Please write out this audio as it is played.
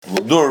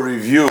do a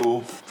review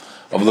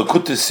of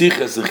Lekutei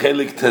Sichos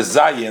Chelik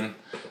Tezayin.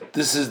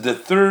 This is the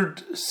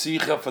third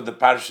Sicha for the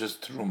Parshas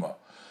Truma.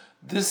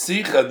 This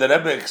Sicha, the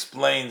Rebbe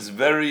explains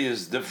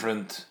various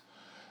different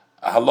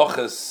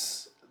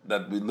halachas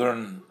that we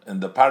learn in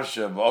the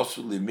Parsha of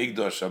Osuli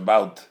Migdosh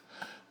about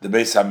the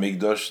Beis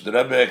HaMikdosh. The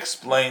Rebbe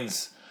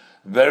explains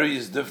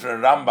various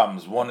different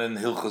Rambams, one in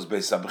Hilchos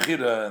Beis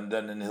HaBechira and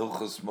then in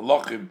Hilchos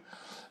Malachim,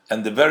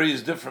 and the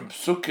various different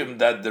psukim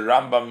that the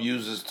Rambam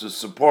uses to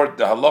support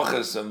the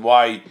halachas and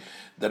why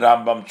the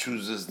Rambam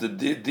chooses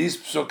these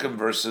psukim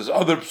versus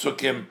other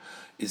psukim.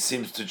 It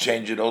seems to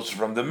change it also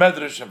from the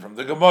Medrash and from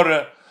the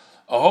Gemara.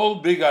 A whole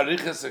big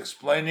arichas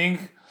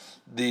explaining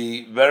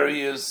the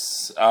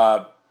various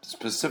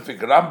specific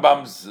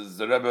Rambams, as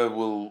the Rebbe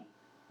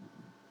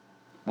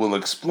will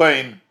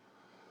explain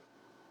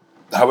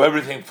how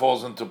everything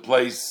falls into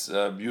place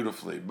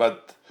beautifully.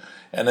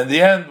 And in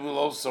the end, we'll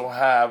also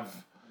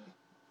have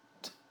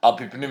Al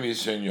Pi Pnimi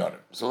Shein Yonim.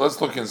 So let's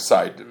look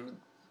inside.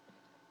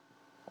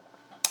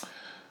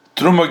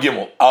 Truma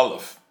Gimel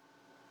Aleph.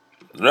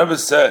 The Rebbe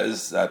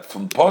says that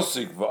from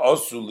Posik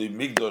v'Osu li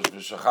Migdosh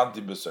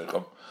v'Shachanti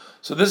b'Seicham.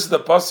 So this is the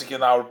Posik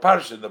in our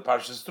Parsha, in the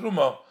Parshas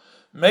Truma.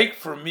 Make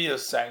for me a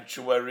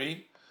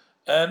sanctuary,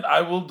 and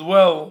I will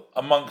dwell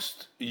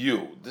amongst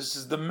you. This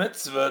is the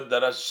mitzvah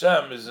that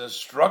Hashem is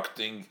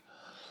instructing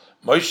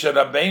Moshe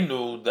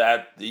Rabbeinu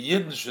that the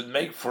Yidden should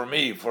make for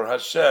me, for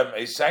Hashem,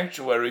 a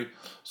sanctuary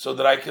so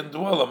that I can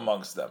dwell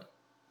amongst them.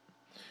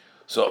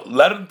 So,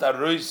 learn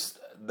Tarois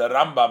the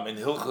Rambam in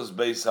Hilchos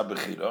Beis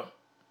HaBechira.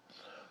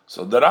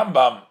 So the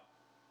Rambam,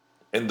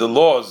 in the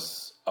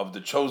laws of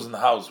the chosen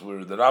house,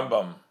 where the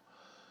Rambam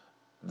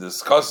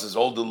discusses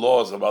all the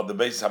laws about the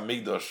Beis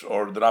HaMikdosh,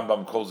 or the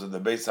Rambam calls it the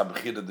Beis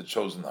HaBechira, the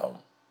chosen home.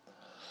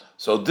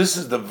 So this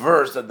is the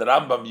verse that the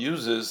Rambam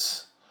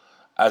uses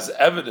as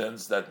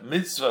evidence that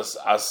mitzvahs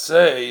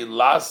aseh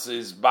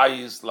lasis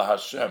bayis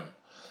laHashem.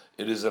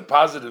 It is a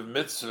positive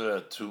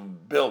mitzvah to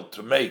build,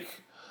 to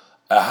make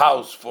a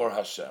house for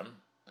Hashem.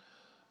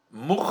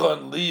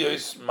 Muchan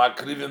liyos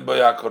makrivin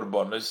boya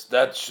korbanos,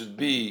 that should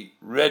be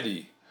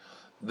ready,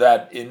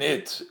 that in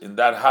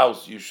that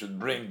house, you should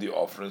bring the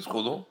offerings.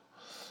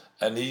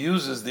 And he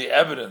uses the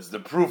evidence, the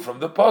proof from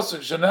the pasuk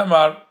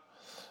shenemar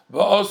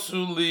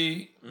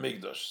va'osuli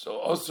migdosh. So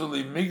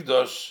osuli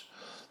migdosh,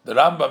 the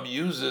Rambam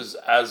uses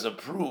as a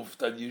proof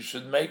that you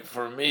should make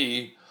for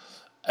me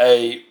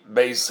a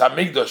Beis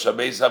HaMikdosh, a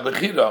Beis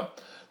HaBechira.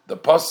 The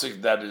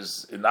pasuk that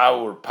is in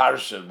our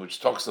parsha, which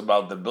talks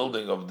about the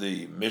building of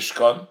the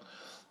Mishkan,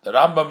 the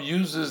Rambam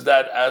uses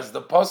that as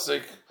the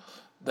pasuk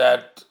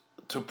that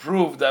to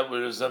prove that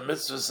there is a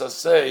mitzvah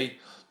saseh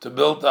to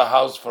build a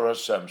house for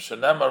Hashem.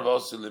 Shenemar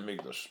v'osi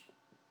limikdosh.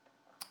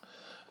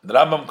 The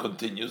Rambam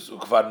continues,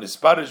 Ukvar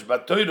nisparish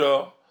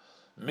b'Torah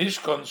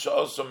Mishkan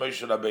she'oso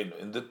Moshe Rabbeinu.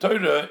 In the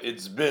Torah,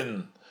 it's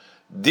been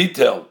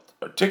detailed,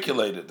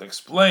 articulated,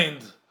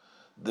 explained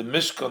the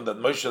Mishkan that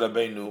Moshe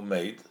Rabbeinu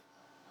made.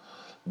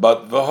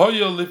 But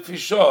v'hoyo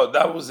lifisho,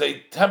 that was a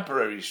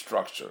temporary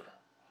structure.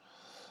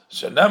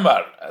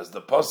 Shenemar, as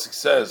the pasuk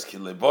says, ki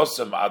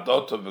levosem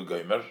adoto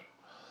v'gomer.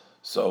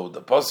 So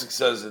the pasuk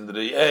says in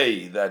the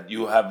A that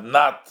you have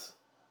not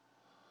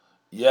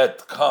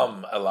yet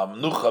come el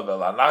amnucha vel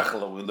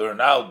anachla. We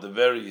learn out the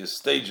various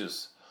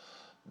stages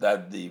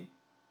that the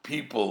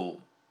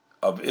people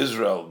of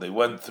Israel, they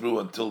went through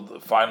until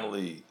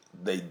finally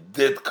they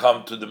did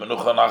come to the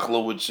Menucha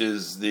Nachla, which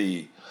is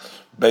the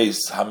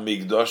Beis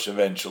HaMikdosh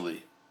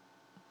eventually.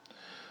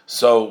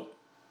 So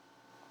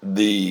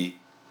the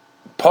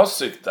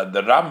posik that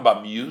the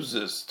Rambam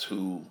uses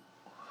to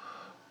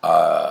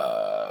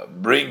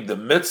bring the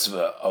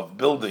mitzvah of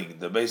building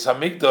the Beis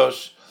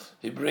HaMikdosh,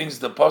 he brings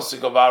the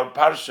posik of our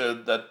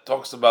parsha that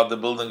talks about the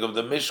building of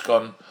the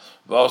Mishkan,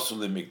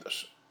 V'osuli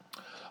Mikdosh.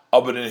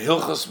 But in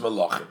Hilchos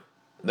Malachim,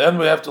 then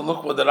we have to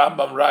look what the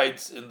Rambam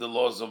writes in the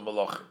laws of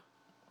Malachim.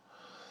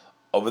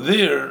 Over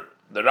there,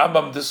 the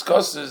Rambam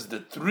discusses the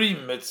three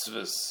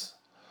mitzvahs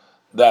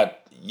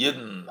that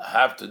Yidden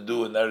have to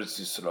do in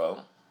Eretz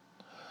Yisrael.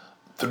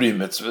 Three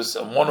mitzvahs,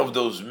 and one of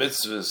those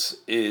mitzvahs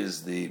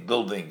is the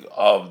building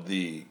of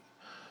the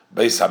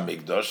Beis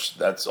HaMikdosh.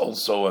 That's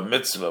also a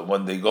mitzvah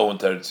when they go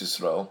into Eretz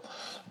Yisrael.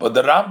 But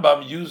the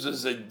Rambam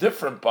uses a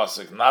different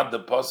pasuk, not the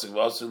pasuk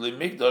V'osuli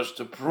Mikdosh,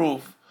 to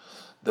prove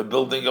the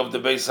building of the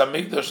Beis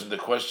HaMikdosh. And the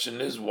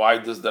question is, why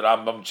does the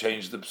Rambam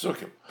change the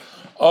psukim?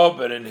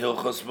 But in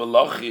Hilchos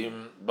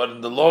Melachim, but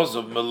in the laws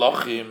of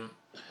Melachim,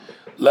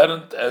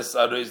 lernt es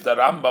areis the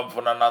Rambam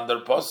from another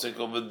pasuk.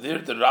 Over there,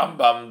 the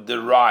Rambam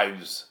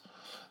derives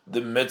the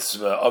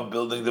mitzvah of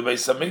building the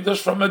Beis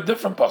HaMikdosh from a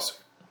different pasuk.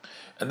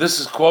 And this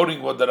is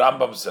quoting what the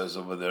Rambam says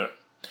over there,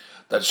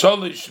 that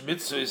Sholish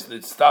mitzvahs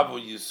nitztavu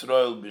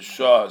Yisrael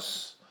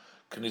b'shas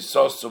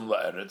knisosum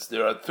la'eretz.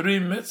 There are three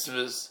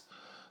mitzvahs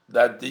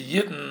that the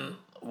Yidden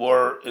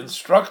were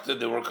instructed,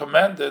 they were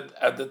commanded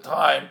at the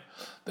time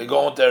they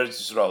go into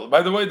Eretz Yisrael.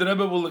 By the way, the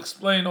Rebbe will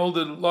explain all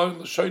the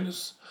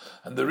Lashonos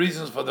and the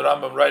reasons for the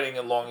Rambam writing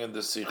along in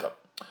the Sikha.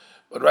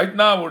 But right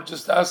now we're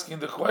just asking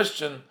the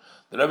question,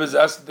 the Rebbe is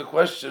asking the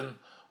question,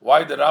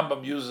 why the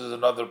Rambam uses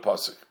another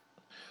pasuk.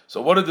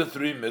 So what are the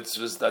three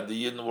mitzvahs that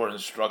the Yidden were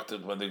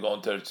instructed when they go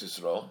into Eretz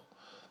Yisrael?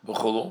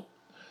 B'chulu.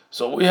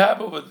 So we have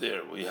over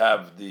there, we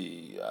have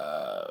the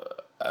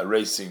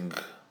erasing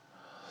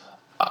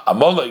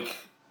Amalek,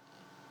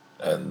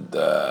 and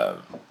the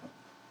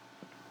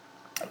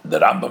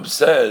Rambam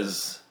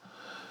says,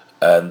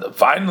 and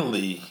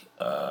finally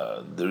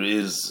there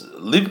is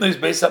Livnei's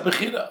Beis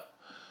HaBechira.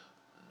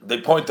 They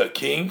appoint a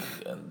king,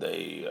 and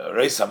they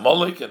erase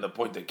Amalek, and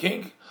appoint a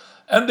king,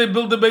 and they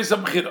build the Beis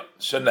HaBechira.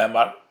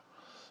 Shenemar.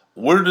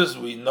 Where does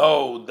we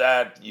know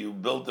that you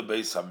build the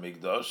Beis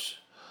HaMikdash?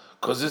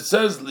 Because it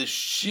says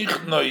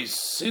L'shichnoi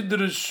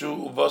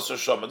sidrishu uvaso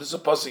shoma. This is a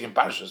pasuk in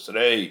Parshas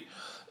Rei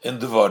in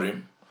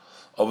Devarim.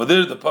 Over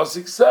there, the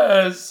pasuk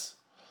says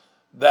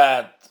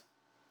that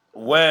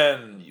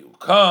when you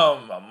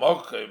come,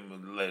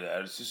 Amokim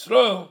Eretz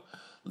Yisrael,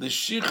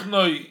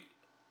 L'shichnoi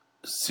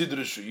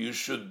sidrishu, you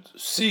should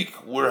seek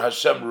where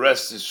Hashem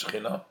rests His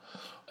Shechina,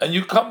 and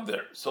you come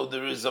there. So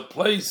there is a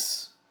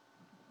place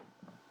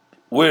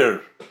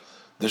where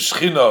the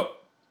Shechina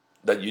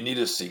that you need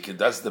to seek it.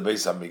 That's the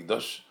Beis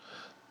HaMikdash.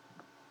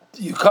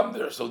 You come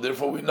there, so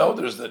therefore we know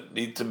there's the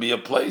need to be a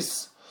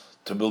place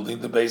to building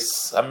the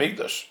Beis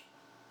HaMikdash.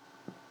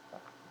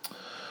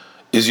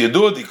 Is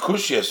Yedua di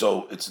Kushya,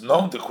 so it's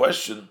known the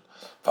question,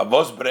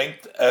 Favos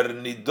bringt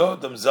nido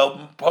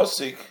demselben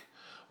Posik,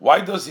 why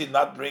does he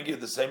not bring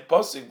it the same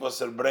Posik, was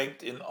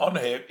bringt in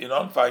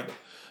Onfein,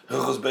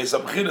 Hilchos Beis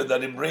HaBechira,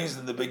 that he brings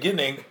in the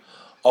beginning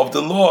of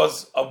the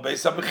laws of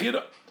Beis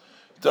HaBechira.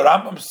 The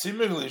Rambam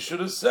similarly should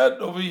have said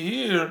over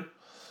here,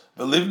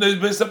 that's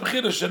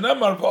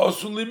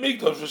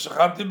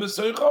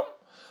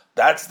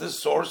the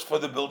source for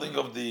the building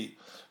of the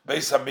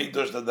Beis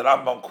HaMikdash that the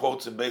Rambam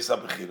quotes in Beis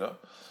HaBechira.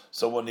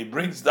 So when he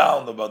brings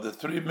down about the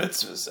three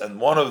mitzvahs, and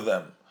one of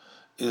them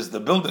is the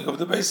building of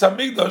the Beis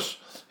HaMikdash,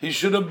 he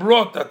should have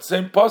brought that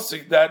same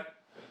pasuk that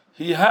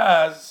he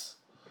has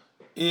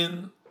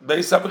in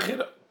Beis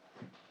HaBechira.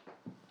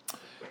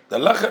 The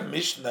Lechem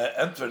Mishnah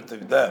answered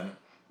them.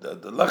 The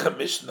Lechem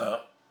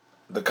Mishnah,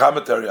 the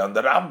commentary on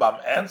the Rambam,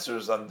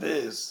 answers on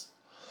this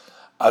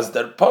as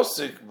der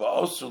Posik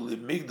va'osu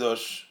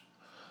limigdosh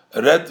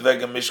red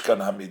vega mishkan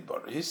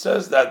hamidbar. He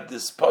says that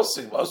this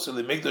Posik va'osu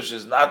limigdosh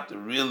is not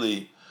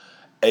really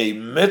a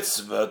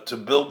mitzvah to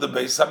build the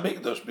Beis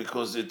HaMikdash,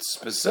 because it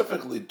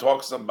specifically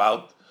talks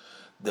about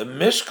the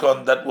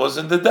Mishkan that was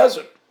in the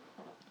desert.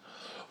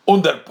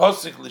 Under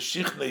Posik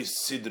l'shichnei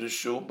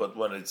sidrishu, but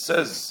when it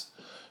says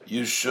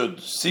you should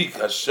seek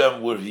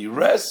Hashem where He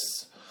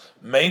rests,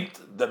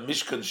 meant the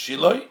Mishkan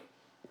Shiloi.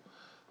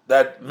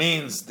 That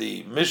means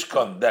the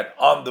Mishkan that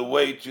on the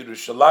way to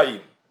Yerushalayim,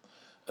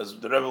 as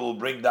the Rebbe will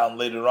bring down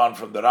later on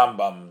from the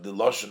Rambam, the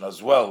Loshen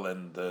as well,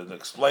 and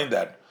explain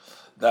that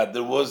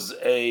there was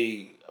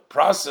a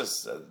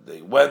process that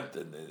they went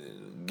and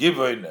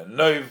Givon and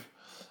Noiv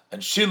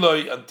and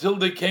Shiloi until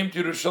they came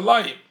to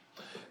Yerushalayim.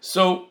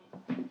 So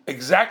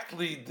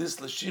exactly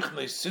this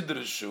L'shichne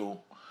Sidrishu,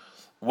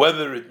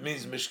 whether it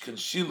means Mishkan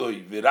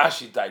Shiloi,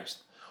 Virashi types,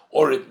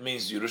 or it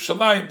means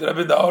Yerushalayim, the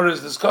Rebbe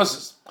Da'orez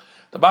discusses.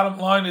 The bottom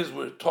line is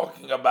we're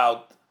talking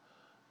about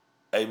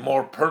a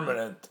more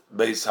permanent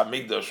Beis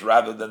HaMikdash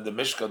rather than the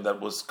Mishkan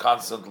that was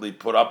constantly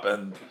put up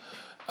and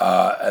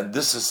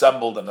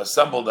disassembled and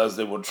assembled as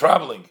they were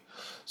traveling.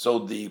 So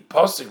the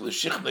Pasuk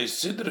L'Shichnei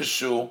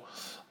Sidrishu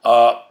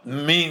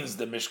means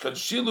the Mishkan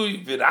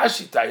Shilui.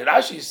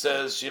 Rashi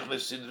says Shichnei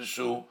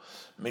Sidrishu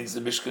means the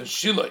Mishkan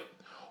Shilui.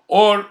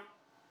 Or,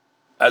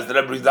 as the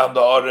Rebbe brings down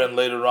the order and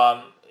later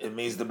on, it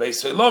means the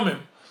Beis Elomim,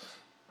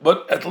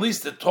 but at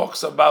least it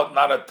talks about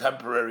not a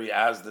temporary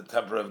as the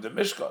temporary of the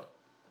Mishkan.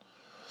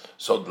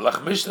 So the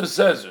Lech Mishnah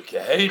says,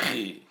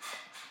 "Ukeheichi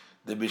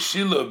the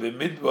Bishilo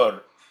b'midbar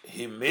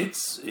he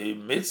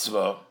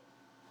mitzvah."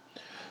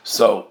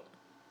 So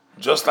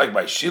just like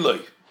by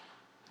Shiloi,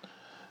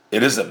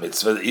 it is a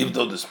mitzvah, even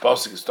though this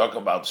pasuk is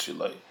talking about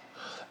Shiloi,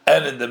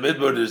 and in the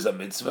midbar there is a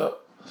mitzvah.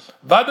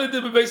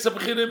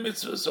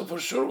 So for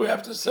sure we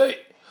have to say,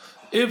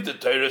 if the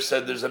Torah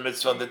said there's a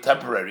mitzvah on the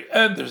temporary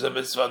and there's a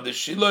mitzvah on the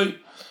Shiloi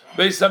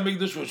Beis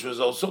HaMikdash, which was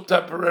also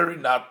temporary,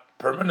 not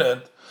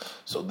permanent,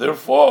 so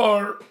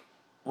therefore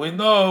we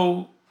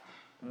know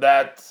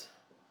that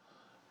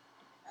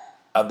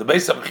on the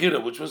Beis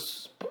HaBechira, which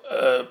was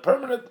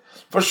permanent,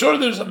 for sure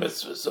there's a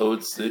mitzvah.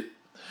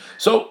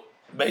 So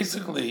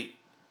basically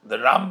the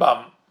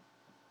Rambam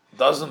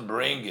doesn't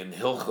bring in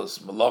Hilchos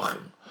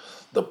Melachim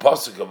the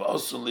pasuk of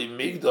Asuli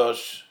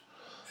Migdash,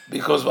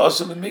 because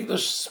Asuli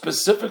Migdash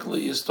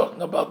specifically is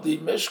talking about the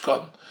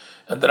Mishkan,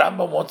 and the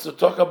Rambam wants to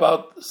talk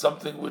about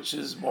something which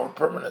is more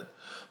permanent.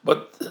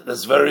 But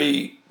it's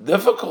very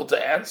difficult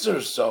to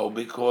answer so,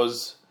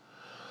 because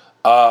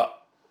why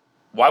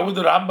would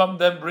the Rambam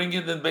then bring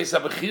it in Beis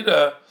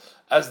HaBechira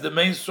as the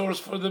main source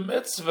for the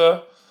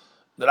mitzvah,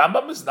 The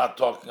Rambam is not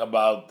talking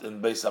about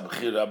in Beis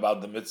Abchira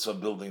about the mitzvah of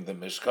building the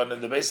Mishkan.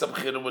 In the Beis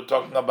Abchira, we're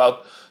talking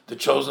about the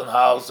chosen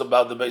house,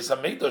 about the Beis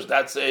Hamikdash.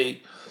 That's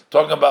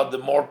talking about the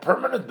more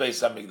permanent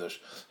Beis Hamikdash.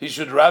 He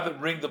should rather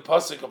bring the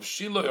pasuk of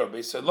Shiloh or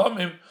Beis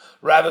Elohim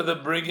rather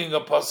than bringing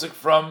a pasuk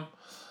from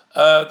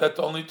that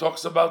only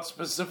talks about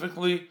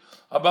specifically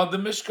about the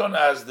Mishkan,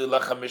 as the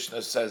Lechem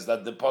Mishnah says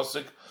that the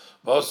pasuk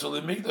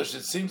V'Osuli Migdash.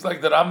 It seems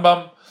like the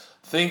Rambam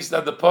thinks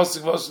that the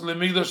pasuk V'Osuli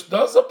Migdash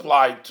does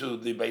apply to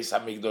the Beis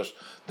Hamikdash.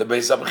 The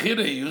Beis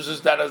Hamchira, he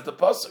uses that as the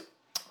pasuk.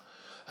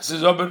 This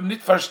is aber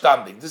nicht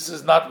verstanden. This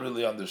is not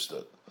really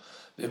understood.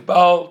 The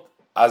Baal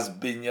as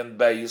binyan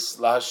beis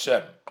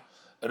laHashem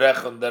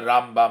rechen the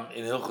Rambam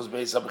in Hilchos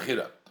Beis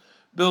Hamchira,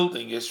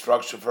 building a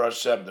structure for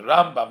Hashem. The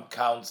Rambam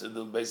counts in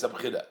the Beis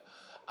Hamchira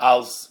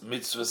als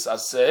mitzvahs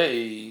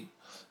asay.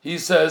 He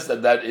says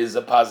that is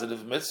a positive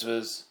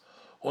mitzvahs.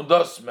 Und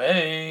das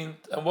meint,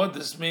 and what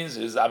this means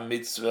is a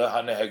mitzvah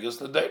haneheges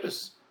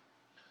l'deirus.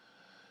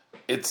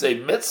 It's a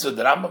mitzvah.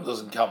 The Rambam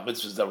doesn't count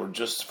mitzvahs that were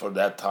just for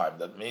that time.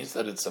 That means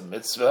that it's a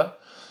mitzvah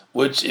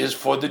which is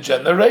for the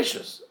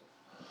generations.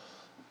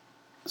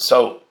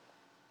 So,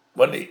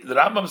 when the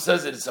Rambam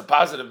says that it's a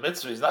positive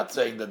mitzvah, he's not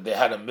saying that they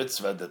had a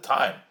mitzvah at the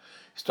time.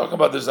 He's talking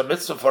about there's a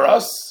mitzvah for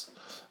us,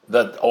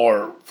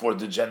 or for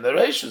the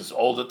generations.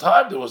 All the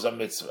time there was a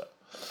mitzvah.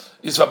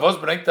 So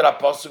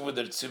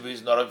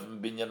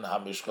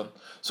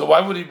why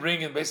would he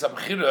bring in Beis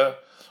Hamchira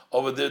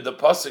over there the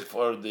pasuk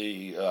for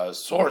the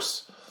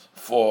source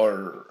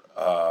for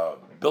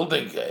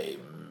building a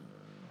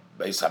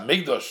Beis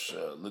Hamikdash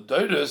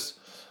l'doros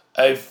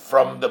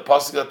from the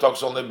pasuk that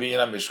talks only binyan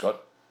hamishkan?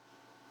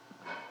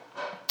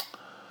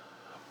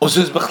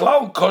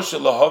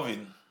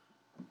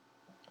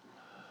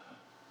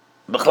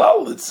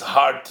 Bechlal, it's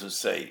hard to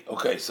say.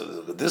 Okay, so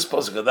this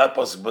pasuk and that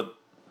pasuk, but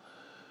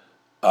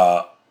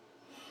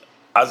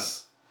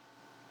as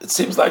it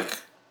seems like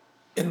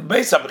in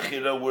Beis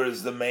Hamchira, where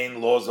is the main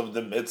laws of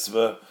the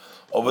mitzvah,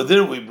 over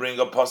there we bring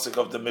a pasuk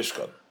of the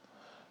Mishkan,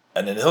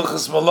 and in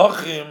Hilchos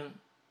Malachim,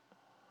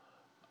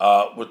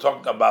 we're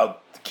talking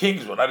about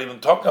kings. We're not even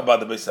talking about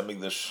the Beis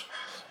Hamikdash.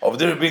 Over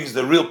there, he brings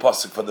the real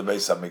pasuk for the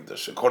Beis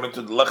Hamikdash. According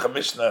to the Lechem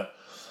Mishnah,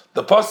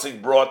 the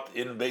pasuk brought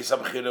in Beis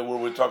Hamchira, where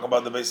we're talking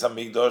about the Beis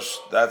Hamikdash,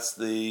 that's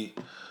the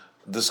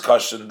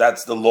discussion,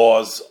 that's the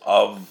laws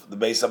of the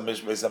Beis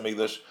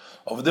Hamikdash.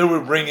 Over there, we're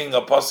bringing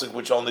a pasuk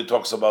which only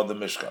talks about the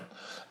Mishkan,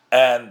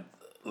 and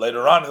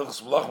later on,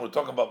 Hilchos Malachim, we're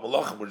talking about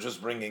Malachim. We're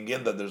just bringing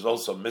in that there's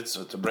also a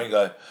mitzvah to build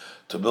a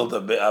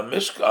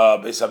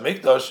Beis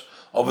Hamikdash.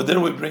 Over there,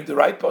 we bring the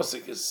right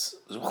pasuk is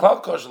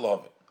Zubchal Kosh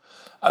Lovin.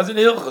 As in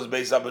Hilchos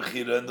Beis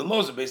Hamchira and the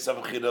laws of Beis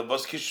Hamchira,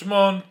 Bas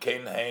Kishmon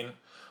Kein Hein.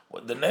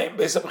 The name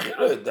Beis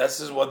Hamchira,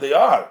 this is what they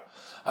are.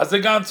 As the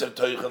ganzer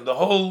Teuchen, the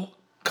whole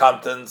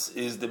contents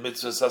is the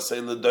mitzvah sasei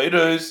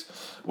l'doros.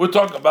 We're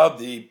talking about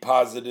the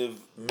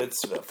positive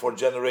mitzvah for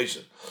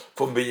generation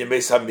from binyan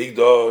Beis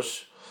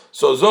Hamikdash.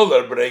 So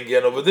Zoller bringing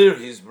over there,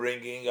 he's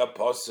bringing a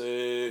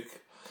pasuk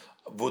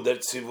Vuder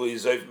Tzivu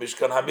Yizoif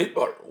Mishkan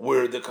HaMidbar,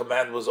 where the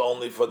command was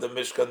only for the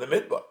Mishkan the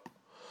Midbar.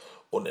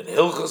 And in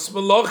Hilchos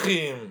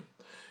Malachim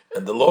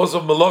and the laws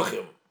of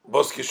Malachim,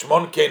 Bos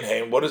Kishmon Kein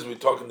Heim, what is we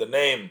talking the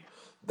name?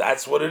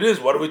 That's what it is.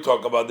 What are we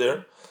talking about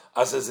there?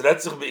 As es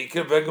Retzich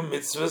Beikir Vegem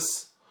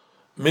Mitzvahs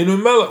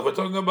Minu Melech. We're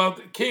talking about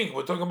the king.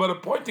 We're talking about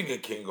appointing a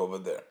king over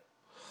there.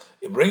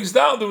 It brings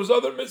down, there was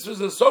other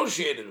mitzvahs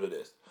associated with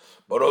this.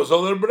 But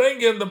Ozoler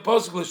bringing the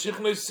pasuk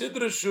l'shichnei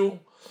sidrashu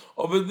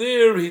over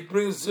there, he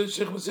brings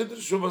shichnei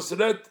sidrashu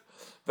vaseret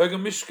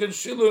v'gam mishkan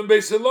shiloh in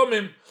Beis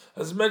Elohim,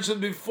 as mentioned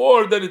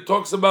before, that it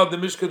talks about the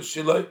mishkan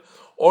shiloh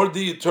or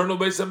the eternal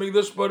Beis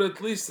Hamikdash, but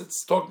at least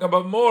it's talking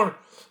about more.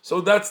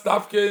 So that's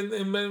dafke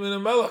in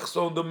Melech.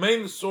 So the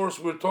main source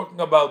we're talking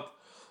about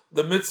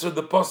the mitzvah,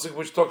 the pasuk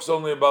which talks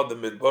only about the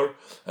midbar,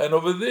 and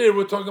over there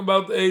we're talking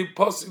about a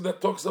pasuk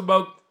that talks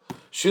about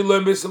shiloh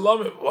and Beis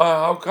Elohim.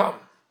 Wow, how come?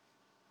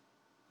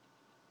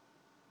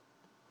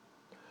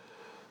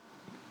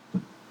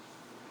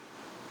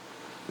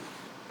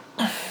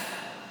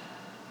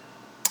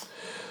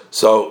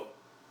 So,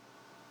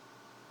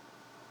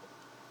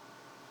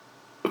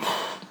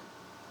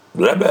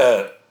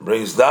 Rebbe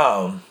brings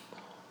down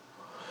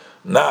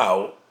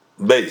now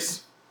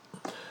base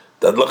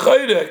that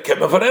l'chayre came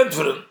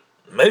for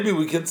maybe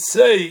we can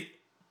say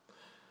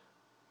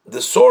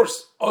the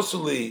source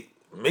Osuli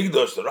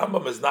Migdosh. The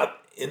Rambam is not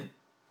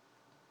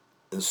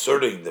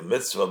inserting the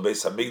mitzvah of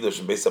Beis Hamikdash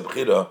and Beis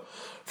Hamchira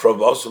from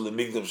Osuli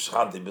Migdosh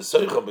Shanti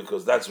B'Seicha,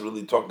 because that's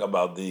really talking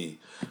about the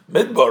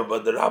Midbar,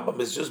 but the Rambam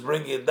is just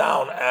bringing it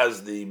down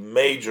as the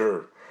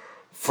major,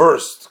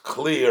 first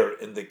clear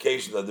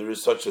indication that there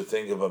is such a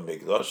thing of a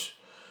Migdosh,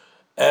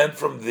 and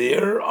from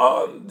there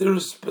on,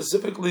 there's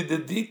specifically the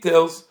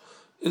details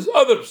is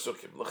other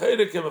psukim.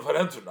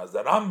 As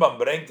the Rambam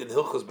brings in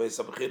Hilchos Beis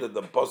Hamchira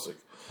the pasuk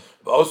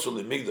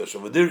Osuli Migdosh,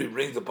 over there he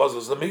brings the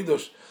pasuk of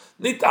Migdosh,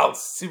 nit al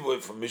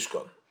tzivoy from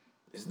Mishkan.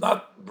 He's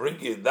not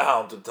bringing it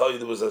down to tell you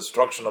there was a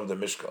destruction of the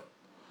Mishkan.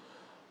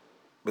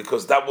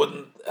 because that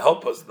wouldn't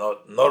help us.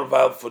 Nor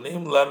weil von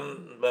ihm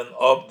lernen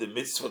of the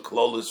mitzvah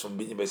klolis from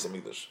Binyan Beis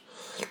Hamikdash.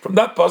 From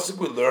that pasuk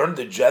we learn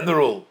the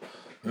general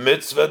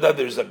mitzvah that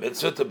there's a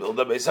mitzvah to build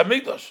a Beis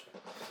Hamikdash.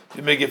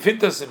 We may give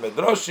hintas in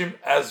Medrashim,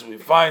 as we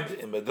find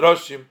in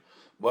Medrashim,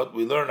 what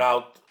we learn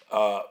out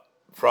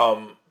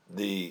from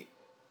the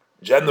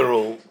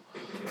general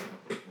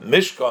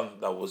Mishkan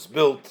that was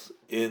built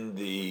in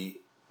the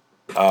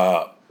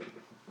Midbar.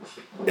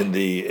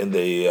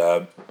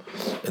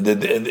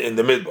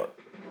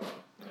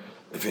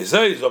 If he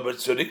says,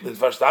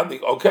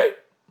 okay,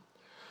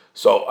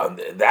 so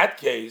in that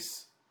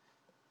case,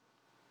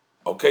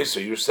 okay, so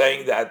you're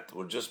saying that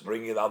we're just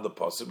bringing down the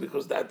pasuk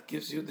because that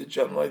gives you the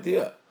general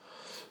idea.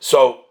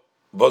 So,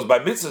 was by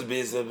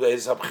mitzvahs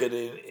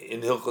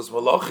in Hilchos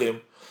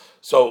Malachim.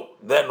 So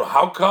then,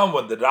 how come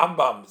when the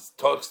Rambam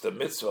talks the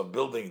mitzvah of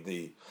building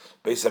the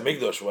Beis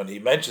Hamikdash, when he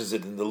mentions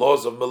it in the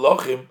laws of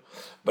Malachim,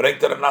 bring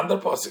that another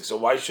pasuk? So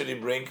why does he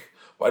bring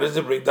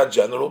that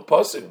general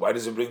pasuk? Why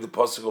does he bring the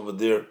pasuk over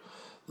there?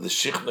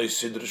 L'shichnoi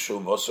sidrishu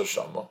v'oso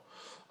shama,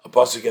 a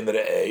pasuk in the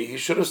A. He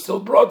should have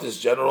still brought this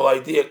general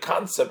idea,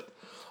 concept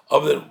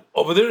of the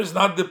over there is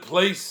not the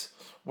place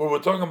where we're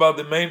talking about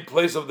the main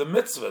place of the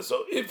mitzvah.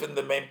 So if in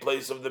the main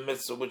place of the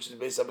mitzvah, which is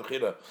Beis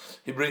HaBechira,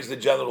 he brings the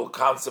general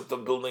concept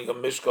of building a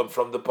mishkan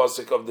from the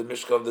pasuk of the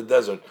mishkan of the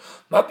desert,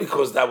 not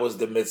because that was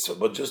the mitzvah,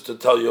 but just to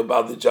tell you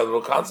about the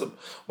general concept.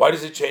 Why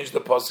does he change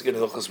the pasuk in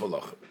Hilchos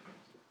Malachim?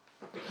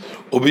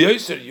 Ubi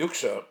Yoser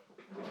Yuksha,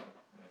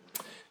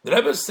 the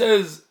Rebbe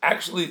says,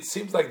 actually it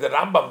seems like the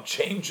Rambam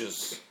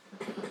changes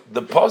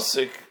the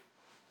pasuk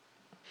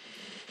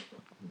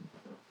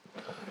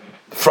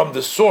from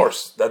the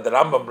source that the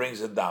Rambam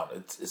brings it down.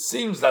 It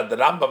seems that the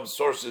Rambam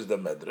source is the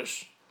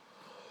Medrash,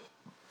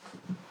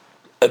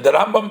 and the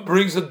Rambam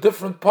brings a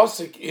different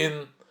pasuk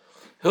in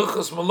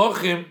Hilchos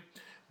Malachim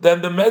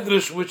than the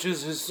Medrash, which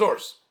is his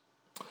source.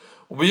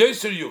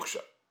 U'b'yoser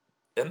yuksha,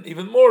 and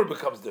even more it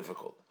becomes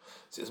difficult.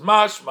 It says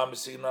Mashma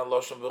Mesigna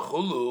Loshem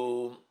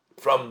v'chulu,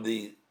 from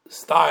the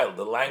style,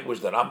 the language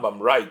that Rambam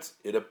writes,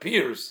 it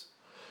appears,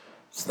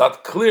 it's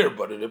not clear,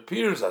 but it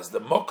appears as the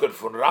Mokher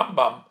from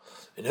Rambam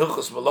in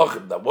Hilchos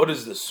Malachim, that what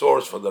is the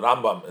source for the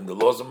Rambam in the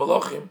laws of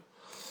Malachim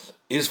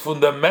is from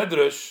the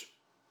Medrash.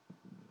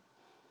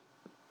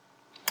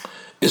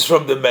 Is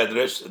from the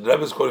Medrash. The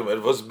Rebbe is quoting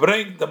it was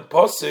bring the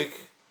pasuk,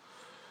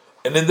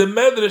 and in the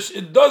Medrash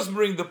it does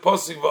bring the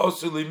pasuk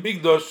v'osuli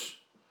migdosh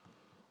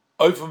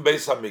from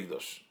Beis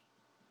Hamikdash.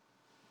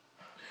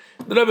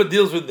 The Rebbe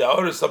deals with the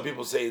Aorah. Some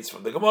people say it's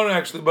from the Gemara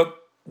actually, but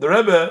the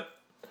Rebbe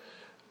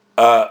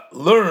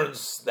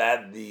learns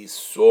that the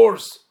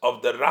source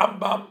of the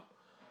Rambam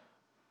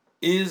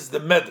is the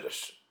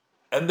Medrash,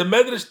 and the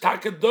Medrash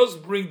Taka does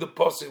bring the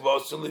pasuk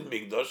v'osuli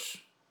migdosh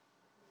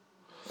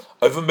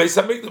from Beis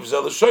Hamikdash,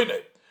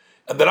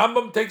 and the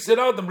Rambam takes it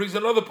out and brings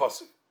another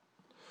pasuk.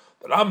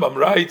 The Rambam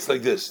writes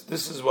like this.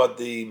 This is what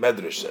the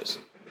Medrash says.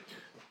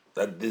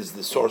 That is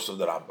the source of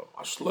the Rambam.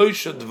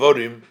 Ashloisha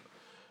dvorim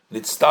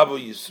nitztavu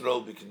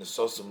Yisrael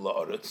b'knesosim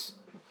la'aretz.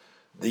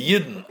 The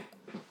Yidden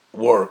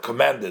were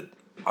commanded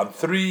on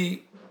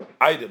 3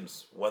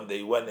 items when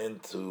they went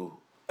into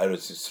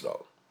Eretz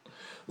Yisrael.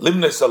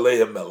 Limnes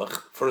aleihem melech.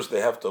 First, they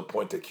have to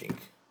appoint a king.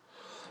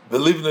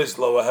 V'livnes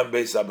loahem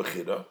beis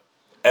habechira,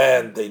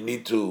 and they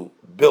need to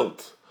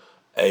build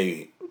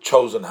a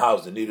chosen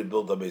house. They need to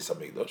build a Beis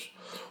Hamikdash.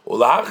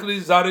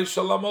 Ula'achri zarei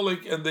shel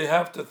Amalek, and they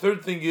have to.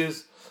 Third thing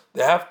is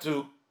they have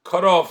to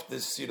cut off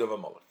this seed of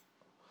Amalek.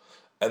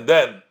 And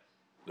then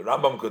the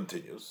Rambam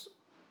continues.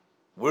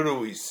 Where do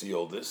we see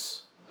all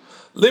this?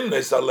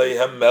 Limnes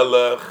aleihem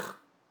melech.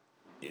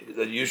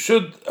 That you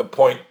should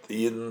appoint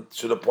the Yidden,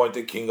 should appoint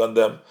a king on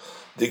them.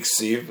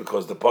 Diksiv,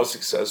 because the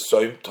pasuk says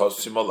soim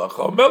tosim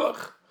alacha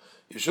melech.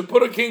 You should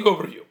put a king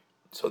over you.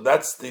 So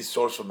that's the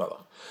source of melech.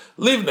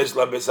 Livnes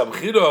la Beis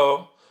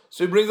Hamikdash.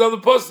 So he brings down the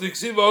pasuk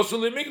Diksiv also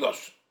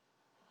lemigdash,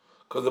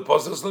 because the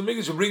pasuk is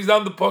lemigdash. He brings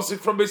down the pasuk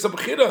from Beis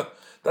Hamikdash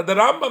that the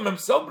Rambam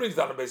himself brings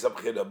down a Beis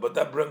Hamikdash, but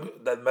that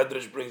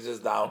Medrash brings us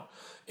down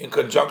in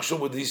conjunction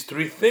with these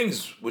 3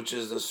 things, which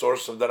is the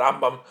source of the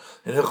Rambam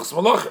in Hilchos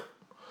Malachim.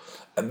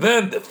 And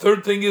then the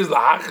third thing is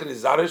la'achri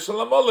zarei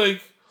shel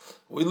Amalek.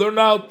 We learn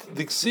out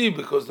Diksiv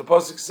because the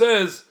pasuk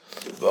says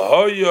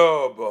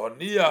v'hoyo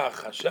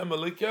b'honiach Hashem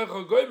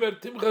elikecha goymer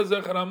timcha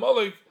zecher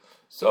Amalek,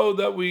 so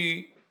that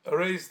we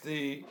erase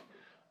the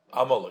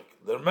Amalek,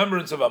 the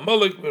remembrance of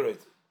Amalek. We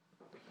erase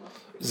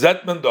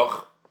Zet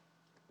Mendoch.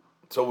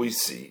 So we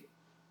see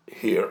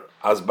here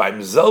as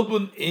beim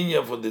selben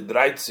inyan von the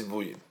drei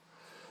Tzivuyim,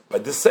 by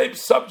the same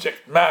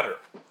subject matter.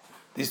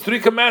 These 3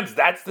 commands,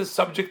 that's the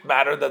subject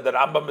matter that the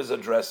Rambam is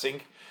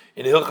addressing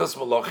in Hilchos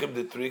Malachim,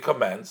 the 3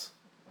 commands,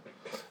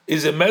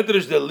 is a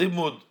Medrash, the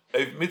Limud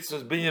of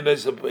Mitzvahs Binyan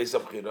Beis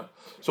Hamikdash.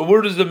 So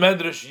where does the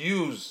Medrash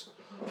use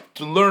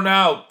to learn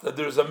out that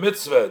there's a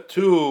mitzvah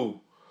to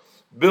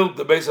build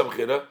the Beis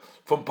Hamikdash?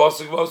 From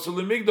Pasuk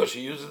V'osuli Migdosh,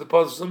 he uses the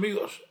Pasuk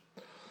Migdosh.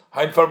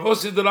 Hein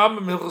farvosi the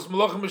Rambam Hilchos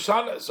Malachim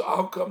Mishana. So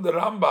how come the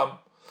Rambam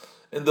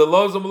in the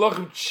laws of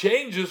Malachim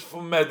changes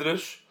from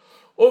Medrash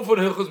or from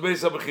Hilchos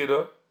Beis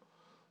Hamikdash?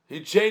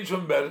 he changed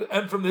from Ber,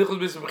 and from the Hilchos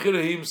Beis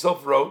HaBechira he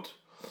himself wrote,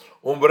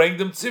 bring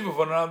them tzivu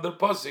from another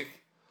pasuk,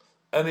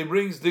 and he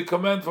brings the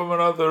command from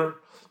another,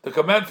 the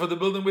command for the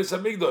building Beis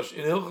Hamikdash.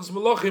 In Hilchos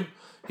Melachim,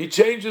 he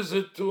changes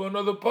it to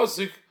another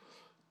pasuk,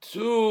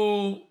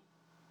 to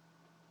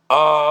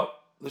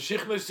the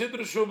Shichnei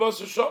Sidra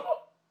Shuvas Shama.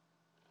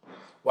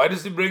 Why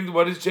does he bring?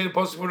 Why does he change the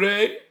pasuk for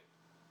Rei?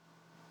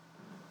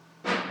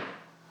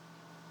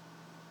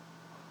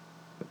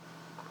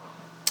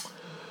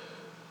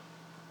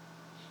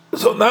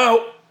 So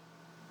now,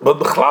 but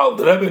Bechlal,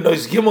 the Rebbe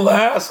Nois Gimel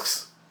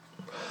asks,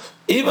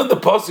 even the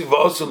pasuk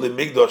v'asu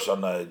limigdosh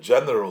on a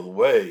general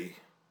way,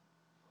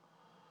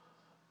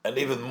 and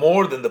even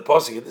more than the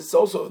pasuk, it's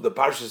also the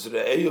Parshas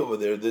Re'ei over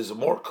there. There's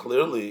more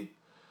clearly.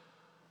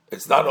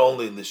 It's not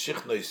only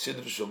l'shichnoi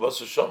sidr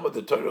shavas shama.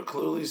 The Torah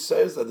clearly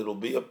says that it will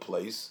be a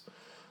place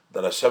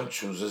that Hashem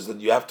chooses, that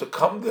you have to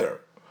come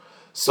there.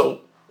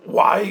 So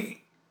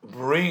why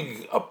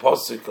bring a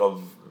pasuk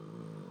of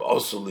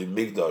osuli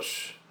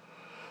migdash,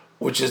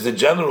 which is the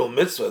general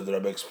mitzvah that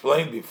I've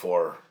explained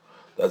before?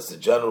 That's the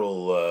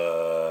general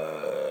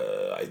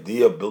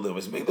idea of building a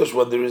migdash,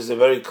 when there is a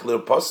very clear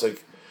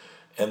pasuk,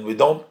 and we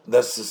don't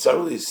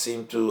necessarily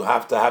seem to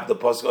have the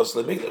pasuk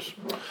osuli migdash.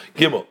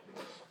 Gimel.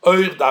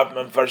 We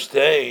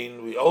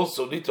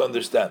also need to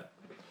understand.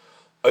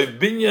 To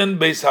build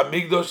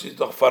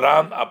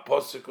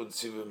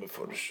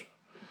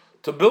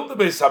the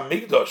Beis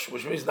Hamikdash,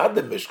 which means not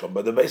the Mishkan,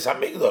 but the Beis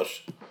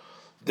Hamikdash,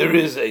 there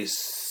is a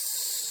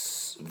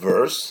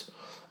verse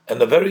and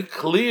a very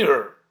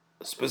clear,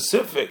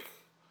 specific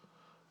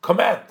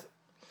command.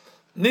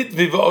 That's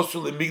not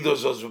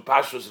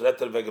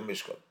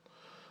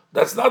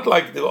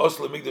like the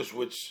Oslo Migdash,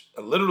 which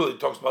literally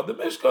talks about the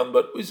Mishkan,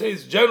 but we say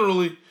it's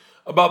generally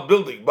about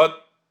building.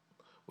 But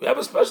we have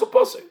a special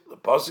pasuk. The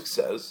pasuk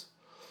says,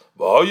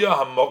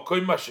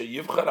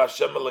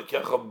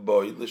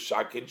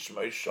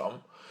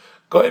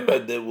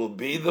 there will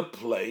be the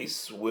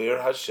place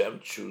where Hashem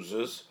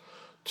chooses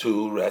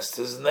to rest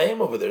His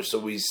name over there. So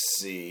we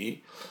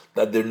see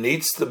that there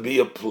needs to be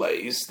a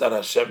place that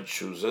Hashem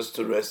chooses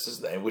to rest His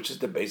name, which is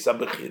the Beis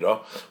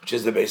HaBechira, which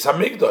is the Beis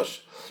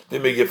HaMikdash. The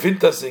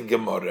Megefintas in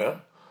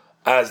Gemara,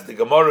 as the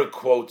Gemara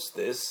quotes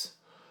this,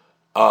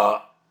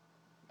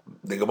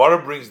 the Gemara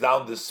brings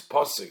down this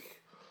pasuk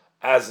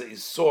as a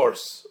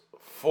source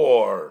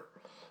for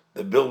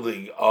the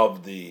building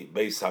of the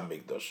Beis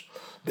Hamikdash.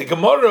 The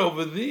Gemara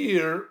over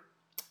there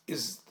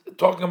is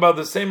talking about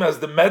the same as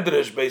the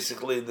Medrash,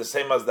 basically, the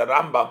same as the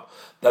Rambam,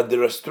 that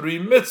there are three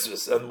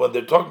mitzvahs. And when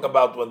they're talking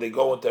about when they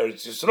go into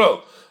Eretz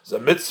Yisrael,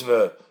 there's a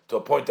mitzvah to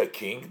appoint a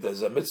king,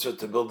 there's a mitzvah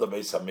to build the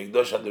Beis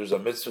Hamikdash, and there's a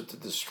mitzvah to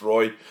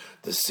destroy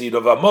the seed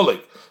of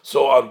Amalek.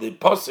 So on the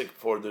pasuk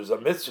for there's a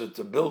mitzvah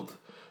to build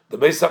the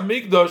Beis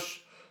Hamikdash,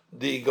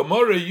 the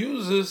Gemara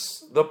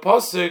uses the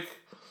pasuk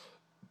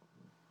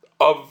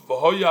of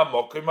V'hoya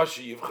Mokim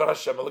Hashiyivchar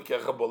Hashem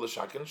Elokecha Bo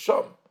L'Shaken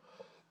Sham,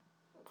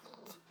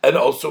 and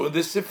also in the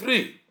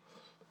Sifri,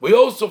 we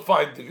also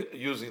find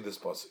using this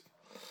pasuk.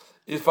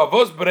 If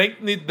Avos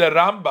bringt nit the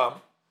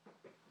Rambam,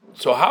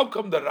 so how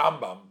come the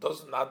Rambam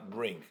does not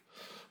bring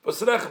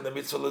V'srechen the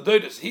mitzvah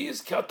l'doides? He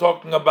is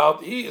talking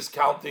about, he is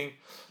counting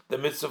the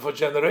mitzvah for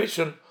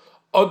generation.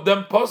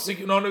 Odem pasuk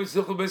in honor of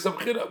Hilchos Beis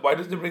HaBechira. Why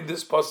doesn't he bring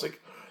this pasuk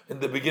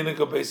in the beginning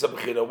of Beis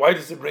HaBechira? Why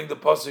does he bring the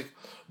pasuk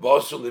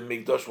v'asu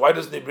limigdash? Why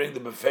doesn't he bring the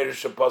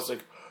Beferish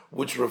pasuk,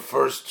 which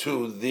refers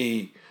to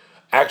the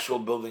actual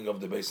building of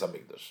the Beis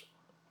Hamikdash?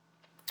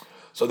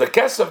 So the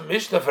Kesef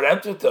Mishnah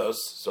answered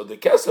us. So the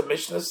Kesef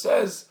Mishnah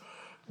says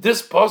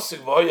this pasuk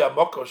v'hoya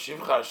moko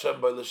shivcha Hashem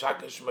bo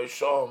l'shaken shmei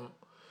shom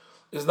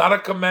is not a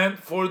command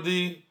for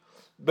the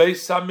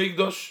Beis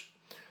Hamikdash.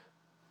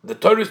 The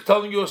Torah is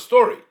telling you a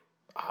story.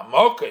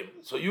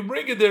 So you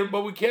bring it there,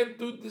 but we can't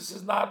do this.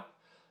 Is not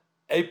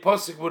a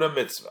pasuk with a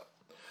mitzvah.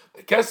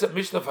 The Kesef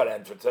Mishnah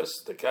answers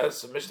us. The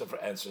Kesef Mishnah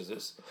answers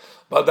this.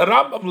 But the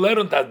Rambam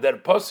learned that their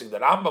pasuk. The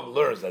Rambam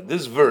learns that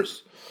this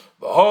verse,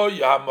 is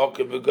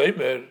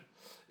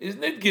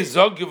not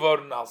gesagt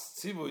geworden als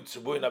Zivui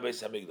zu bauen a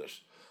Beis Hamikdash.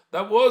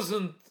 That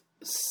wasn't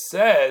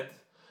said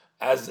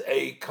as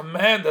a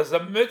command, as a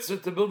mitzvah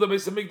to build a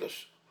Beis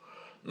Hamikdash.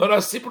 Not a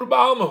sipur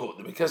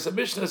ba'almahu, because the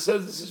Mishnah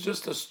says this is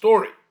just a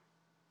story.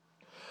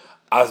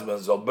 As man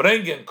soll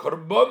bringen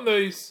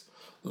korbanos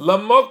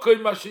lamokoy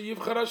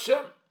mashayivchar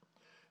Hashem.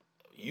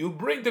 You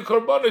bring the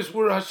korbanos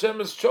where Hashem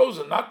is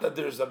chosen. Not that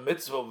there's a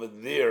mitzvah over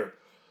there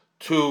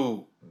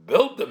to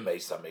build the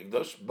Beis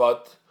Hamikdash,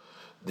 but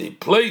the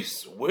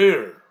place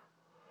where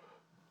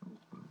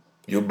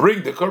you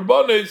bring the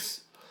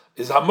korbanos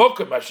is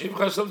hamokoy mashayivchar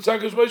Hashem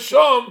tzakash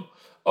v'sham.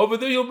 Over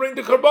there you'll bring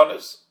the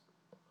korbanos.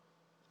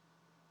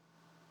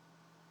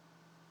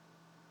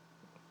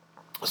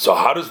 So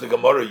how does the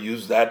Gemara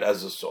use that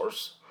as a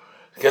source?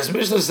 Because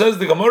Mishnah says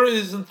the Gemara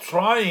isn't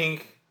trying,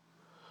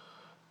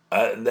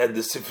 and the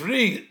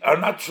Sifri are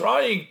not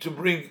trying to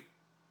bring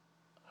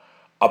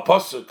a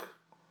pasuk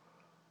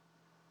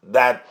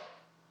that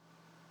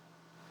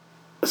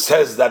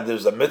says that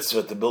there's a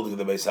mitzvah to building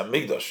the Beis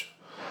Hamikdash.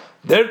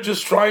 They're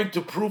just trying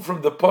to prove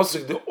from the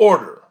pasuk the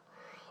order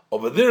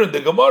Over there in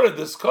the Gemara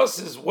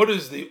discusses what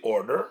is the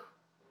order.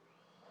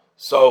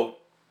 So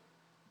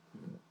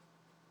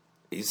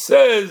he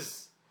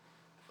says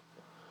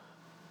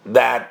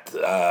that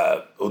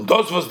und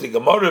das was die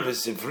Gemara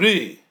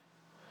v'sifri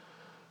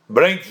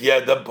bringt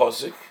jeden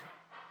posik.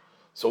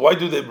 So why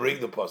do they bring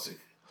the posik?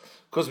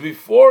 Because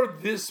before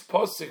this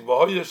posik,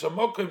 v'hoya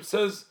shamokim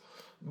says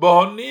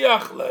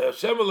b'honiach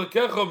le'Hashem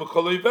elekecha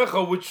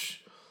mekol,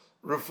 which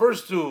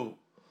refers to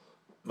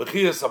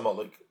Mechias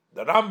Amalek.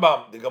 The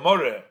Rambam, the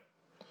Gemara,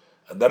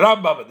 and the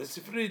Rambam and the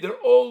Sifri, they're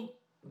all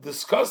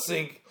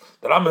discussing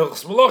the Rambam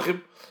Hilchos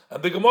Melachim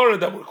and the Gemara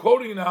that we're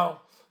quoting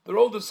now. They're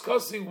all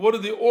discussing what are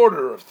the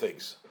order of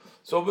things.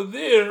 So over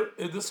there,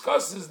 it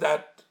discusses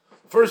that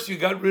first you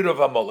got rid of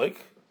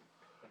Amalek,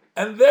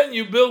 and then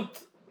you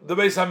built the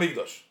Beis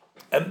Hamikdash.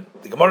 And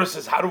the Gemara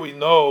says, how do we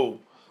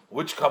know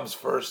which comes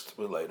first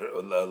or later?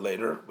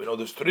 We know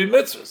there's 3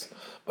 mitzvahs,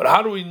 but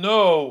how do we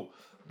know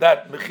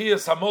that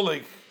Mechias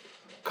Amalek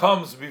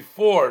comes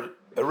before,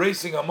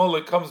 erasing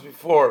Amalek comes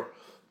before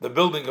the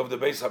building of the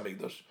Beis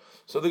Hamikdash?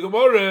 So the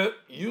Gemara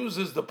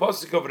uses the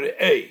pasuk of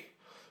Re'ei,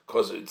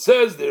 because it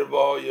says there, and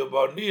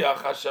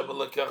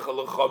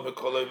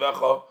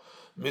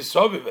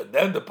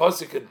then the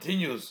pasuk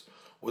continues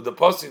with the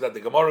pasuk that the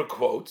Gemara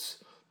quotes,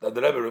 that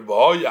the Rebbe,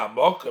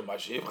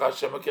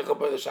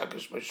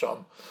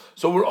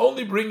 so we're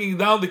only bringing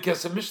down the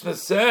Kesef Mishnah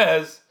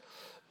says,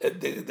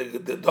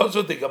 that's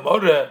what the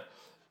Gemara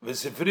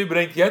v'sifri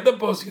bringt jeden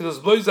posik, das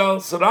bloß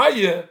als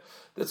Raya,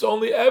 that's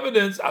only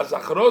evidence as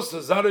achros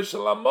zare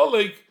shel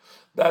Amalek,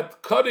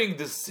 that cutting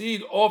the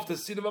seed off the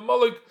seed of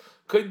Amalek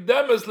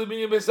kodemes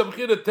l'minyan Beis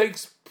Hamikdash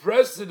takes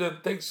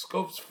precedent,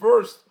 comes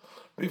first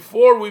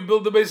before we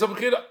build the Beis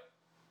Hamikdash.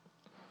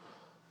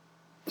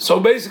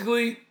 So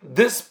basically,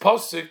 this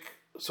pasuk,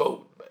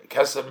 so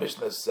Kesef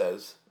Mishnah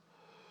says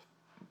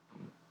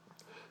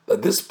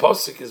that this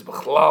pasuk is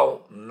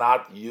b'chlal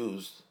not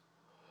used.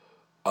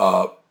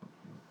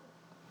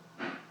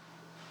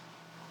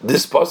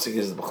 This pasuk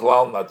is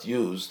b'chlal not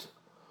used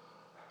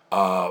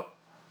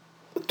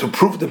to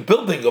prove the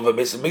building of a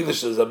Beis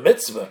Hamikdash is a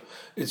mitzvah.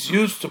 It's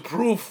used to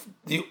prove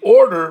the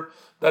order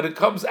that it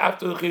comes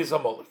after the Chiyas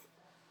Amalek.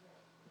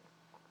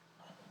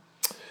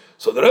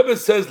 So the Rebbe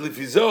says,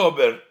 Lifizeh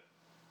Ober,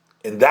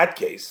 in that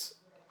case,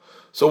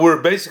 so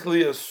we're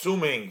basically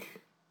assuming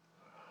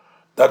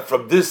that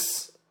from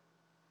this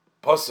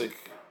pasuk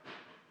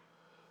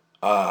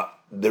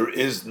there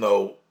is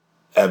no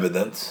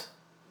evidence.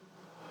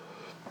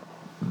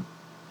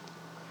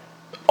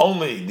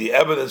 Only the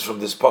evidence from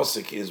this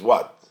pasuk is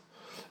what?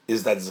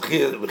 Is that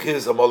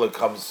Mechias Amalek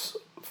comes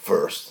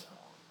first.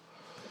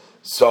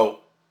 So,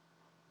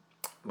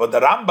 but the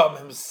Rambam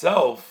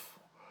himself,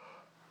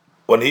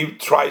 when he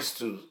tries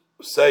to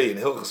say in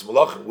Hilchos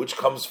Melachim which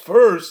comes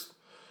first,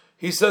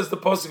 he says the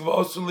pasuk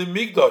v'osuli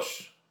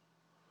migdosh.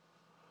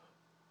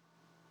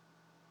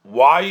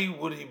 Why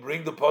would he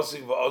bring the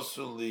pasuk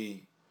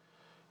v'osuli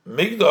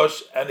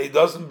migdosh and he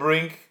doesn't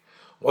bring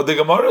what the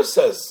Gemara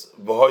says?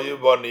 V'hoyu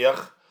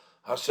b'aniach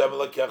Hashem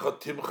lekecha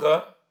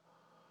timcha.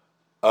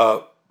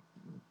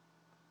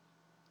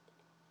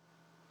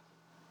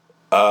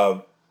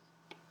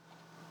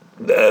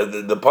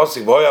 The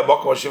pasuk v'hoya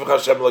makom shivcha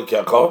Hashem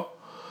lekecha.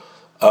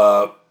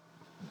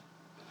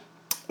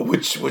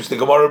 Which the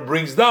Gemara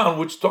brings down,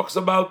 which talks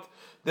about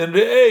the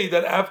Re'ei,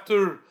 that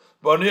after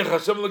B'aniach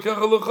Hashem Lekecha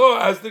Lecha,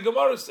 as the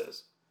Gemara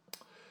says.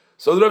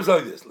 So the Rebbe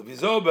says like this: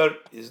 Levizober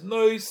is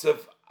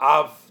noisef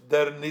av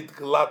der nit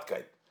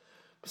glatkeit.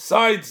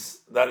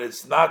 Besides that,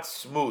 it's not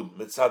smooth.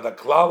 Mitzad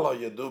haklal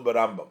hayadu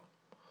berambam.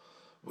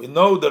 We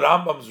know the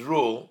Rambam's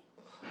rule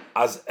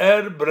as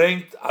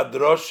bringt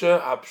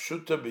adrosha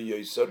hapshuta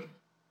b'yoser,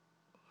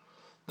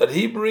 that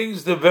he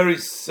brings the very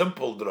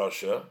simple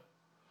drosha.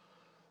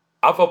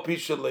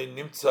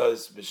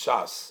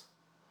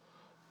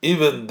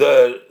 Even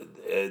there,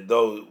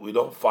 though we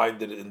don't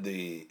find it in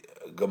the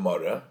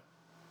Gemara,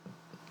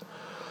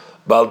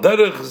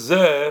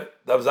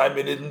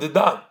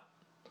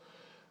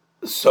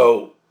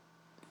 so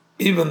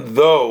even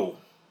though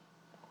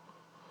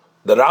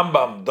the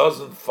Rambam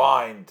doesn't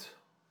find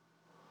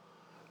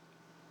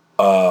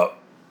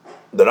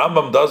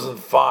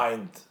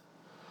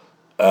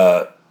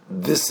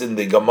this in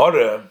the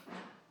Gemara,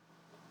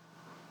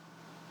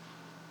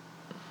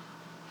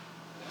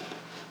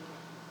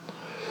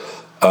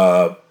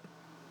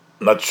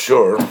 not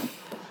sure.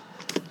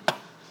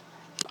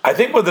 I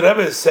think what the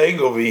Rebbe is saying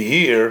over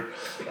here,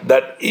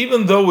 that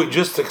even though we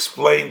just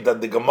explained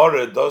that the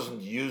Gemara doesn't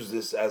use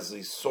this as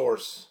a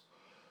source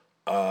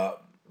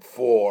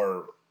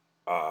for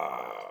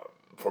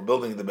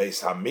building the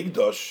Beis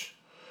Hamikdash,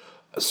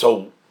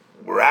 so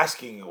we're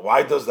asking,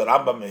 why does the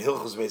Rambam in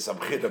Hilchos Beis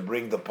Hamikdash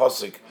bring the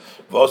pasuk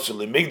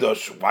V'osuli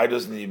Migdash? Why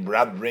doesn't he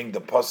bring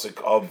the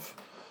pasuk of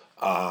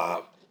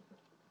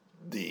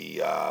the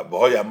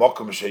B'hoya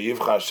Mokum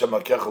Sheyivcha Hashem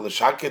Lekecha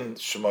L'Shakin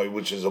Shemoi,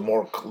 which is a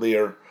more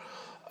clear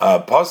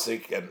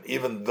pasuk, and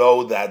even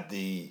though that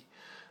the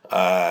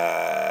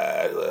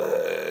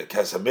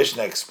Kesef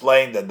Mishnah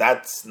explained that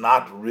that's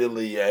not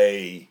really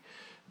a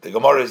the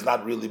Gemara is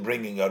not really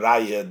bringing a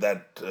raya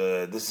that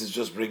this is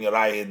just bringing a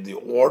raya in the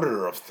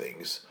order of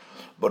things,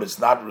 but it's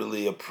not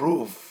really a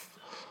proof.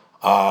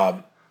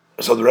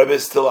 So the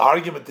Rebbe's still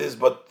argument is,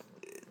 but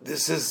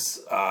this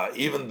is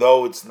even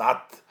though it's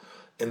not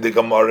in the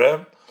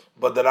Gemara,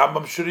 but the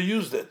Rambam should have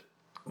used it.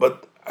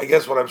 But I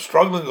guess what I'm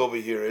struggling over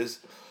here is,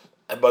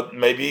 but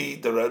maybe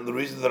the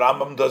reason the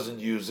Rambam doesn't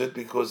use it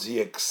because he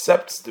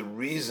accepts the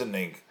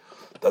reasoning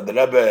that the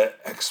Rebbe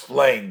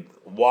explained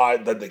why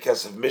that the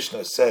Kesef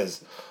Mishnah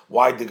says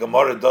why the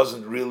Gemara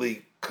doesn't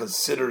really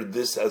consider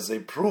this as a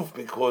proof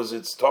because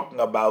it's talking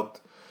about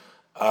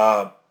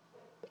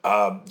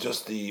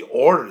just the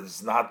order.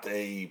 It's not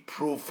a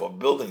proof of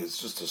building. It's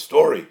just a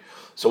story.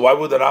 So why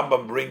would the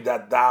Rambam bring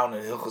that down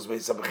in Hilchos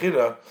Beis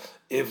HaBechira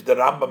if the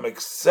Rambam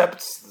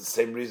accepts the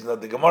same reason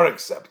that the Gemara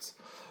accepts?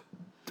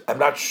 I'm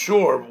not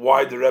sure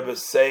why the Rebbe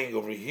is saying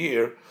over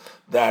here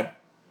that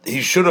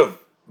he should have.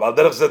 So what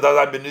does the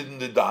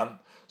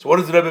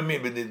Rebbe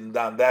mean b'nidin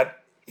dan?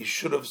 That he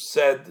should have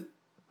said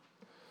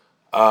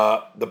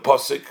the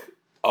pasuk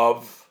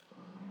of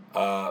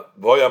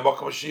boy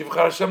amakom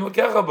shivchar Hashem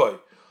lekecha boy,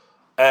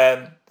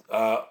 and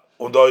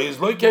is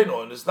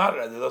loikenu, and it's not,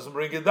 and it doesn't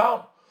bring it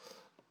down.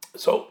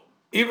 So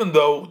even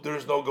though there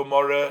is no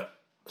Gemara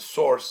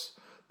source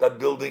that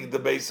building the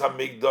Beis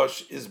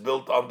Hamikdash is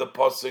built on the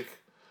pasuk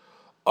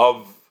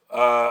of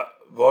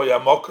boy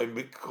amakom,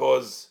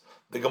 because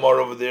the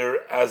Gemara over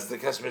there, as the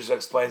Kesef Mishnah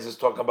explains, is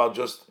talking about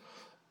just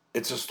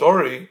it's a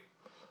story.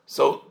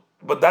 So,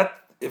 but that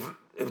if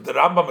the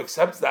Rambam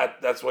accepts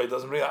that, that's why he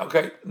doesn't bring it.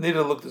 Okay, need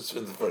to look this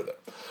into further.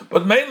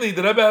 But mainly,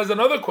 the Rebbe has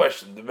another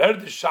question. The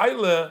Verde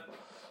Shaila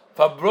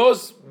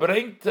Fabros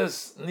bringt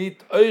es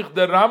nicht euch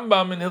der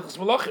Rambam in Hilchos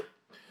Malachim.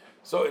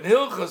 So in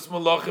Hilchos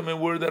Malachim, and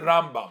where the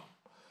Rambam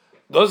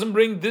doesn't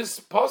bring this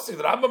pasuk.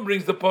 The Rambam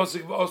brings the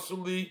pasuk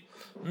Asuli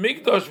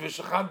Migdash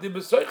v'Shachanti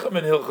b'Soichem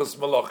in Hilchos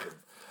Malachim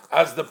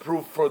as the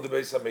proof for the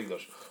Beis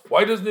HaMikdash.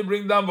 Why doesn't he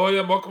bring down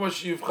V'hoya Mokom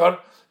HaShivchar?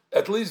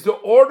 At least the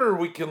order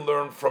we can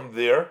learn from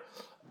there,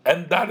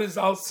 and that is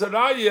Al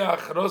Saraya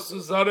Achros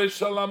Zarei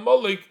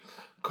Shalamolik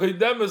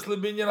Koidemes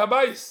Lebinyan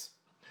Habayis.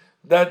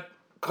 That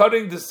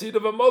cutting the seed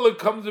of Amalek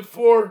comes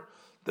before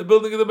the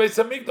building of the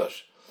Beis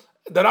HaMikdash.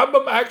 The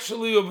Rambam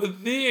actually over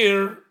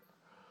there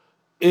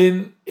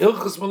in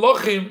Hilchos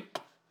Malachim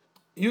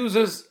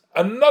uses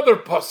another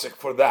pasuk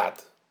for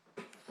that.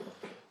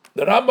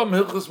 The Rambam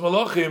Hilchos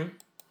Malachim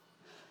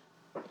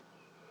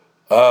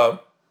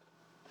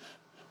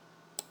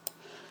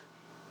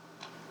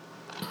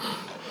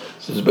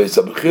this is Beis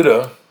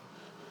HaBechira.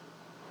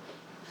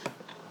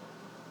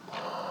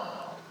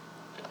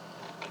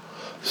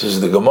 This is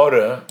the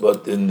Gemara,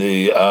 but in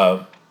the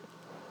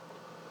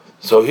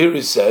so here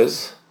he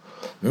says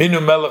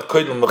Minu Melech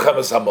Koydel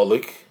Mechemes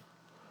HaMolek,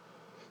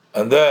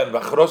 and then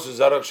V'achros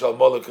Zarak Shal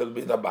Molek El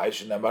Bin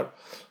Abayish Nemar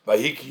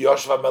V'hiki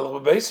Yoshva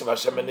Melech B'Beisim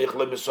Hashem Menich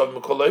LeMisov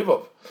Mikol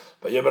Leivov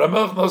V'yemer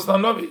HaMelech Nos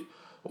Nanovi.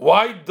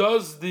 Why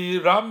does the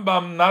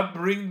Rambam not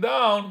bring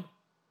down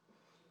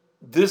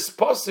this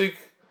pasuk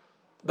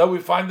that we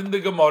find in the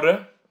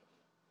Gemara,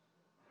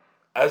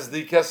 as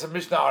the Kesef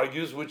Mishnah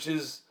argues, which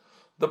is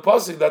the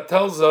pasuk that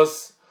tells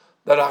us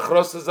that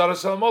Achros Zara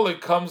Shal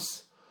Molek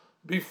comes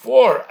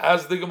before,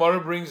 as the Gemara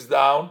brings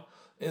down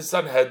in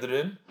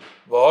Sanhedrin,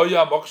 as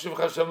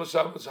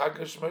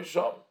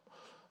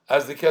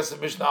the Kesef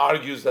Mishnah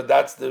argues that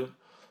that's the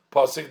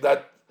pasuk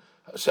that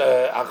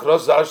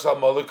Achros Zara Shal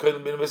Molek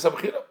couldn't be in Beis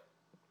HaBechira.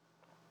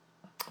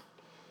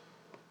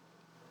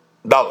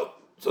 Dalet.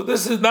 So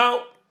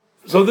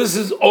this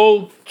is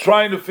all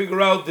trying to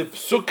figure out the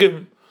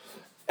psukim.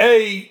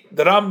 The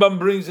Rambam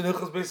brings in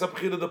Hilchos Beis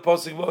HaBechira the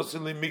pasuk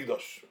V'osili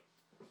Migdosh.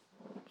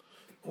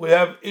 We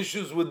have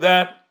issues with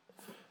that.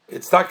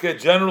 It's taka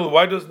general.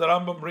 Why doesn't the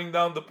Rambam bring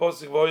down the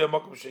pasuk V'hoya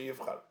Mokom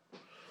Sheyivchar?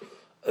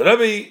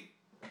 Rebbe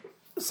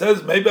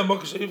says maybe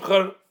Mokom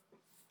Sheyivchar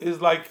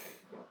is like.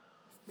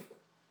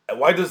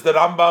 Why does the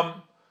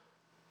Rambam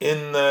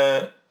in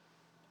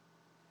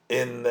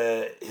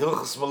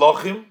Hilchos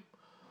Malachim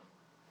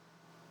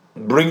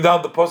bring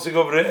down the pasuk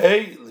of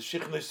Re'ei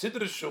l'shichne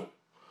sidreshu,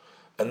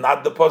 and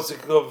not the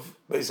pasuk of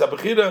Beis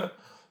HaBechira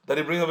that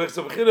he brings of Beis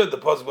HaBechira, the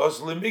pasuk of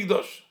Asli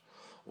Migdosh?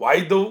 Why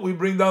don't we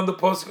bring down the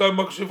pasuk of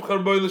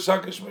Makshivchar Boy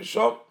l'shakesh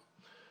Mesham?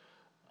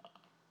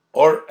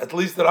 Or at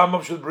least the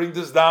Rambam should bring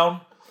this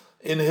down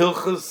in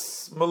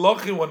Hilchos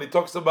Malachim when he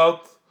talks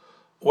about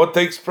what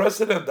takes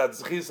precedent. That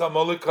Zechis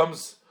HaMolek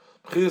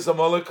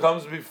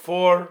comes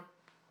before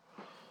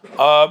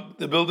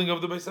the building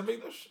of the Beis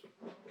HaMikdash.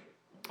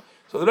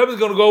 So the Rebbe is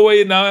going to go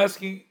away now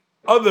asking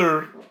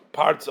other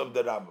parts of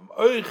the Rambam.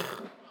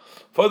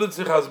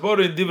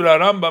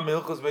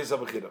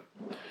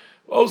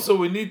 Also,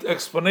 we need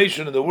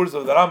explanation in the words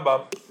of the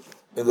Rambam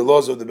in the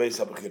laws of the Beis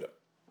HaBechira.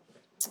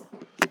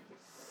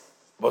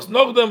 Was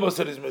Nogdem was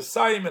is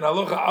Messiah in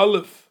Halacha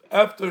Aleph,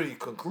 after he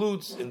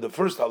concludes in the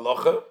first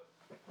Halacha,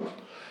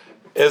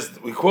 as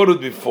we quoted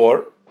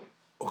before,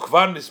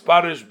 Ukvar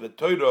Nisparish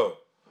B'Toiro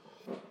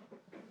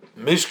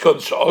Mishkan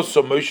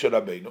Sha'oso Moshe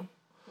Rabbeinu.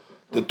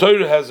 The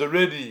Torah has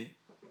already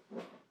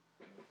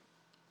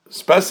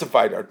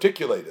specified,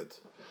 articulated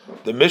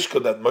the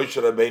Mishkan that Moshe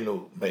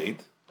Rabbeinu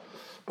made.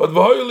 But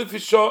v'hoyu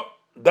lifisho,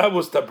 that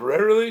was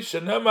temporarily.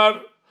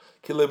 Shenemar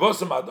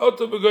kilevosem ad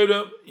oto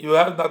b'goyim, you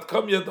have not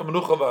come yet.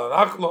 Amenucha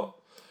v'anachlo.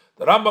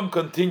 The Rambam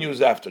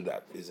continues after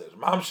that. He says,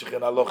 Mamshich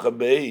in Alocha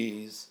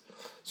Beis.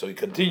 So he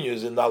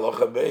continues in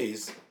Alocha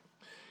Beis.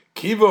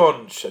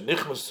 Kivon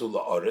shenichmasu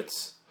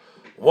la'aretz.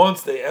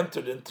 Once they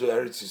entered into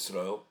Eretz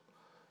Yisrael,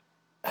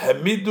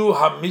 Hamidu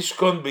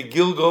hamishkon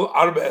begilgal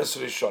arba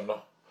esrei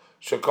shana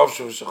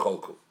shekovshu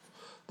v'shecholku.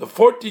 The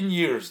 14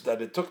 years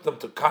that it took them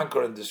to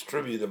conquer and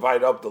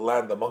divide up the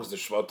land amongst the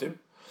Shvatim,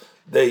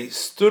 they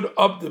stood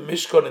up the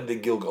Mishkan in the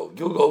Gilgal.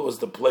 Gilgal was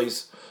the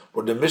place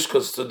where the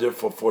Mishkan stood there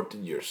for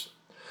 14 years.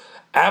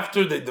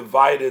 After they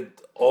divided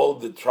all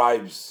the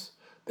tribes,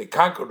 they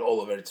conquered all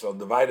of Eretz,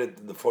 divided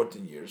in the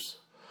 14 years.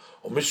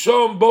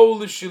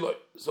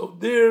 So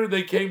there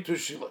they came to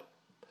Shiloh.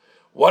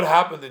 What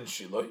happened in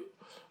Shiloh?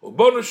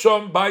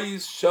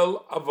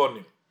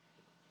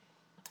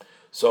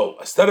 So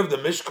instead of the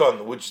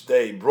Mishkan, which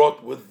they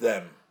brought with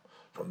them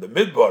from the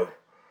Midbar,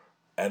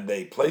 and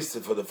they placed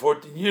it for the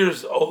 14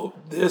 years, all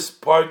this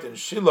part in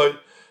Shiloh,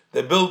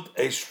 they built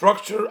a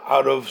structure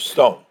out of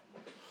stone.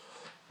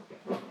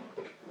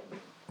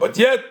 But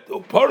yet,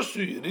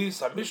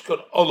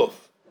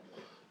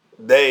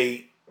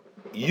 they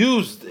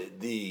used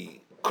the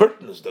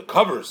curtains, the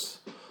covers,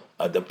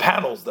 the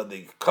panels that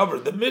they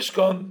covered the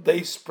Mishkan,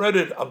 they spread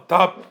it on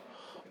top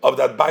of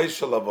that Bayis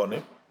Shel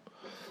Avonim.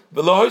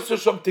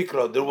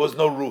 There was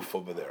no roof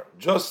over there,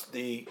 just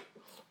the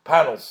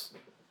panels.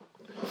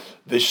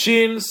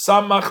 Vishin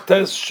Samach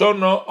Tes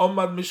Shono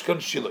Omad Mishkan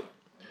Shiloh.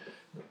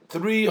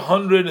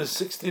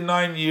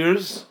 369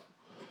 years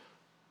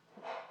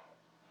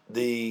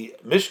the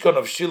Mishkan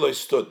of Shiloh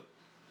stood.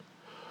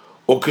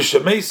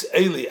 Ukeshemes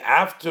Eli,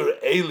 after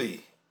Eli,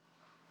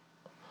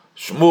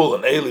 Shmuel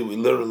and Eli, we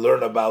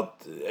learn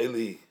about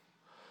Eli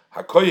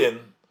HaKoyen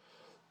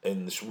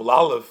in Shmuel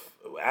Aleph,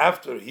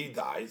 after he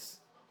dies,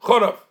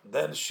 Chorav,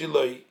 then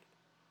Shiloh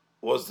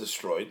was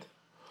destroyed.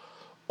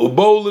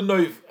 Ubou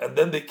l'Noiv, and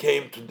then they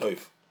came to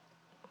Noiv.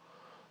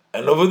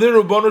 And over there,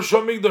 Ubonu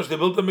Shom Mikdash, they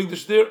built a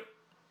Mikdash there.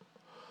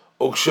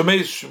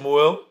 Ukshemes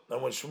Shmuel,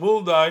 and when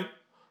Shmuel died,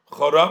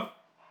 Chorav,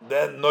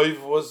 then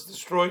Noiv was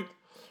destroyed.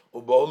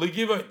 Ubou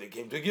l'Givon, they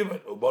came to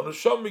Givon. Ubonu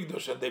Shom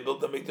Mikdash, and they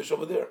built a Mikdash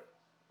over there.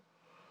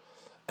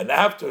 And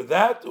after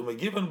that,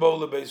 Umegivon Bou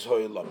l'Beis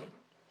Ho'elamim.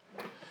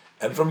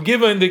 And from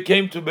Givon, they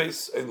came to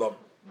Beis Elam.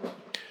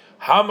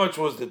 How much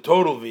was the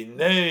total?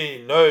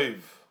 Vinei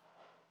Noiv.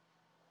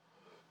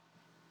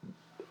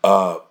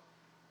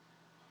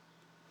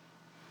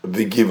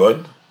 The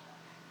Givon.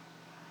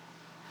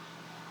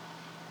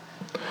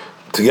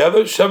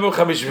 Together, Sheva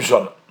Chamishim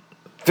Shana.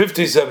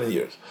 57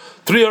 years.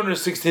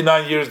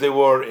 369 years they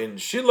were in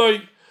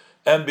Shiloh,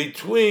 and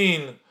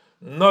between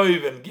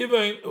Noiv and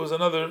Givon, it was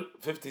another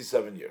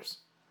 57 years.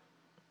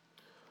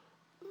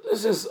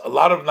 This is a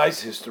lot of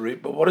nice history,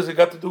 but what has it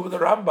got to do with the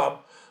Rambam,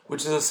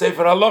 which is a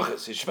Sefer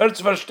Halachas?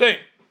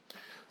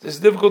 This is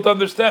difficult to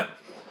understand.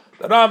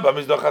 The Rambam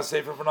is doch a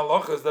Sefer from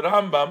Halachas. The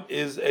Rambam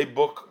is a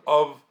book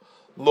of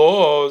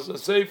laws, a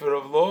Sefer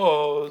of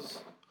laws.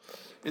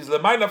 So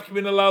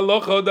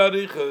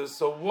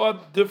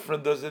what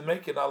difference does it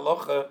make in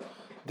Halacha,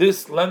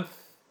 this length?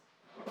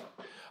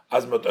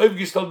 As Matov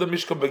Gishtal the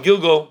Mishkan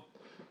beGilgal,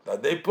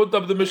 that they put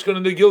up the Mishkan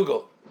in the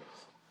Gilgal.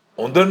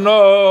 Und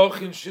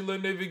danach in Shiloh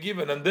Nevi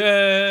Given, and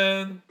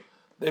then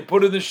they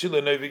put it in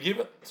Shiloh Nevi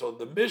Given. So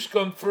the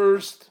Mishkan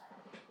first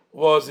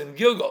was in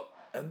Gilgal,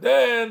 and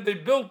then they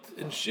built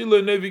in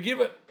Shiloh Nevi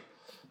Given.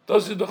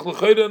 Das ist doch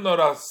l'chayre nor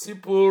a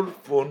sipur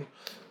von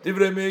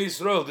Divrei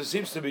Yisrael. This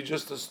seems to be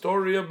just a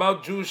story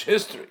about Jewish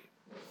history.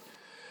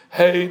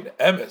 Hein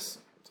emes.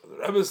 So the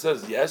Rebbe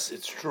says, yes,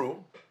 it's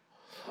true.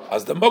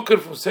 As the Moker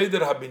from Seder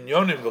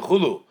HaBinyonim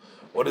v'chulu,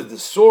 what is the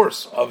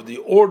source of the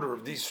order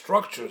of these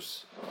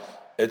structures,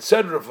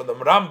 etc., from the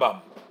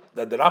Rambam,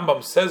 that the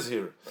Rambam says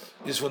here,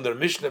 is from the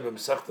Mishnah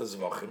b'Mesechta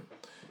Zvachim,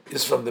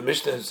 is from the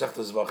Mishnah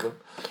b'Mesechta Zvachim,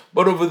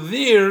 but over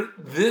there,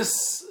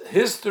 this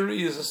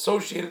history is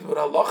associated with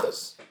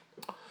halachas.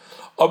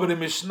 Aber the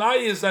Mishnah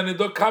is an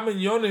edokam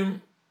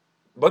yonim,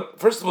 but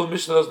first of all, the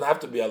Mishnah doesn't have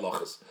to be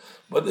halachas,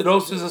 but it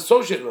also is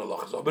associated with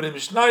halachas. Aber the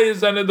Mishnah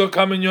is an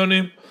edokam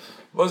yonim,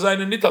 was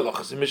eine nit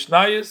halachas. In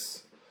Mishnah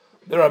is,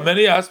 there are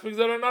many aspects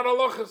that are not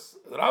halachas.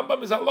 The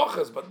Rambam is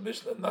halachas, but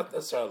Mishnah not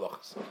necessarily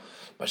halachas.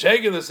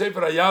 Mashayge the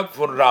Sefer Hayad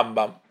from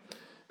Rambam,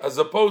 as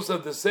opposed to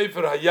the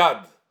Sefer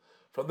Hayad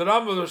from the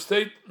Rambam, there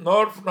state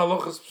nor from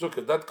halachas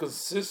psukkah. That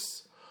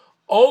consists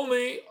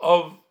only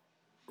of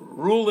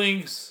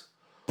rulings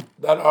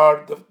that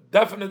are the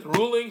definite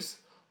rulings,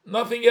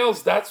 nothing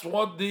else. That's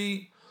what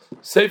the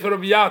Sefer of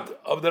Yad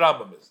of the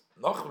Rambam is.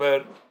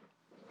 Nochver.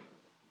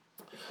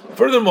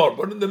 Furthermore,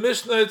 but in the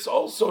Mishnah, it's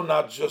also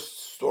not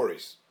just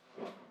stories.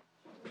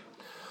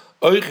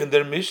 Euch in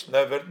der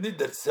Mishnah wird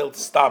nicht erzählt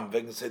stam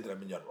wegen Seder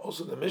HaBinyanim.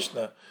 Also the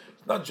Mishnah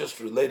is not just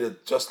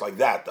related just like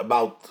that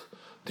about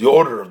the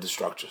order of the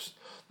structures.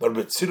 Nor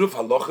betziruf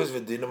halachas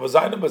v'dinim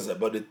v'zayim bazeh,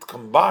 but it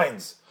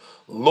combines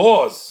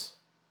laws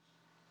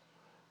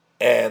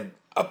and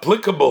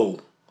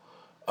applicable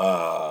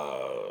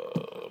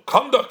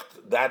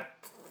conduct that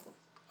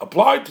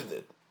applied to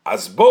it.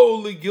 As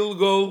Boli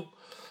Gilgal,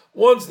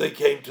 once they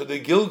came to the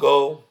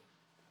Gilgal,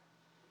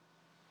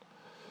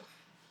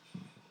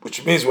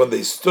 which means when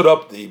they stood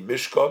up the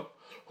Mishkan,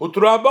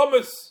 Hutra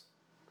Bamis,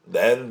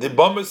 then the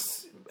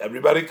Bamis,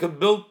 everybody could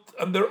build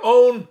on their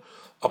own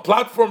a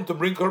platform to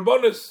bring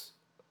Korbanis.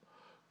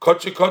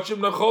 Kochi Kochim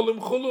Nacholim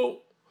Chulu.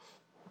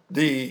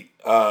 The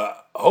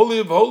Holy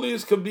of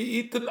Holies can be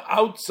eaten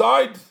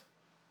outside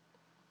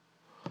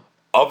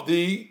of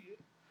the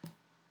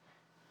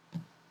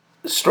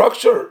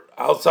structure,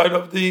 outside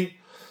of the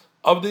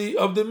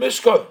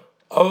Mishkan,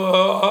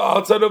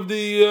 outside of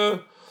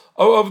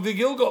the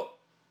Gilgal.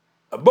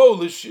 A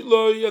bowl is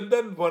Shiloi, and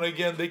then when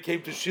again they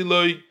came to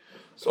Shiloi,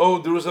 so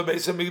there was a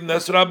Beis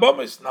Hamikdash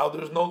Abamis. Now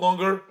there's no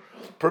longer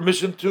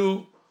permission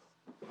to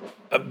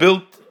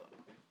build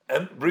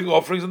and bring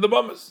offerings in the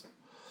Bamis.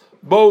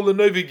 Bowl and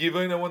Nevi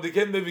Givain, and when they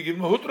came Nevi Givain,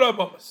 Hutra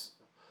Bamis.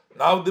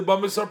 Now the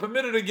Bamis are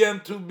permitted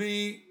again to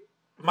be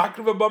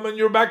Makriv Bam in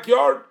your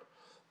backyard,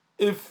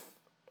 if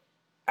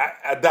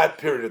at that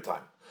period of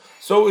time.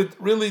 So it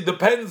really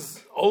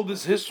depends, all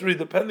this history,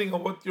 depending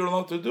on what you're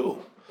allowed to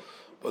do.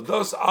 But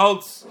thus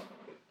Alts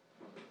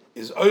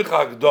is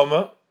Oicha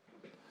Gdoma.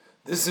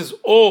 This is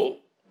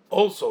all,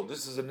 also,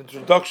 this is an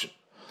introduction.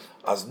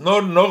 As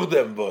Nor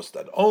Nordem was,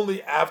 that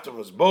only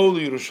afterwards, Bol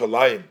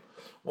Yerushalayim,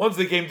 once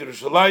they came to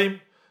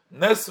Yerushalayim,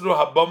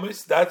 Nesru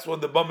HaBamis, that's when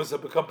the Bamis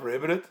have become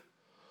prohibited.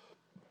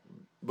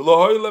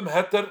 B'lohoilem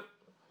Heter,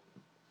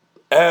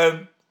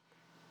 and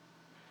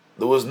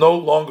there was no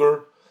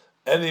longer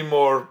any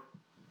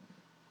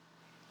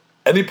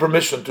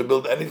permission to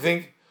build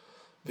anything.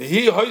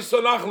 V'hi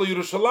hoysonach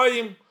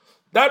Yerushalayim,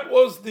 that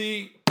was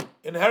the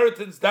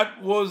inheritance,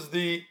 that was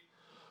the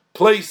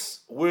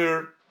place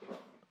where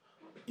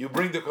you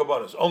bring the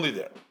korbanos, only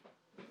there.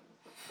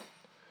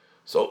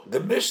 So the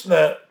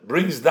Mishnah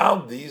brings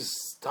down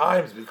these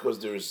times because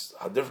there's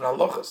a different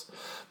halachas.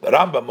 The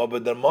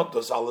Rambam, the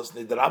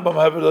Rambam,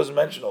 however, doesn't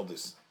mention all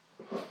this.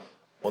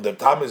 When the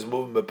time is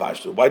moving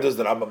bepashtu, why does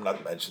the Rambam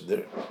not mention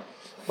there?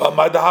 Well,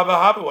 what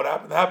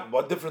happened?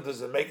 What difference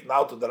does it make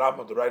now to the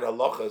Rambam to write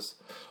halachas?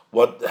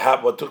 What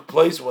took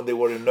place when they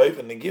were in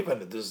Neuven and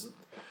given? It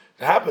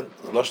happened.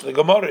 Lashon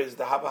Gemara is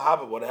the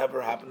hava.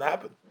 Whatever happened.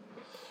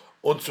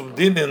 Und zum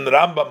Din in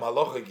Rambam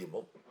halacha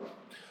gimel.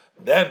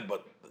 Then,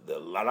 but the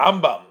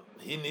Rambam,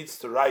 he needs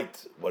to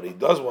write, what he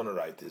does want to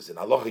write is in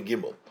halacha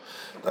gimel,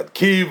 that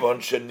kivon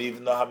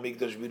shenivna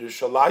hamikdash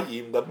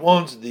b'Yerushalayim, that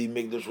once the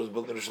mikdash was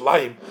built in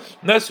Yerushalayim,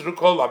 nesru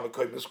kol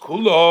hamekoymes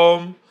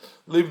kulom,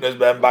 livnes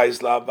ben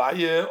bayis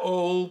la'avaye,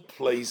 all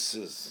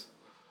places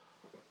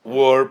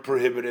were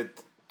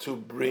prohibited to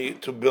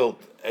build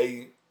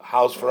a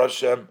house for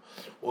Hashem,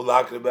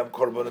 ulakri bem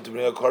korban, and to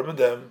bring a korban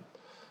them,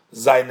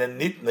 zayne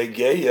nit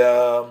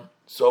negeya.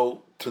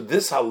 So to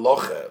this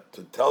halacha,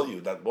 to tell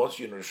you that once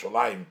you're in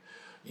Yerushalayim,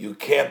 you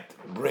can't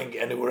bring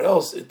anywhere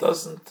else, it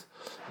doesn't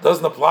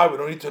apply. We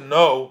don't need to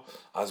know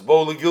as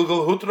Bo'ul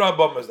Gilgal Hutra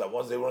Bamas, that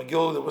once they were in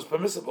Gilgal it was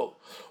permissible.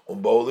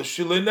 Bo'ul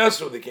Shilei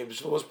Nesru, they came to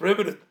Shilei, was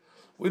prohibited.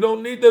 We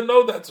don't need to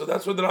know that, so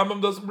that's why the Rambam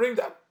doesn't bring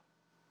that.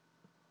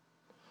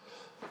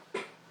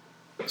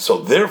 So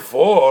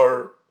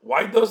therefore,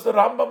 why does the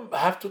Rambam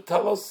have to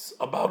tell us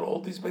about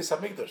all these Beis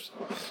Hamikdash?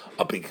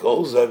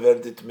 Because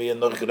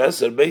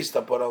based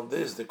upon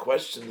this, the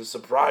question, the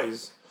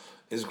surprise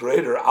is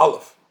greater.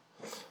 Aleph.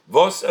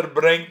 Was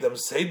bringt dem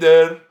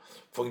Seder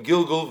von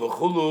Gilgal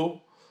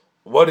v'chulu,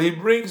 what he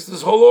brings,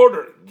 this whole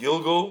order,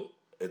 Gilgal,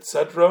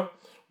 etc.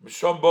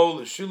 Mishambol,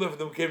 the Shiloh, if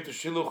them came to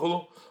Shiloh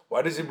chulu,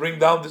 why does he bring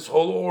down this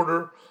whole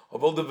order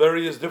of all the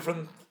various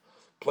different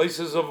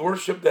places of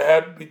worship they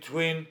had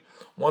between,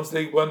 once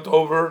they went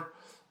over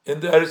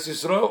in the Eretz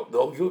Yisrael, the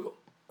whole Gilgal?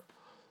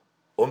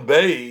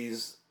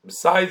 Beis,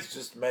 besides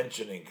just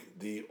mentioning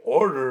the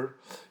order,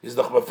 is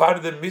the Chbafar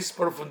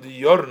Mispar from the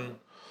Yorn,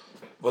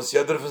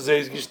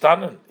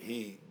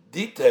 he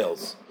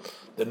details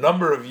the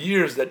number of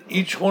years that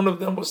each one of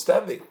them was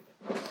standing.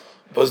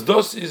 But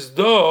das is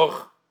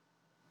doch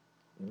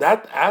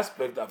that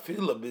aspect of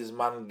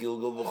bisman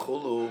Gilgal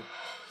v'chulu.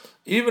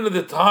 Even at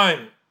the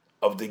time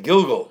of the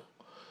Gilgal,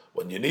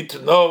 when you need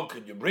to know,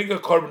 can you bring a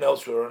korban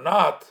elsewhere or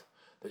not,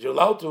 that you're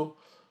allowed to.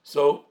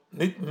 So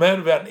nit mer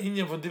ve'an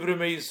inyan von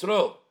divrei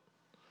Yisrael.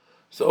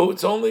 So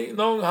it's only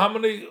knowing how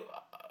many.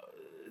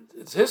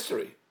 It's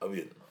history of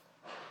Yidden.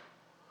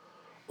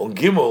 On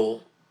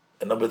Gimel,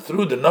 and number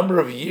 3, the number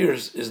of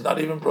years is not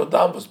even brought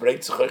down. Was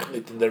bringt sich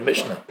nicht in their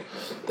Mishnah.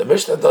 The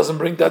Mishnah doesn't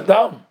bring that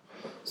down.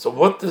 So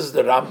what is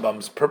the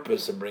Rambam's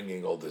purpose in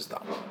bringing all this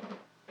down?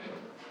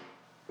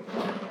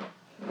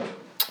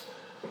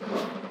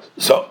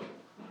 So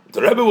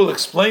the Rebbe will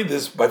explain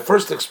this by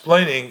first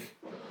explaining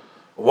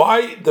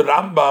why the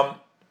Rambam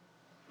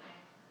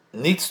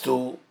needs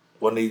to,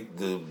 when he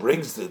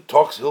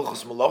talks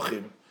Hilchos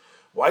Malachim,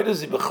 why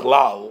does he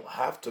Bechlal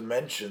have to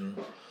mention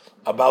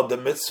about the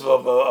mitzvah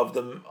of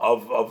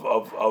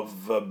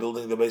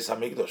building the Beis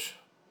Hamikdash?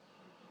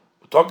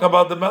 We're talking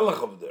about the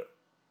Melech over there.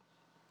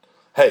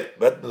 Hey,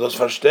 but those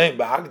verstehen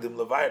behagdim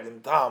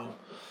levayim tam.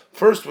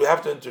 First, we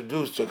have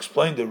to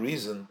explain the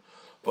reason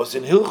was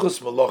in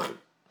Hilchus Malachim.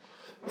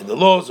 In the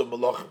laws of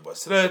Malachim,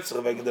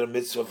 wegen der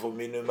mitzvah for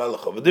minu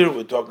melech. Over there,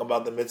 we're talking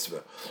about the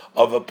mitzvah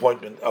of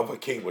appointment of a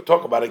king. We're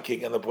talking about a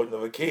king and the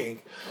appointment of a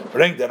king.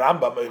 Bring the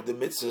Rambam the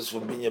mitzvahs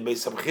for binyan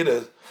beis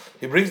abchira.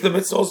 He brings the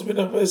mitzvah also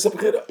binyan beis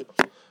abchira.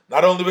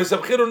 Not only beis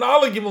abchira, and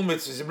all gimel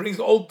mitzvahs. He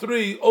brings all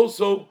three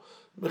also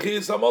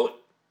mechias amalek.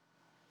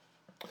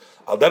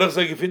 Al derech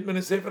zeh gefindt men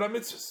in Sefer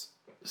HaMitzvahs.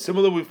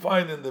 Similar we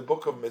find in the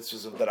book of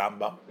mitzvahs of the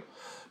Rambam.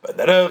 But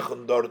derech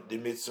and dort the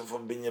mitzvah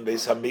from binyan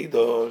beis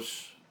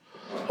hamikdash.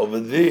 Over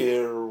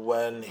there,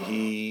 when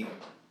he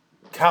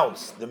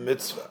counts the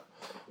mitzvah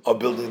of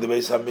building the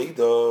Beis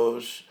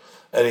Hamikdash,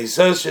 and he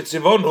says,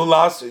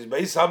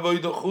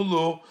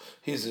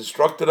 he's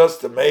instructed us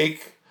to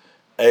make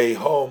a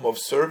home of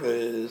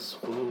service,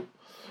 and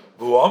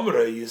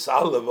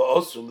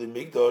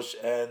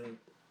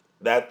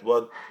that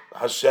what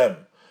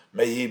Hashem,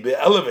 may he be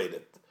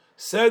elevated,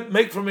 said,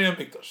 make for me a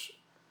mikdash.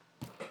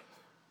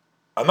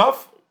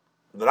 Enough?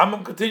 The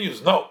Rambam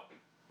continues, no.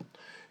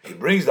 He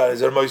brings down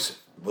his Moisef.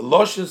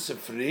 Veloshin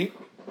Sifri,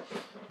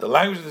 the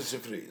language of the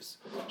Sifri is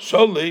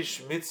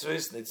Sholish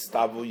mitzvahs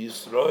nitztavu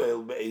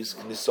Yisrael be'ez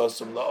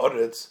knisosum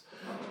la'oretz,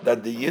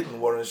 that the Yidden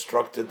were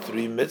instructed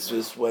 3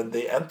 mitzvahs when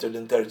they entered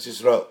into Eretz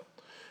Yisrael.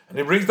 And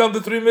he brings down the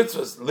 3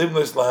 mitzvahs: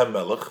 Livnos lahem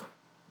melech,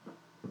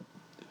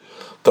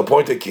 to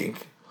appoint a king;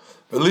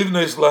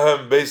 Velivnos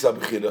lahem beis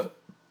abchira,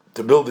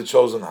 to build the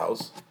chosen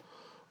house;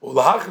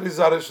 Ulahachriz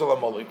zaresh shel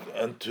Amalek,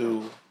 and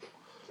to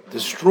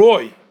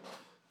destroy,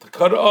 to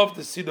cut off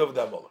the seed of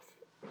the Amalek.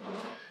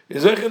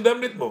 So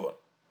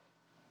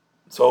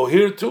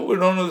here too we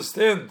don't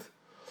understand.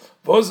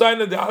 What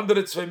are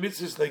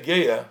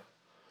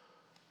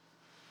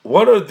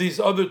these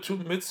other 2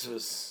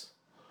 mitzvahs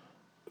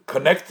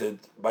connected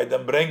by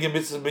them bringing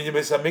mitzvahs binyan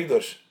beis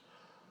hamikdash?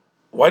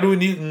 Why do we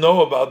need to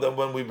know about them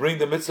when we bring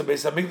the mitzvah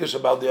beis hamikdash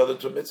about the other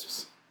 2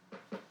 mitzvahs?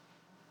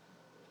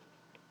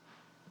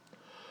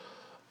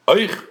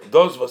 Euch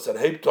does was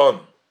hebt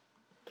on.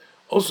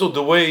 Also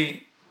the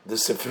way the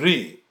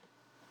Sifri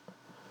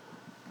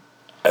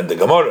and the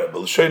Gemara,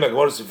 B'Lashoina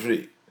Gemara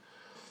Sifri,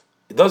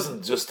 it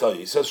doesn't just tell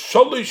you. He says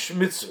Sholish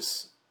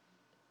mitzvahs.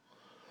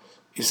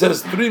 He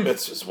says 3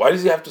 mitzvahs. Why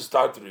does he have to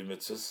start 3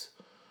 mitzvahs?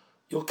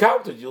 You'll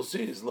count it. You'll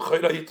see. It's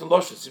L'chayra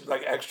Yitalosh. It seems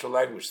like extra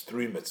language.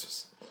 3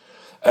 mitzvahs.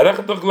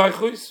 Erechet doch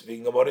gleichus.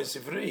 Wegen Gemara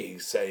Sifri,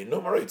 he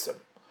enumerates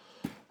them.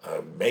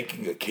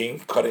 Making a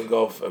king, cutting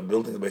off,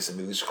 building the base of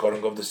English,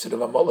 cutting off the city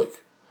of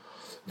Amalek.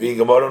 Wegen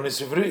Gemara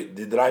Sifri,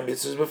 the 3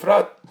 mitzvahs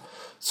befrat.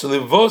 So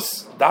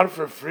Livos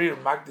darfer freer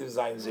magdiv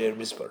zayin zeir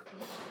mispar.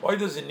 Why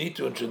does he need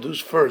to introduce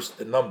first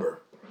the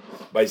number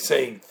by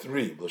saying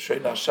 3?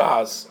 L'shein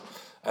hashas,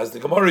 as the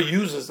Gemara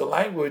uses the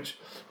language,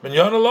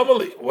 minyan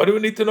alamali. Why do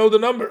we need to know the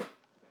number?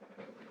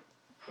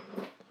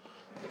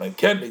 Man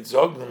can't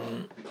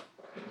zogn.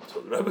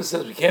 So the Rebbe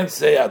says we can't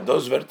say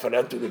ados vert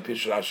farentu the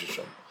pish Rashi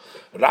shom.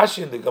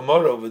 Rashi in the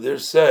Gemara over there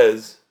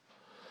says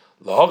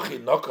lahachi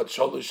nokat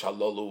sholish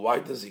halolu. Why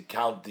does he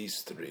count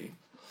these 3?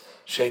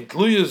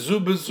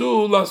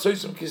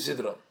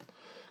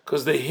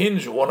 Because they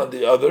hinge one on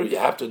the other. You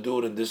have to do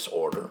it in this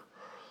order.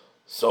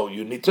 So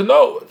you need to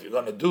know if you're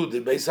going to do the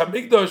Beis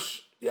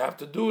Hamikdash, you have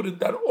to do it in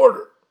that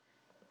order.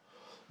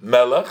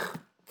 Melech,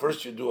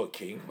 first you do a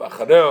king.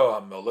 V'achareo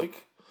HaMelech,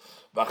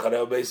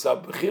 v'achareo Beis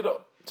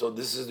HaBechira. So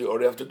this is the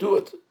order you have to do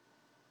it.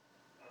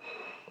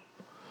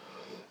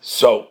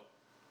 So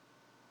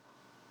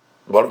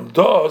what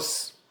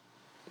does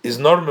is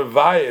nor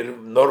mevayer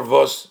nor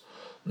vos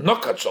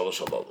nokat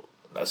shalosh halalu.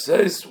 That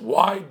says,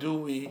 why do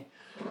we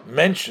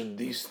mention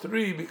these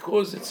 3?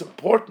 Because it's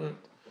important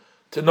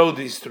to know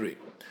these 3.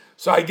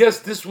 So I guess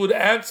this would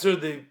answer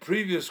the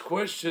previous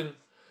question: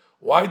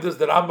 why does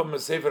the Rambam and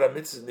Sefer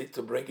HaMitzvahs need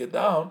to bring it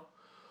down,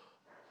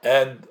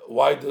 and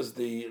why does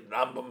the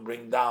Rambam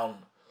bring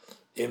down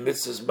in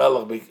Mitzvahs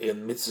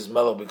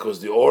Melech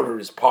because the order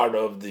is part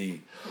of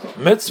the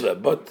mitzvah?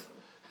 But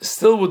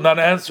still would not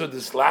answer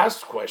this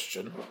last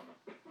question.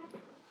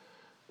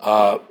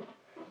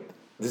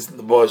 This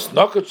was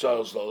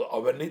Nokachos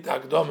over Nit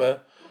Hakdome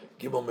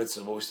Gimel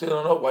mitzvahs, but we still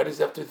don't know why does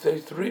he have to say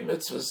 3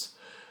 mitzvahs.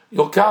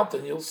 You'll count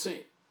and you'll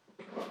see.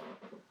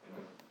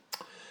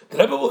 The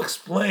Rebbe will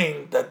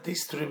explain that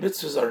these 3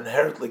 mitzvahs are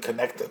inherently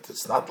connected.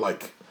 It's not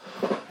like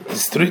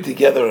these 3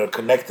 together are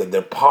connected.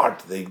 They're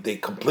part. They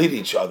complete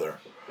each other,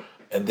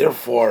 and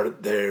therefore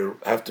they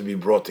have to be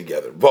brought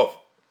together. Both.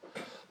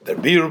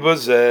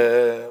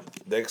 The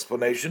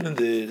explanation in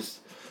this.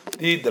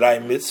 The 3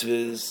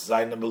 mitzvahs,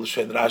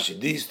 Rashi.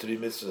 These 3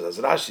 mitzvahs, as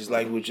Rashi's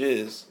language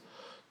is,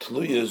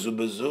 Tluya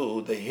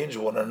Zubazu, they hinge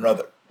one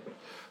another.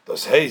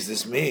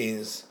 This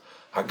means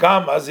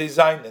Hagam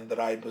Azizain and 3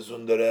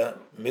 besondere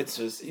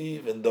mitzvahs,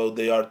 even though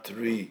they are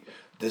 3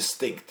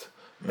 distinct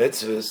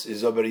mitzvahs,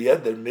 is over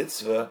jeder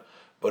mitzvah,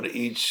 but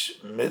each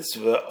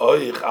mitzvah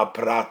oich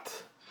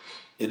aprat.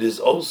 It is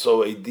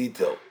also a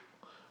detail,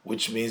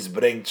 which means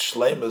bringt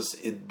shlemus,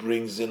 it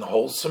brings in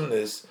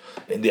wholesomeness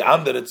in the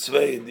andere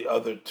zwei, in the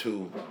other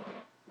 2.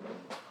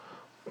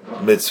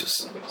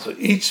 mitzvahs. So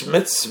each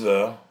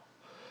mitzvah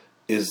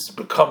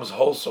becomes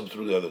wholesome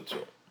through the other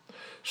two.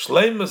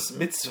 Shleimus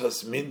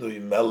mitzvahs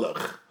minui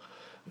melech,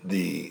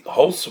 the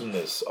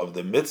wholesomeness of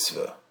the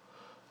mitzvah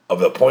of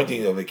the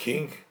appointing of a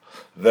king,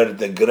 where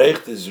the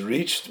gerecht is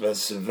reached when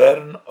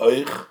severn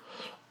euch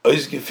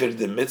ausgeführt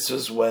the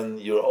mitzvahs, when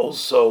you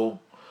also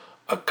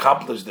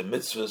accomplish the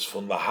mitzvahs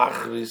from the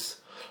hachris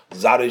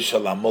zari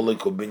shal amolik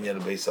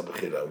ubinyan beis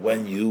abchira.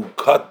 When you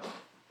cut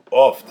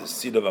off the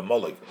seed of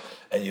Amalek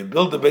and you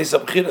build the beis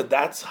abchira,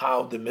 that's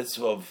how the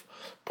mitzvah of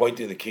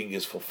appointing the king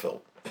is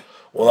fulfilled.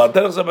 Well,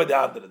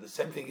 the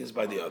same thing is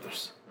by the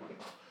others.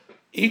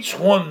 Each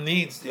one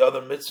needs the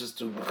other mitzvahs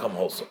to become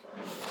wholesome.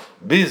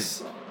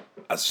 Biz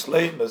as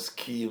shleim as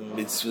ki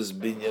mitzvahs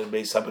binyan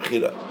beis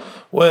abchira.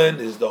 When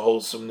is the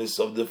wholesomeness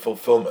of the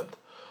fulfillment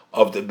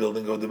of the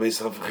building of the beis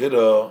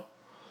abchira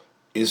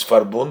is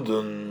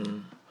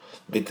verbunden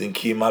mit den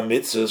kima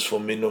mitzvahs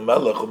from minu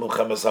melech und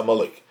milchemes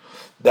Amalek.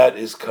 That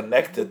is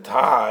connected,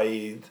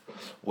 tied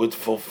with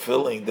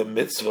fulfilling the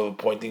mitzvah of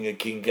appointing a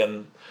king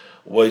and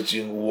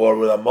waging war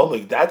with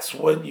Amalek. That's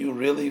when you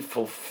really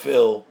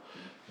fulfill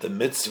the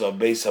mitzvah of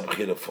beis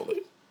abchira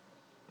fully.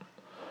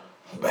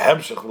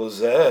 Behemshech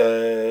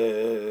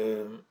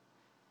lozeh,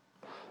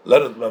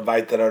 lernt man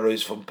weiter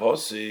arois from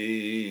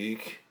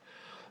Posik,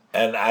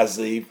 and as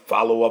a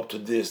follow-up to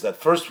this, that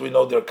first we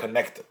know they're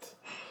connected,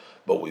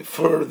 but we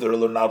further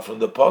learn out from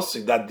the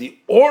Posik that the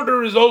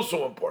order is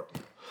also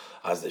important.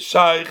 As the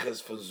Shaykh is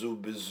for Zu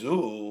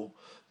Bezu,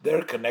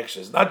 their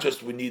connections, not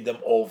just we need them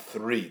all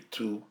three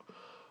to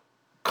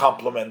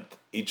complement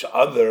each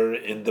other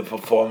in the full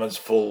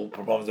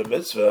performance of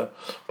mitzvah,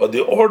 but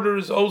the order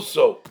is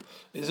also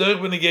it's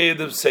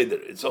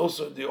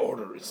also the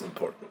order is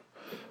important.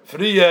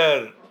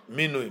 Frier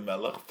minui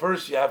melech.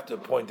 First you have to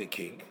appoint a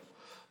king.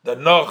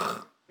 Then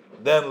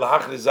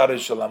lahachri zare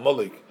shel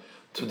Amalek,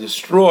 to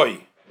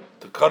destroy,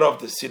 to cut off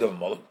the seed of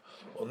Amalek.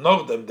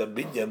 Them the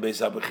binyan beis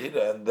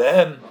abchira, and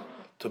then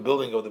to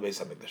building of the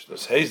beis hamikdash.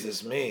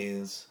 This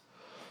means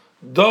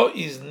do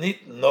is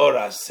nit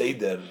nora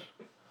seder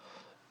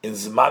in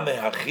zmane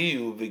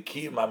hachiyu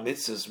v'kiyum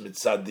hamitzvos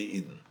mitzad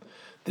di'idin.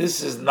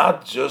 This is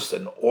not just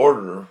an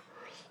order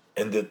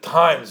in the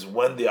times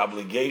when the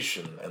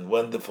obligation and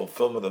when the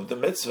fulfillment of the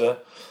mitzvah,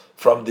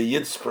 from the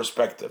Yid's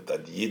perspective,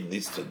 that the Yid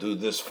needs to do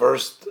this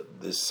first,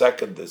 this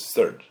second, this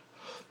third.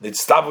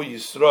 Nitztavu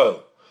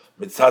Yisrael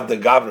mitzad the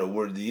Gavra,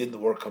 where the Yid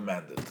were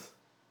commanded.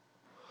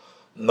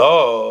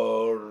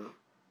 Nor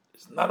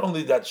it's not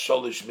only that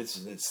sholish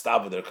mitzvahs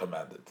nitztavu they're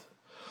commanded.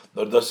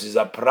 Nor das is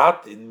a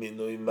prat in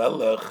minui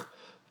melech.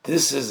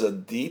 This is a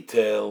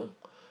detail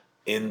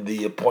in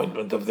the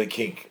appointment of the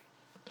king.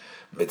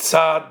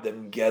 Mitzad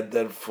dem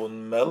geder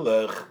fun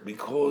melech,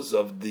 because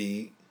of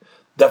the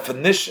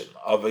definition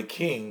of a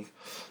king,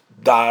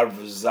 darv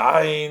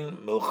zayin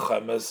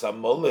milchemes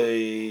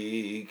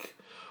Amalek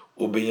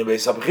ubinyan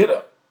beis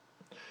abchira.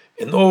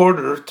 In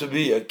order to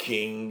be a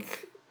king,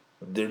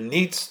 there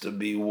needs to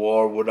be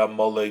war with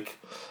Amalek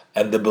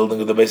and the building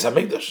of the Beis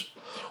Hamikdash.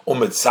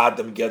 Umitzad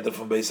dem geder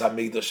from Beis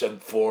Hamikdash,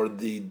 and for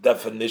the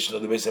definition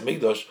of the Beis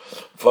Hamikdash,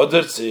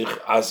 fodert sich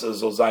as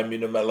zol zayin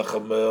minu melech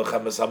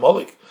milchemes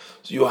Amalek.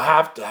 So you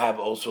have to have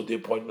also the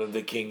appointment of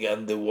the king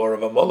and the war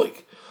of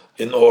Amalek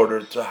in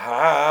order to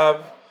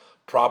have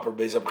proper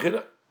Beis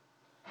Abchira.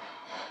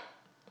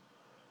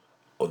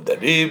 Und der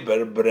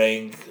Riber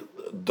bringt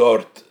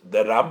dort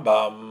der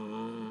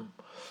Rambam,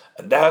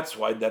 and that's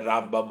why the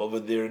Rambam over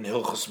there in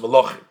Hilchos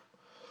Melachim,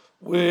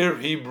 where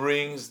he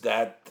brings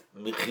that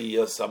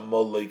Michiyas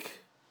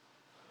Amalek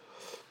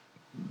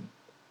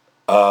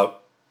from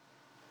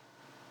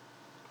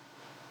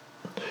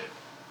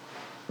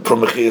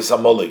Mechias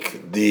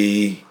Amalek,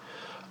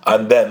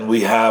 and then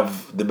we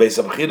have the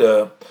Beis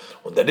Abchira,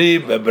 and the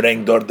Rebbe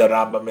bring dort the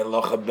Rambam in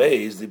Locha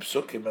Beis, the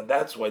Psukim, and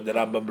that's why the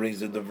Rambam brings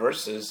the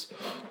verses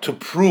to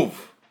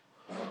prove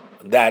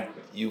that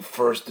you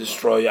first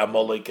destroy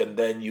Amalek and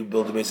then you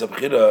build the Beis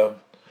Abchira.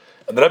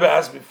 And the Rebbe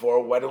asked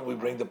before, why don't we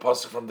bring the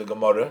pasuk from the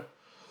Gemara,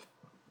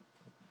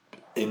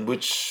 in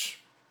which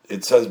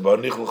it says,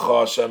 "Ba'anich l'cha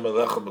Hashem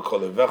elecha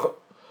b'kol levecha."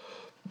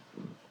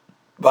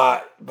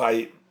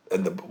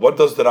 What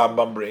does the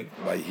Rambam bring?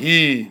 By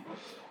he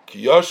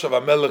ki yoshav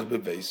hamelech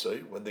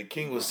bebeisoi, when the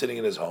king was sitting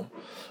in his home,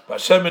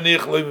 Hashem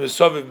enich lo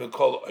misaviv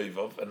mikol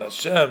oivav, and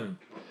Hashem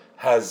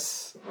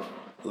has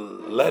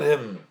let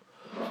him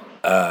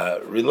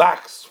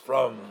relax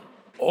from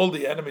all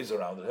the enemies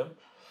around him.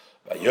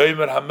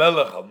 Vayomer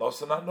hamelech al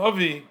Nosan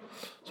hanovi.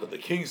 So the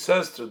king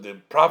says to the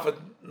prophet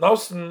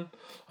Nosan,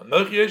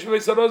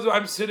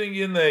 I'm sitting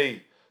in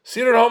a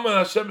cedar home and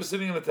Hashem is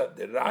sitting in a tent.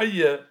 The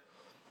Raya,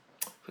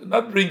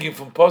 not bringing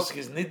from Posuk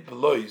is nit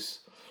belois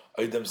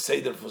oidem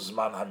seder for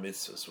zman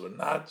hamitzvos. We're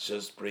not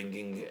just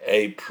bringing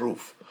a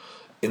proof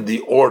in the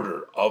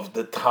order of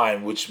the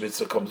time which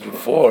mitzvah comes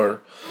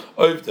before.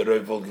 Oiv the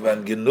Reivol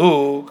Gven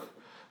Genug,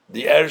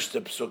 the erste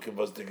psukim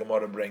was the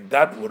Gemara bring.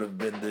 That would have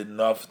been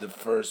enough. The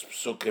first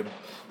psukim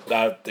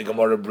that the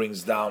Gemara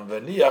brings down.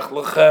 V'niach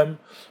lechem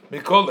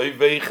mikol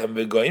oiveichem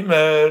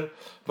v'goimer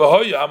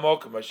v'hoya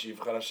amok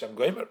mashiv Hashem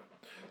goimer.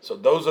 So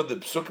those are the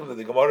psukim that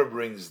the Gemara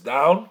brings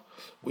down.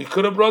 We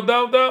could have brought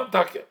down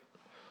Taka.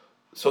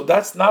 So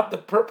that's not the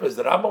purpose.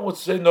 The Rambam would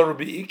say, no,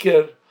 Rabbi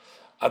Iker,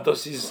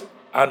 ados is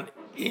an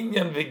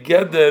inyan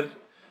v'geder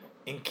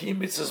in ki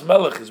mitzvahs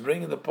melech. He's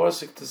bringing the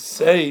pasuk to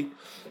say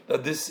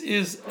that this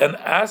is an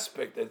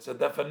aspect, it's a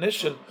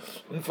definition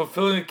in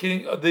fulfilling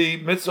the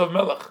mitzvah of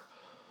melech.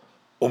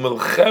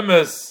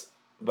 Umilchemes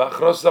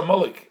v'achros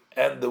HaMolek,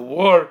 and the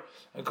war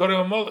according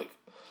to Molech.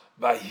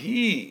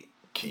 Vahi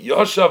ki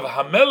yoshav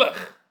hamelech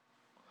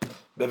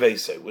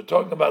beveisei. We're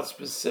talking about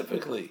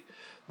specifically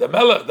the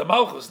melech, the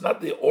malchus, not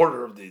the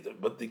order of the,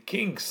 but the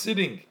king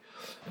sitting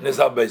in his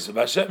beis.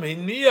 Hashem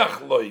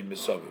hiniach loy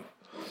misaviv,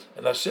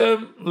 and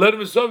Hashem led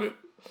him misaviv.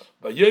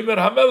 Vayomer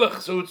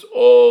hamelech. So it's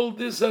all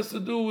this has to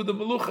do with the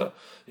melucha.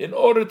 In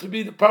order to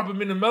be the proper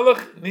min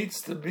melech,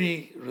 needs to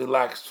be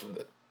relaxed from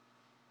that.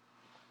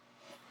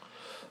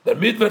 The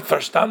mitvet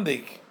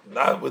verstandig.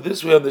 Now with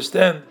this we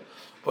understand.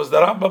 Was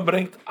the Rambam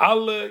bringt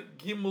alle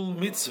gimel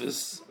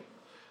mitzvahs.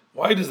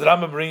 Why does the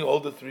Rambam bring all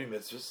the three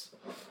mitzvahs?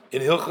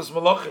 In Hilchos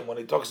Malachim, when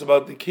he talks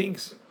about the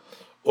kings.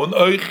 Und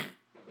euch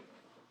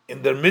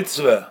in der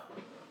mitzvah,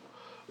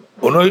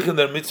 und euch in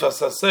der mitzvah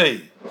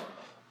sasei,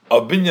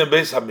 of binyan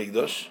beis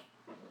hamikdash,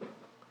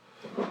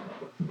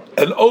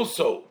 and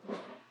also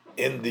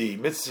in the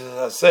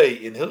mitzvah sasei,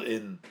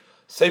 in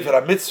Sefer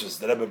HaMitzvahs,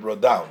 the Rebbe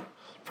brought down,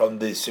 from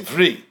the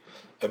Sifri,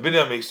 of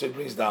binyan mikdash, it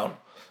brings down,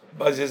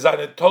 because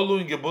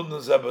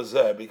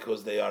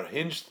they are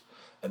hinged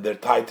and they're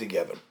tied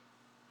together.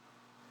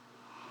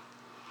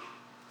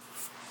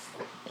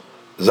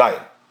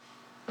 Zayin.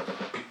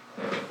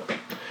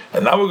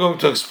 And now we're going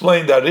to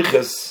explain the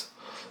arichas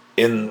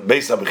in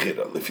Beis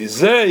HaBechira. If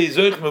Yizeh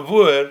Yizoich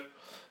Mevuer,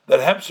 that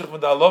hemshech with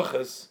the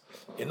halachas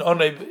in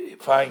Onei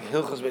Faying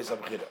Hilchas Beis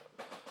HaBechira.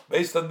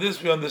 Based on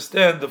this, we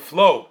understand the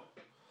flow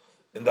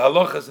in the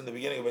halachas in the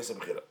beginning of Beis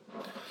HaBechira.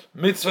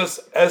 Mitzvahs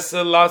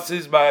esel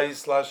lasis by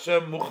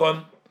Lashem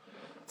Muchon.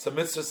 It's a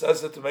mitzvahs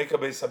esel to make a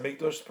Beis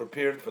HaMikdash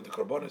prepared for the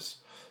korbanos.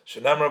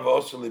 Shenamar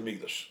v'osu li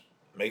Mikdash.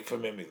 Make for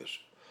me Mikdash.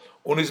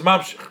 Unis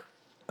mamshich.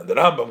 And the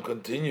Rambam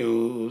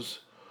continues.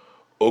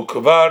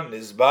 Ukvar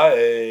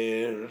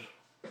nisbaer.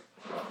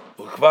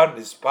 Ukvar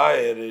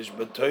nisbaer is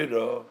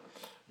betoiro.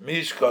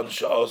 Mishkan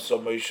sha'oso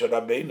Moshe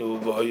Rabbeinu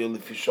v'hoyo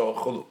lefisho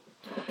chulu.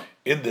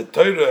 In the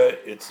Torah,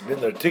 it's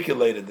been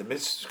articulated the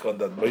mitzvah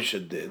that Moshe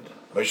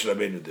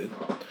Rabbeinu did,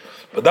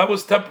 but that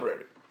was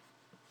temporary.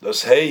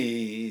 Das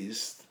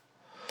heißt,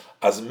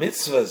 as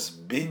mitzvahs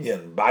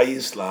binyan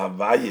bayis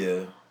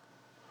lahavaya,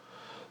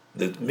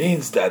 that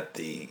means that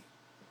the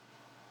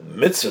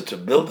mitzvah to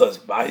build us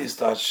bayis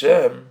to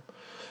Hashem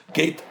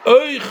geht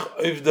euch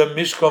auf der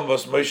Mishkan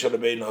was Moshe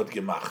Rabbeinu hat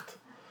gemacht.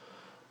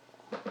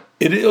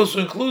 It also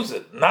includes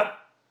it, not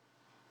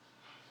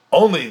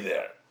only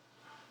there.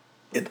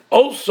 It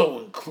also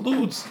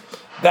includes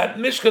that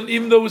Mishkan,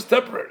 even though it's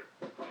temporary.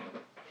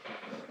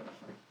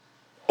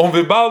 Und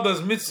wie bald das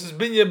Mitzvahs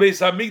Binyan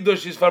Beis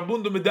HaMikdash ist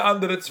verbunden mit den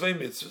anderen zwei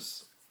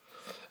Mitzvahs.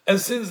 And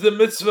since the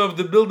mitzvah of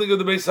the building of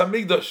the Beis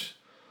HaMikdash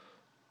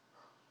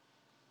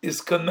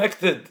is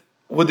connected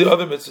with the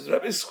other mitzvahs, the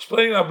Rebbe is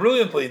explaining now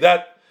brilliantly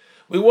that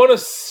we want to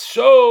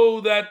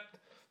show that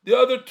the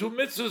other two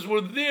mitzvahs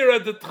were there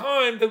at the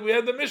time that we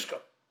had the Mishkan.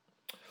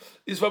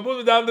 Ist verbunden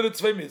mit den anderen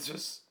zwei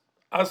Mitzvahs.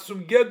 As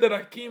zum Geder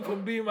Hakim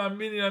from Bim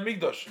Amin in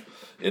Hamikdash.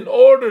 In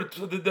order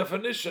to the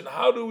definition,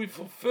 how do we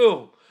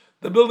fulfill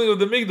the building of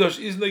the Mikdash?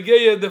 Is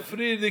Negeya the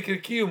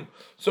Friedrich Kiyum.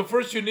 So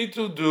first you need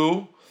to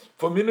do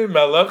for Minui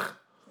Melech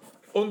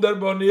under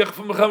Boniach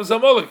from Mecham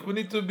Zamalek. We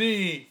need to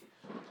be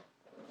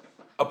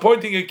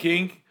appointing a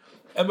king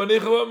and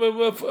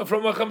Boniach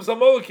from Mecham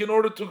Zamalek in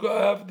order to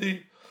have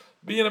the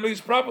Binyan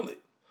Hamikdash properly.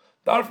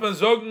 Darf man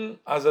sagen,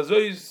 as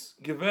is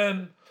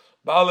given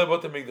Baale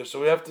Bot Hamikdash.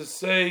 So we have to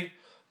say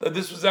that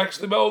this was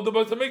actually Baal the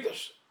Beit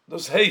HaMikdash.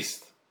 Those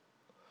haste.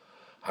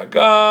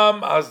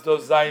 Hagam as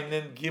those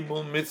Zainen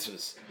Gimel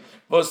mitzvahs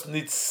was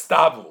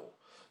nitztavu.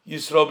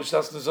 Yisrael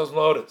b'shas knessos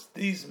l'oretz.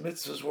 These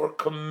mitzvahs were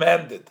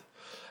commanded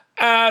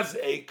as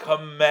a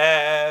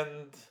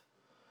command.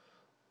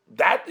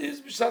 That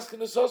is b'shas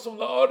knessos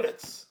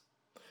l'oretz.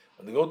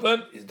 And the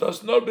Golan is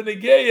das nor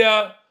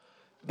b'negeya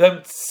dem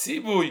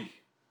tzivui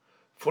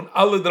von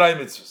alle drei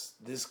mitzvahs.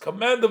 This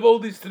command of all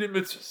these three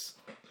mitzvahs.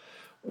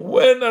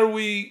 When are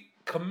we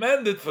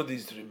commanded for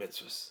these three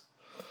mitzvahs?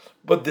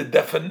 But the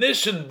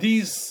definition,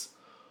 these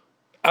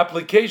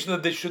application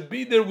that they should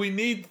be there, we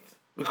need,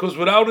 because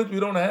without it we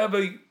don't have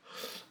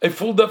a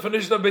full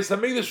definition of Beis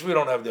HaMikdash. We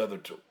don't have the other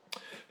two.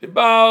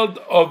 Ibald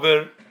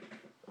over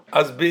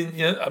as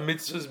binyan a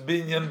mitzvahs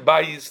binyan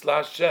bayis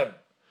laHashem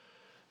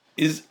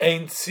is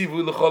ein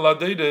tzivu l'chol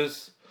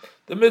adeidos.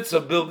 The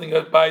mitzvah building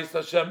at bayis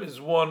laHashem is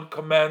one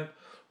command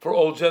for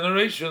all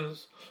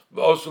generations.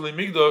 V'osu li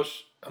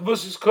Mikdash and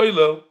v'os is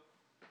koilel.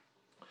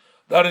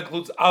 That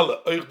includes Allah,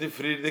 Euch di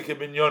Friedrike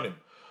Binyonim.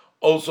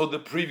 Also the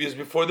previous,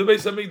 before the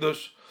Beis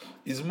HaMikdash,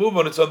 is moved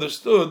on, it's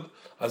understood,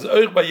 as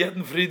Euch by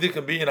Yeten Friedrike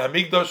and Binyan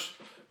HaMikdash,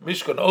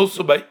 Mishkan,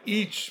 also by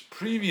each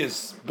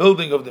previous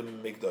building of the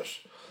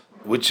Mikdash,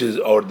 which is,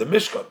 or the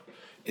Mishkan,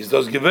 is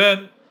thus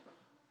given,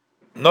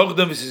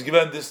 Nochdem is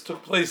given. This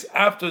took place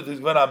after the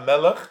given a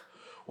melech.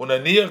 It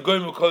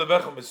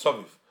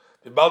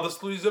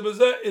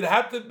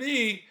had to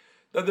be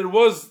that there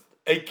was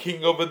a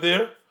king over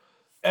there,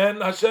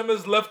 and Hashem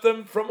has left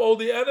them from all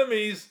the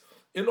enemies.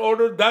 In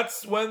order,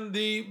 that's when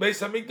the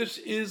Beis Hamikdash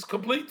is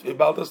complete.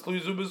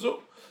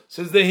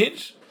 Since they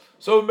hinge,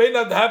 so it may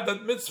not have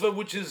that mitzvah,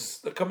 which is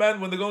the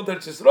command when they go into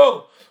Eretz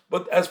Yisrael.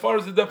 But as far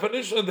as the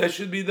definition, there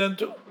should be then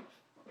too.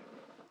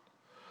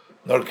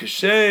 Nor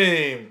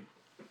kishem.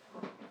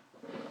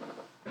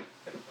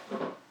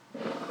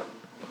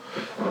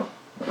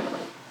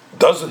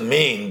 Doesn't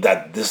mean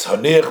that this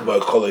Hanich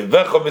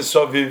Ba'Cholevecha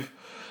Misaviv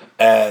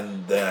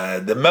and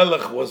the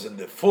Melech wasn't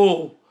the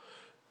full,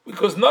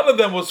 because none of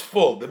them was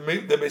full. The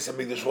Beis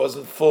Hamikdash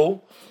wasn't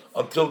full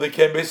until they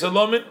came Beis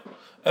Halomin,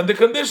 and the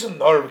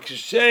condition or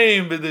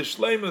Kishem B'Dish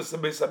Shleimus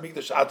and Beis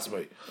Hamikdash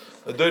Atzmei,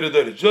 the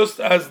Doire. Just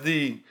as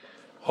the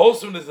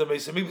wholesomeness of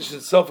Beis Hamikdash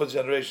itself, a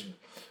generation,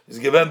 is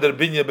given der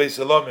Binya Beis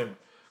Halomin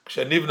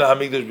Kshenivna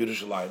Hamikdash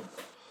B'Yerushalayim.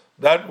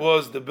 That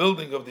was the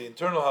building of the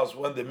internal house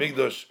when the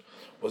Mikdash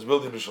was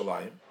built in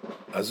Yerushalayim.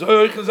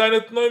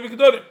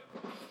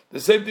 The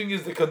same thing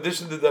is the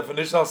condition, the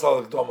definition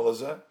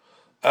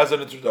as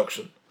an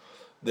introduction.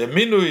 The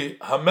Minui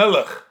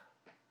Hamelech,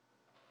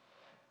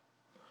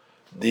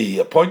 the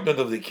appointment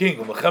of the king,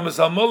 the word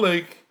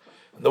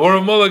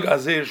of Molech,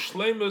 Azir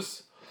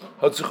Shleimus,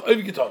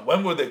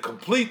 when were they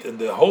complete in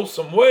the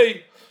wholesome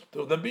way?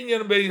 When the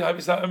Binyan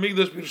Hamikdash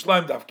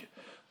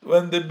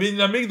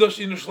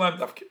in Yerushalayim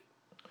Davke.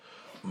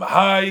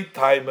 Mahai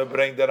time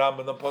bring the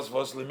Rambam the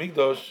Pasuk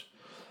Mikdash,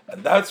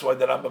 and that's why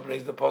the Rambam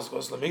brings the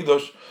Pasuk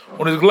Mikdash.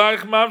 Und is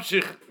gleich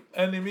mamshich,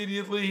 and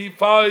immediately he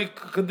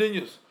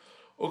continues.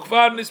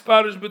 Ukvar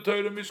nisparish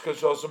b'Torah Mishkan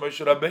sh'asa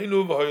Moshe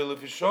Rabbeinu v'hoyel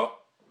lefisha.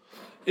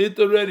 It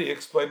already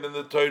explained in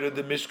the Torah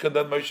the Mishkan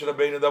that Moshe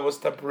Rabbeinu that was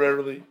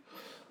temporarily.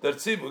 That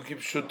tzivu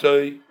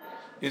kipshutay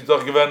is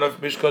doch given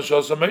of Mishkan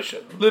sh'asa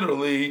Moshe.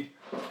 Literally,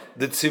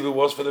 the tzivu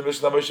was for the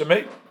Mishkan that Moshe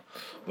made.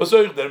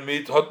 V'soich der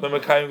mit hot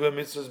memekayim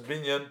v'mitzvahs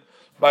binyan.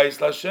 By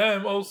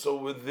Hashem, also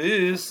with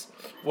this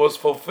was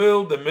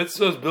fulfilled the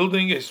mitzvah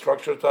building a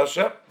structure to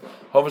Hashem,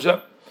 with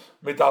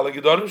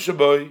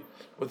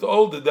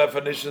all the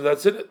definitions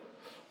that's in it.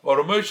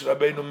 Moshe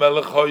Rabbeinu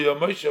Melech Hoya,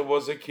 Moshe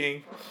was a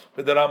king,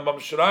 but the Rambam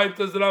schreibt,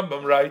 as the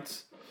Rambam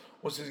writes,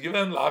 was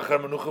given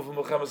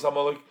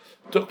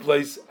took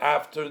place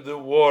after the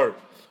war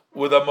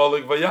with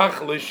Amalek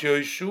Vayachlish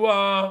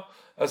Yeshua,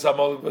 as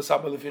Amalek was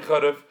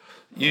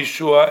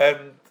Yeshua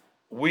and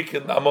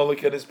weakened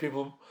Amalek and his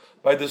people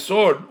by the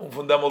sword,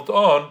 from them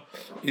on,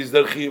 is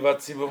der Chivat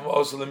Tzivu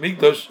Osel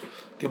Mikdash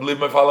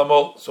geblieben auf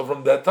allemol. So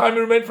from that time, it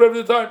remained for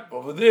every time.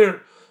 Over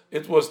there,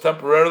 it was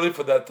temporarily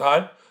for that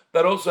time.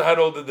 That also had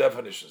all the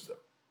definitions there.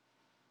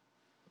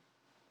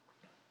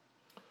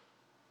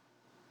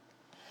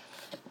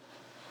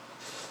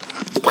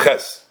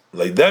 Ches,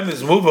 like them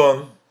is move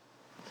on.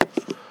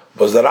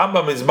 Was der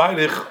Rambam is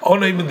meilig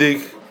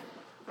onheimdig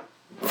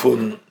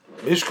von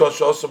Mishkan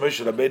Shosam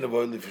Moshe Rabbeinu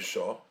Voili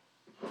Fisha.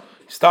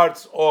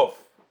 Starts off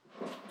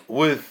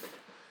with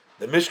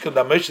the Mishkan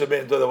that Moshe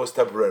Rabbeinu thought that was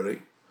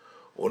temporary,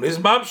 and his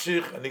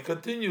mamshich, and he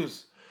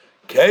continues.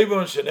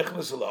 Kevon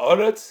shenichnas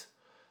la'aretz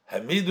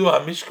hamidu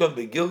hamishkan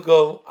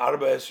begilgal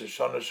arba esher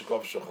shana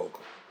shekov shecholko.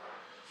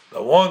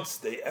 Now, once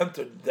they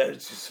entered the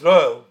Eretz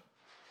Yisrael,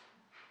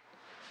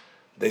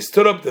 they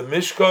stood up the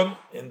Mishkan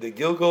in the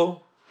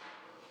Gilgal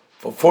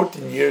for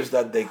 14 years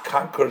that they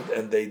conquered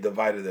and they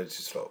divided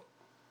Eretz Yisrael.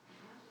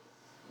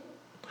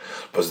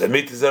 But the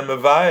mit is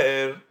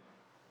mevaer.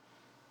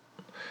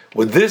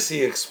 With this,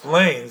 he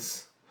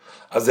explains,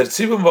 as der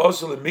Tzivum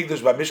v'osel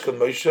Mikdash by Mishkan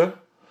Moshe,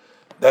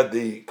 that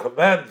the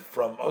command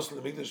from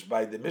Osel Mikdash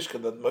by the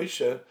Mishkan that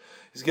Moshe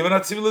is given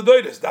at Tzivul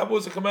Doides. That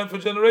was a command for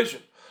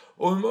generation.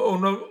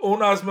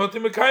 Unas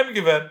meotim mekayim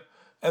given,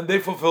 and they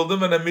fulfilled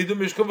them and amidu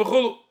Mishkan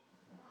v'chulu.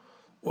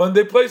 When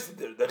they placed it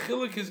there, the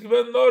chiluk is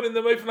given not in the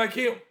Meifin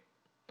HaKiyum.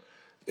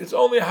 It's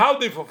only how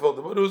they fulfilled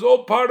it, but it was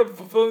all part of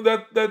fulfilling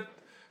that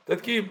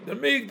kiyum. The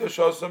Mikdash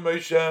also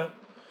Moshe.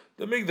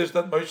 The Mikdash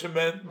that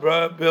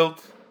Moshe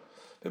built,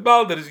 the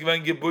Baal that is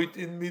given gebuit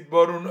in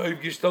Midbarun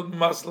aufgestellt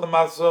Masla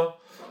Masa,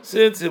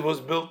 since it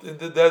was built in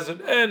the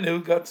desert and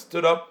it got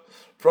stood up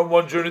from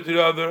one journey to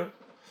the other,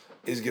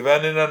 is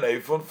given in an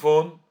Eifon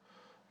Fun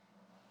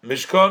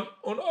Mishkan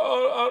on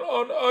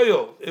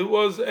oil. It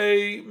was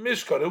a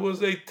Mishkan, it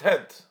was a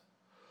tent.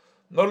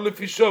 Not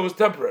Lefisha was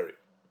temporary.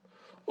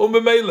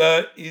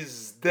 Umbemeila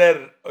is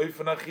der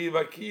Eifon Achiv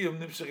Akiyum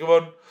Nimshach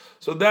geworden.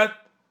 So that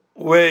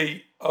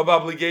way of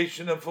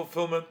obligation and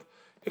fulfillment,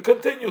 it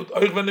continued.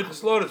 When they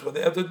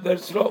entered their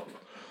Israel,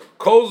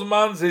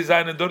 Kolzman ze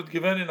seine dort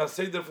given in a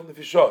seder from the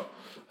Fishon.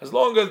 As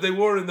long as they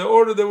were in the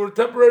order, they were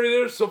temporary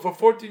there. So for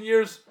 14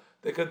 years,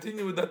 they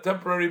continued with that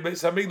temporary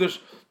Beis Hamikdash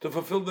to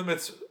fulfill the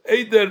mitzvah.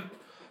 Eider,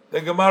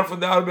 the Gemar from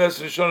the Arbes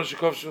Rishon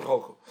Shekov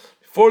Shecholko.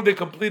 Before they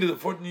completed the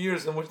 14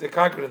 years in which they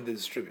conquered and they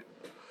distributed.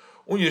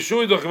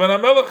 Yeshua doch given a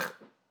melech.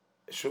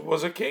 Yeshua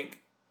was a king.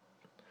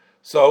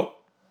 So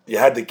you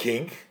had the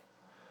king,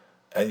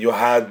 and you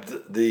had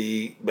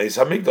the Beis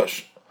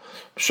Hamikdash.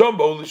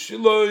 Shombo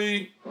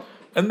l'Shiloi,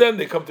 and then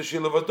they come to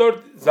Shiloh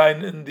Vador,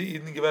 Zayin in the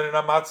Eden given in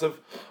Amatzav.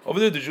 Over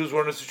there, the Jews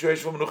were in a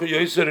situation from Menucha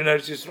Yosef in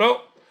Eretz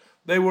Yisrael.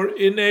 They were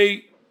in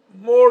a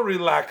more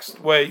relaxed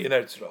way in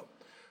Eretz Yisrael.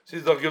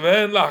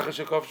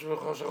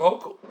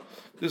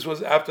 This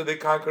was after they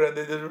conquered and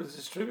they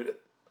distributed.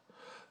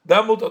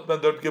 Then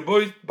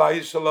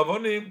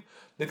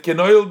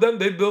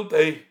they built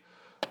a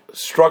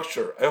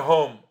structure, a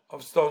home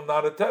of stone,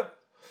 not a tent.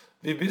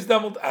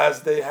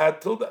 As they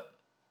had till then.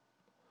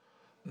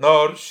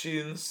 Nor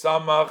Shin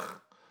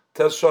Samach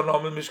Teshon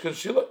Omen Mishkan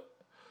Shiloh.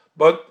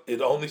 But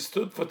it only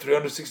stood for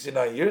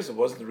 369 years. It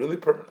wasn't really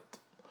permanent.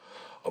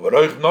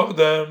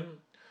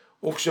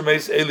 Once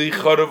Eli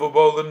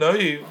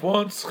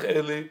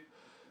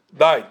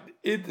died,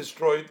 it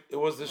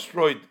was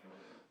destroyed,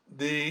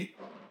 the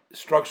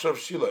structure of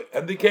Shiloh.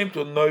 And they came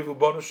to Noivu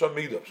Bonush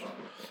Migdosh.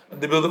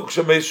 And they built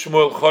Ukshameis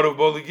Shmuel Charav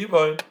Boli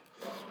Givain.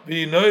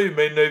 And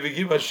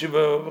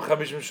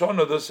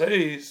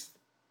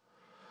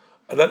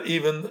that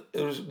even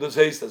the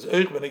says as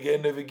when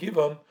again never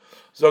given,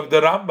 so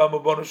the Rambam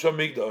Bonush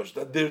Migdosh,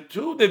 that there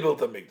too they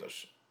built a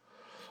Migdosh.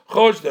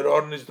 Chosh der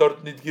Oren is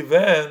dort nicht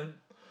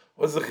given.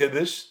 Was the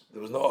Chiddush?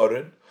 There was no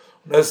Oren.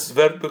 Und es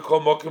wird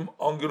bekommen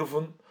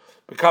angerufen,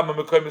 bekam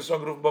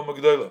angerufen bei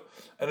Magdoila.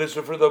 And it's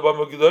referred to by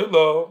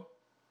Magdoila.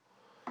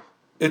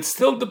 It's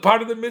still the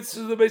part of the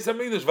mitzvah of the Beis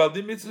Hamikdash. Weil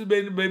the mitzvah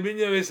bei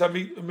Binya Beis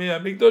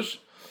Hamikdash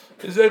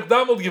is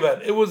damals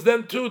given. It was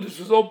then too. This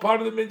was all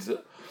part of the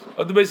mitzvah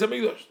of the Beis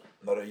Hamikdash.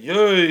 Not a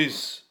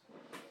yes.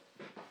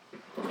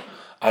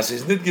 As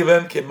is not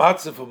given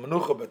kematze from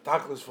Menucha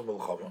betachlis from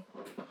Melchama,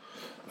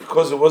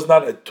 because it was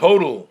not a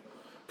total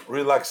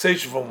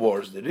relaxation from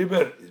wars. The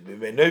river is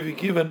b'meinevi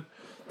given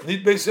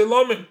nit Beis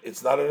Elomim.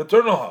 It's not an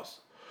eternal house.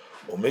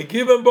 May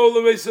given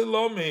bola Beis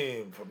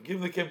Elomim, from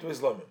given they came to Beis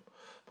Elomim.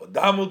 But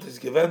Damut is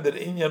given the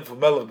Inyan from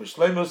Melech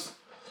b'Shleimus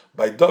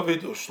by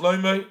David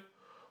u'Shloimei,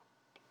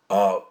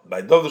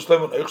 by David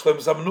u'Shloimei and Eich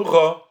Shleimus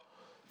HaMenucha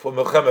for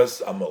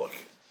Melchemes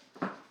HaMolech.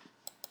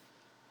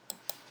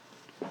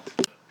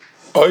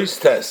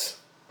 Oistes.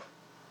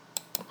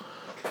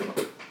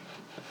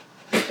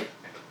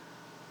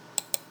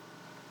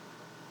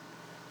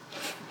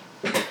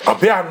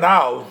 Ab ja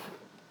now,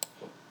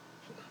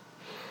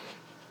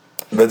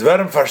 mit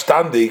werden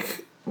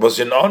verstandig, was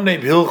in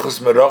Onneib Hilchus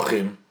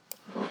Merachim,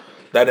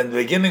 that in the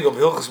beginning of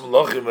Hilchus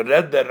Merachim,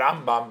 read the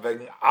Rambam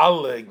wegen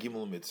alle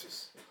Gimel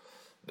Mitzvahs.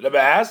 The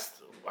Rebbe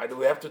asked, why do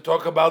we have to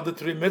talk about the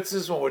three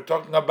mitzvahs when we're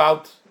talking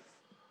about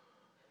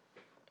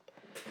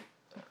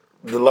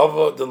the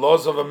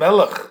laws of a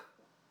melech?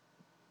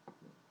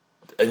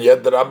 And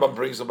yet the Rambam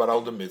brings about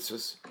all the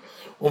mitzvahs.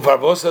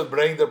 Farvosat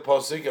bring the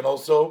posik, and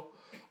also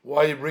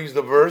why he brings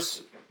the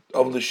verse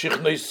of the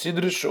Shichnei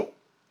Sidrishu,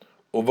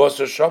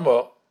 Uvosar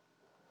Shama,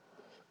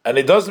 and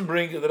he doesn't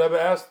bring, the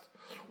Rebbe asked,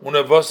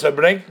 Unevosar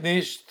bringt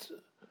nicht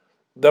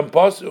den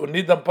posik, und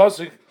nicht den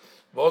posik,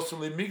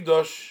 Vosuli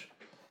Migdosh,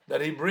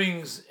 that he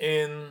brings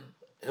in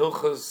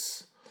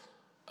Hilchas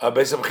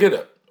Beis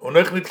Abchira.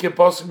 Unech nit ke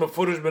posik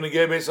mefurish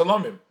benegei Beis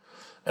Elomim,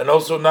 and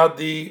also not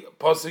the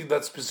posik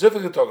that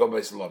specifically talk about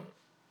Beis Elomim.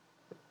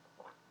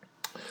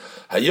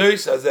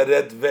 Hayois as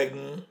read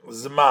wegen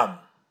Zman.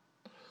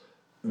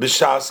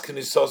 B'shas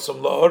knisosam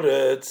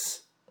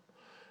la'oretz.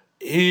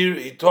 Here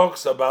he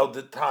talks about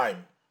the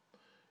time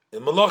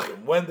in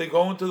Malachim when they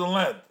go into the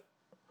land,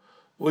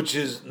 which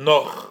is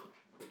noch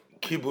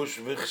kibush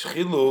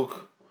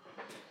v'chiluk,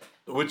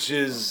 which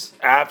is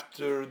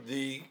after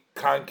the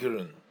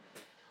conquering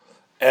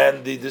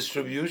and the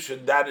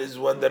distribution. That is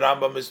when the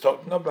Rambam is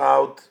talking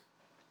about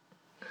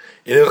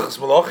in Hilchos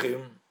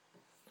Malachim.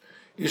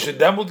 You should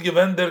demut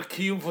given der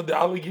kiyum for the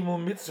alle gimel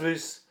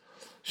mitzvahs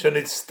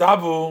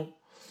shenitztavu.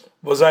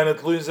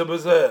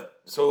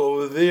 So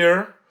over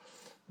there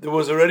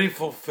was already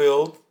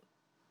fulfilled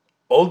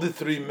all the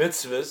three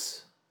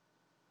mitzvahs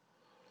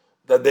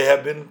that they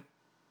have been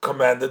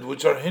commanded,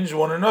 which are hinged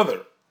one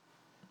another.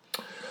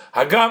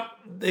 Hagam,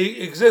 they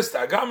exist.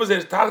 Hagam is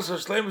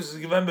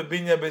given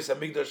bebinya Beis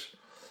Hamikdash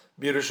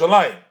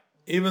b'Yerushalayim,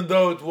 even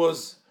though it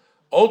was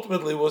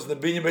ultimately was the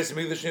binya Beis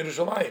Hamikdash in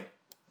Yerushalayim.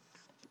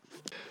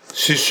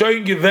 She's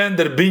showing given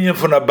der binya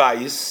from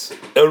Abayis.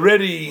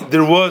 Already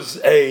there was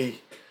a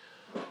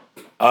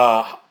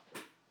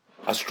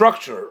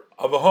structure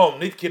of a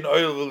home, nitkin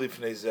oil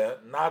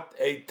v'lifnei, not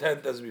a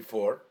tent as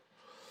before.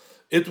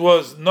 It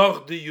was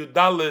noch the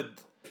Yudalid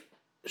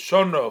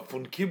Shono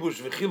fun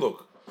kibush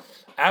v'chiluk.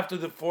 After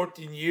the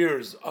 14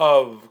 years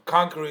of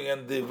conquering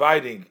and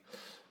dividing,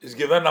 is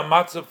given a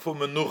matzah for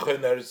menucha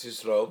in Eretz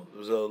Yisrael. There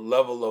was a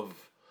level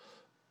of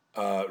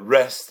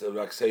rest,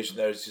 relaxation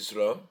in Eretz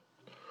Yisrael.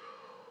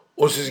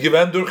 Us is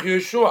given durch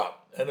Yeshua,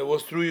 and it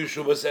was through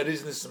Yeshua's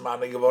eris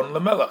nismane geworden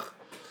lemelech.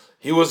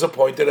 He was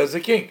appointed as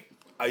a king.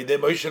 Through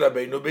Moshe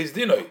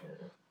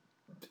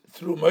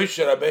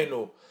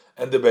Rabbeinu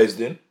and the Beis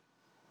Din.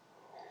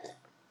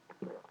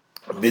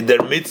 With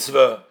their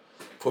mitzvah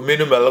for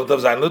Minu Melech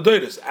Dav Zayin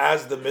L'Doros,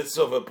 as the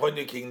mitzvah of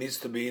appointing king needs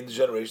to be in the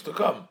generation to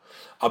come.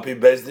 Api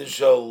Beis Din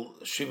shall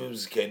Shivim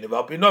Zkenim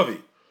Api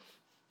Novi.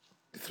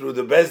 through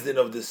the Bezdin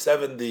of the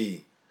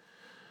 70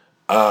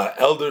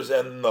 elders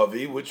and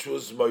Navi, which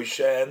was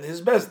Moshe and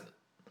his Bezdin.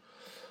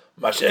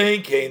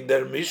 Mashen came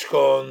der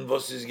Mishkan,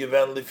 was is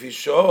given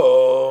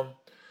lifisho.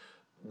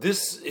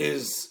 This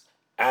is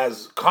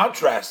as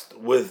contrast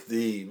with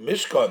the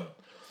Mishkan,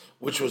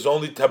 which was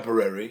only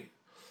temporary.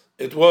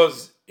 It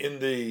was in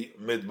the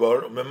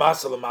Midbar,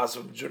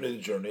 Memasa journey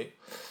to journey.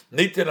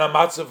 Nitin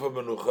Amatza for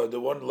Menucha, the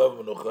one love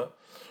Menucha.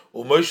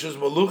 Umoshe's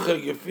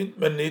Melucha gefindt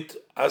man nit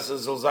as a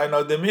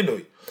Zolzaina de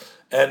Minui.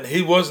 And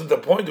he wasn't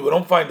appointed. We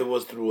don't find it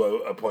was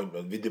through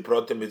appointment.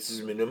 Vidiprote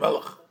mitzvah minu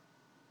melech.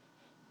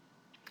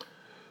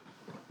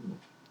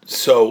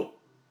 So,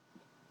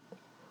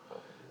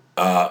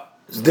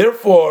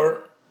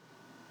 therefore,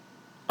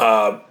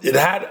 it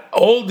had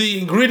all the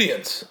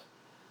ingredients.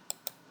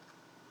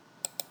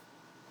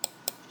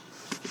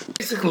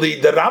 Basically,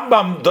 the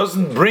Rambam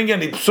doesn't bring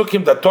any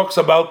psukim that talks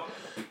about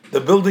the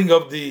building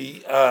of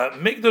the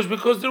Mikdash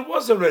because there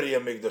was already a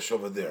Mikdash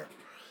over there.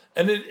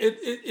 And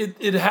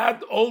it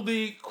had all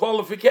the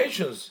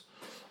qualifications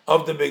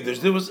of the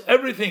Mikdash. There was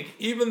everything,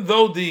 even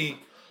though the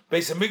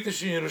Beis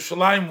HaMikdash in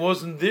Yerushalayim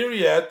wasn't there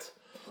yet,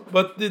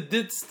 but it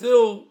did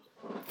still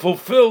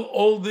fulfill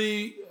all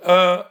the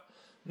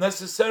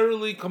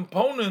necessarily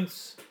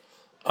components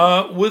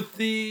with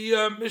the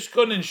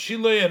Mishkan and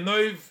Shilei and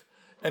Noiv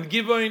and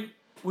Gibeon.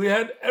 We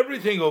had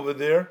everything over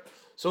there,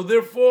 so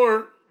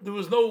therefore there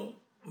was no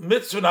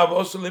mitzvah of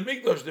Osel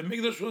Mikdash. The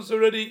Mikdash was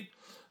already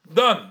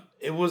done.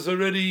 It was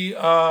already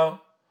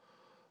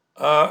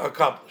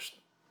accomplished.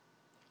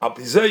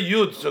 Apizeh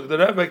Yud, so the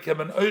Rebbe came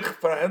an oich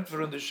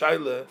verantworten de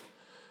Shaila,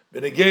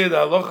 benegei the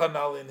halacha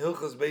nal in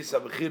Hilchas Beis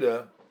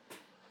HaBechira.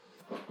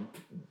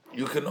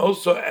 You can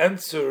also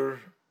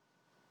answer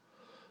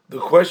the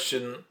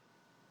question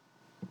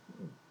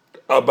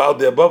about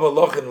the above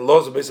halacha in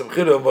laws of Beis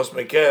HaBechira and was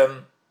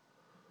meken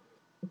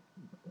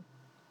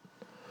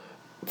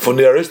von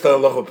the Arista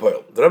halacha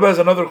poel. The Rebbe has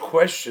another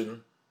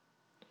question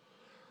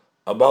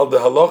about the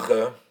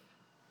halacha.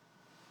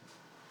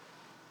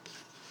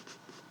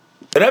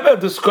 The Rebbe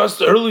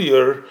discussed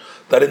earlier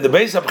that in the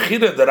Beis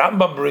HaBechira, the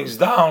Rambam brings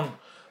down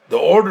the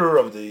order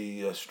of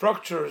the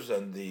structures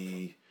and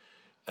the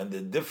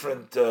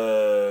different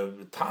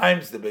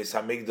times the Beis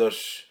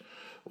HaMikdash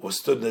was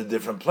stood in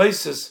different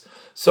places.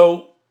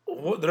 So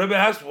the Rebbe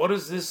asked, "What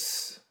is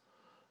this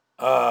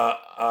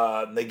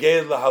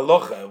negei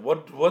lahalocha?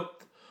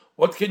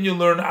 What can you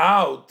learn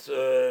out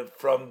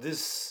from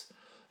this?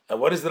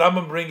 What does the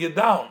Rambam bring it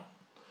down?"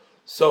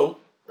 So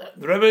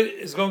the Rebbe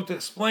is going to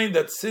explain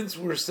that since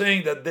we're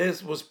saying that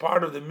this was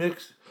part of the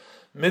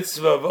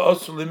mitzvah of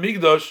Osul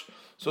Migdash,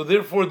 so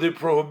therefore the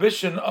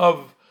prohibition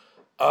of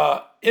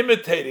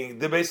imitating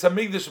the Beis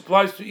Hamikdash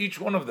applies to each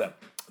one of them.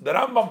 The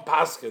Rambam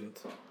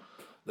paskent,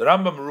 the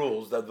Rambam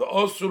rules that the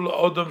Osul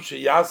Odom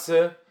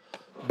Sheyase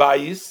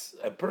Bayis,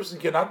 a person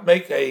cannot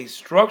make a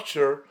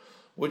structure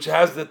which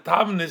has the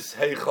Tavnis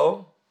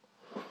Heichel,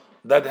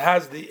 that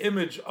has the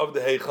image of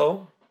the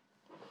Heichel,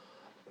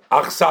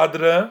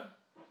 Achsadre,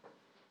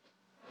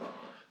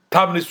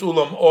 Tavnis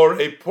Ulam, or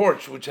a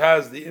porch which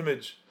has the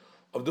image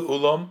of the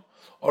Ulam,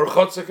 or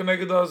Chotzer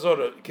Keneged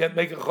Azora. You can't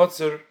make a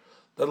Chotzer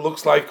that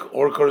looks like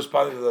or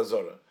corresponding to the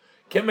Azora.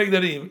 Can't make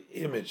that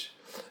image.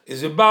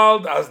 Is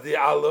ibald as the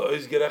Allah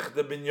is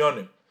gerechte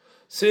binyonim.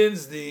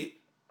 Since the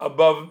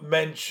above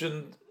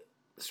mentioned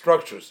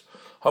structures,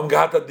 Ham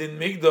Gehata Din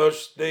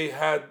Migdosh, they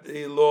had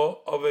a law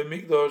of a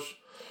Migdosh.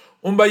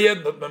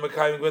 Bayed not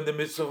memekayim when the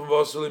mitzvah of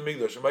Vasuli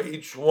Migdosh. And by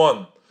each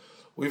one,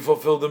 we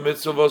fulfill the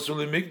mitzvah of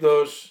Vasuli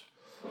Migdosh.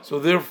 So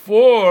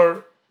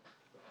therefore,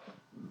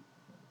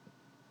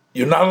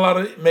 you're not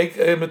allowed to make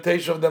an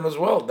imitation of them as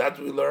well. That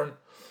we learn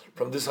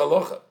from this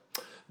halacha.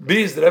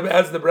 Bis, the Rebbe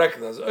adds the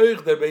bracket as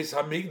Oich der Beis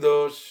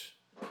Hamikdash,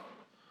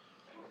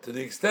 to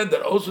the extent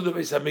that also the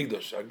Beis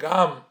Hamikdash,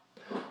 Agam,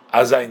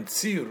 as ein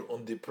Tzir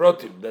und die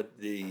Protim, that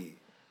the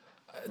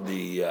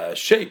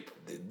shape,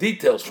 the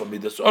details from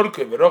Midas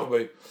Orke,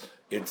 Verochbe,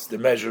 it's the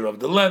measure of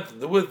the length,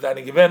 the width,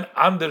 and given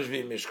anders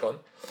wie Mishkan,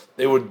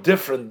 they were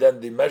different than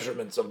the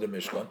measurements of the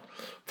Mishkan.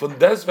 Von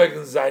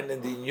deswegen seien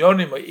die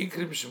Inyonim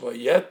ha'ikrim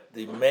shvoyet,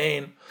 the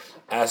main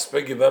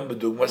aspect given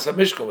bedugmas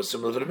ha-Mishkan, was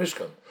similar to the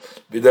Mishkan.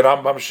 Wie der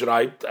Rambam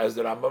schreibt, as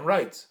the Rambam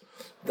writes,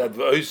 that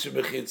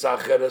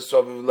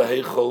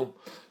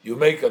you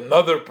make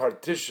another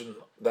partition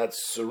that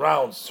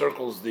surrounds,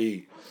 circles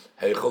the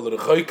Heichel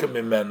Rechoike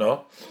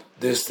Mimeno,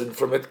 distant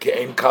from it,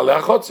 ke'en kale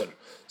ha'chotzer,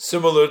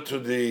 similar to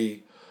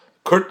the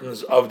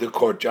curtains of the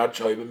courtyard,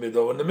 Shoy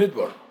b'mido in the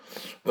midbar.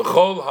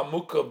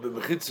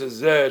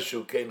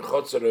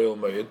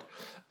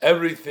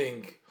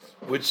 Everything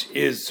which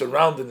is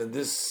surrounded in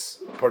this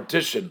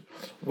partition,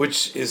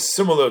 which is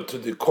similar to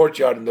the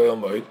courtyard in the Oil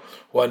Moed,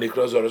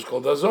 is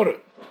called Azorah.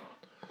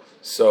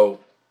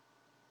 So,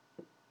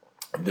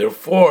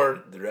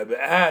 therefore, the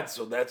Rebbe adds,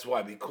 so that's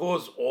why,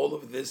 because all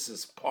of this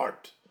is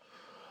part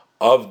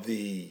of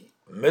the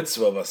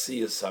mitzvah of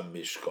Asiyas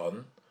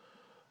HaMishkan,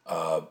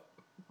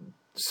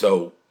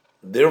 so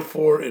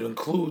Therefore, it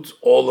includes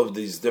all of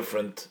these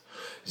different.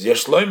 As the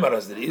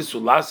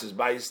isu lasis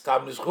by his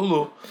tamnis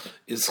chulu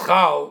is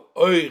chal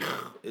oich.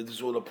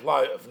 It will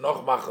apply of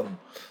noch machen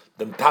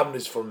the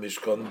tamnis from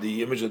Mishkan,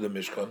 the image of the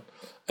Mishkan,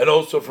 and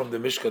also from the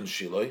Mishkan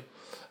Shiloi,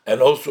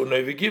 and also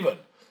Nevi Given.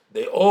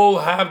 They all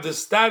have the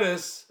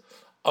status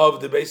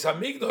of the Beis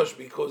Hamikdash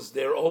because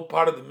they're all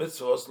part of the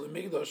mitzvah Osli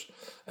Mikdash,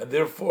 and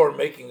therefore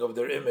making of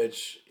their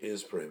image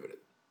is prohibited.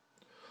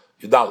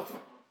 Yudalef.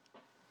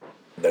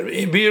 I'm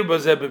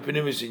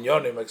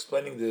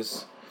explaining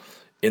this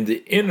in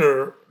the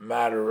inner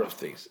matter of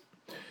things.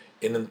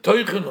 In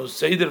Teuchen und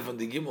Seder von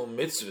the Gimel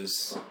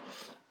Mitzvahs,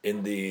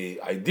 in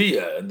the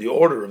idea and the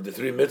order of the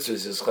three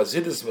mitzvahs, is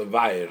Chassidus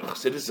Mevayer.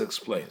 Chassidus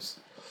explains,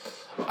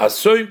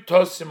 Asoim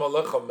Tosim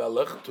Alecha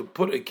Melech, to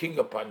put a king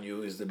upon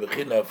you is the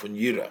Bechina von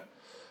Yira.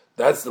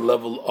 That's the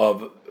level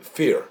of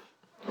fear.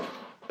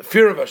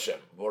 Fear of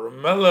Hashem. Or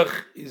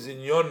Melech is in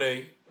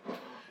Yonei,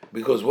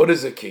 because what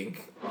is a king?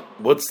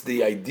 What's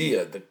the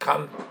idea? The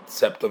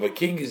concept of a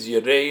king is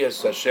Yerei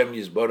as Hashem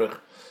Yisborach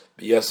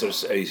b'Yasser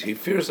Seis. He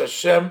fears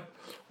Hashem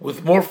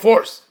with more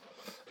force.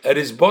 Er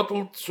is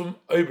bottled zum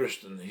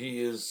Obersten.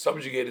 He is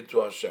subjugated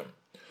to Hashem.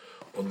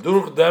 Und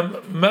durch dem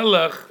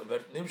Melech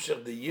wird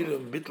nimshach the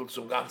Yirim bittel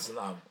zum ganzen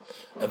Am.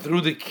 And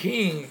through the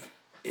king,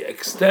 he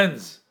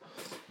extends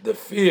the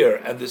fear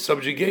and the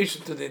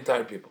subjugation to the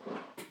entire people.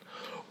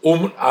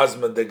 As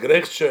man de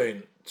gerecht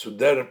schön zu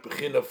der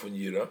Bechina von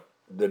Yira,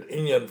 der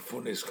Inyan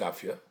von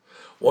Iskafia.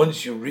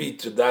 Once you read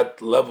to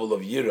that level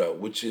of Yira,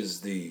 which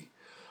is the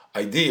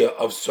idea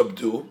of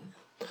subdue,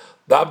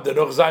 then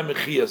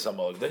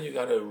you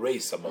got to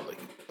erase Amalek.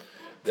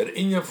 That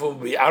Inyan from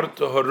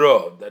Bi'arto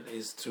Hara, that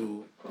is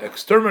to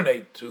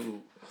exterminate,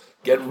 to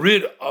get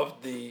rid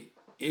of the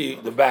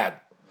bad.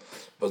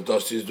 But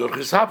das ist durch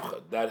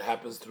Hisabcha. That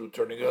happens through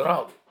turning it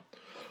around.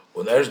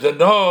 And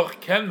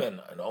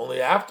only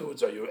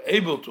afterwards are you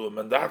able to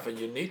and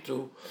you need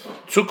to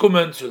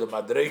zukommen to the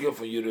madrega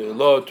for your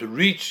law to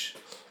reach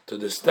to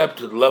the step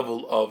to the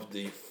level of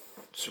the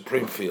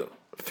supreme fear.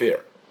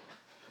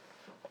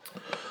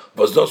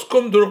 Was das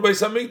kommt durch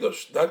Beis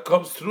Hamikdash? That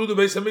comes through the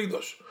Beis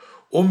Hamikdash.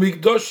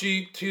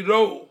 Mikdashi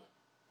tiro.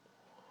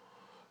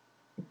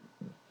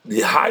 The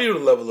higher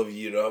level of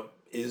Yira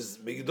is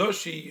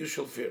Mikdashi. You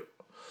shall fear.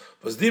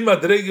 Was die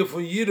madrega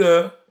for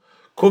Yira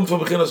comes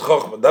from Bechinas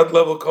Chochmah. That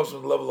level comes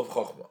from the level of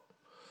Chochmah,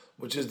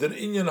 which is the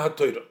Inyan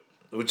HaTorah,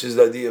 which is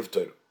the idea of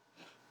Torah.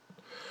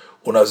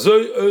 This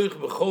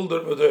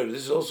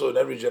is also in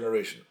every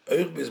generation. We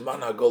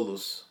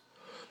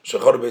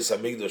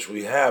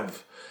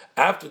have,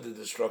 after the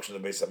destruction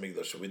of Beis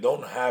Hamikdash, we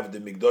don't have the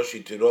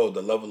Mikdashi Tiro,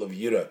 the level of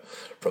Yira.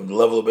 From the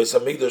level of Beis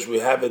Hamikdash, we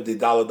have it, the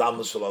Dalad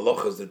Amos of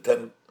Alochas,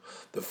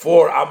 the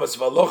 4 Amos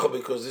of Alocha,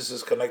 because this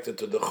is connected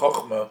to the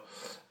Chochmah,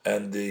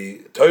 and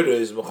the Torah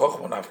is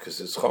Mechochmah Nafkes,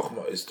 it's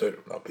Chochmah, is Torah.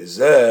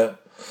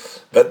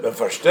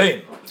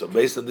 So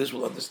based on this,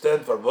 we'll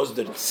understand for was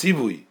the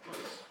Tzivui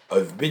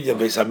of Binyan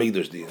Beis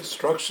Hamikdash, the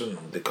instruction,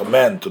 the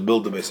command to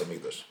build the Beis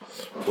Hamikdash.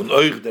 Und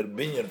euch der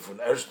Binyan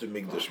von erste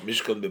Mikdash,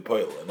 Mishkan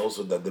Bepoil, and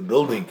also that the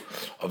building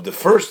of the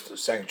first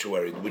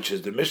sanctuary, which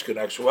is the Mishkan,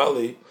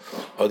 actually,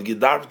 had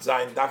gedarft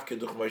sein Davke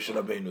durch Moshe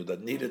Rabbeinu,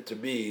 that needed to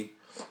be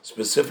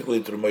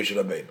specifically through Moshe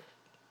Rabbeinu.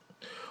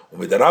 And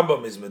with the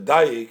Rambam is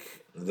Medayik,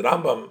 the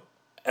Rambam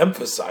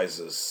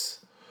emphasizes,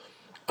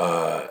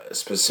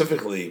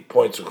 specifically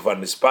points to Kvar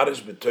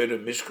Nisparish B'Torah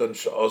Mishkan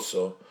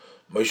She'oso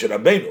Moshe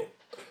Rabbeinu.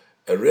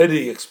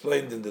 Already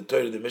explained in the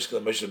Torah the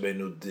Mishkan Moshe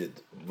Rabbeinu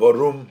did.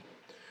 Vorum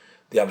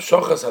the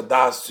Amshochas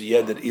Hadas to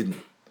Yeder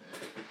Eden,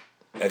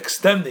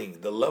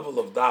 extending the level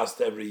of Das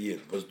to every year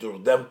was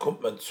durch dem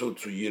kommt man zu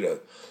Yira.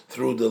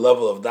 Through the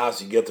level of Das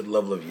you get to the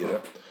level of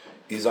Yira.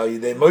 Is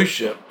Ayidei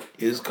Moshe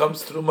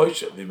comes through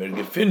Moshe. Vimer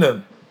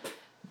gefinnen.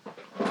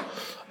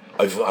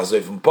 As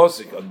if in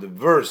Posik on the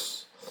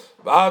verse,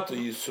 what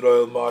is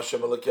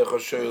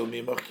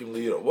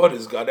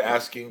God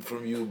asking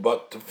from you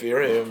but to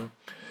fear Him?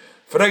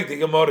 The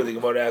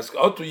Gemara asks,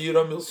 so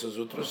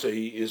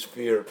he is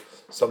fear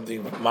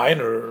something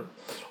minor.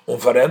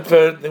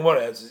 The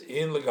Gemara answers,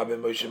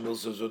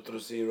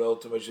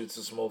 it's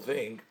a small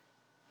thing.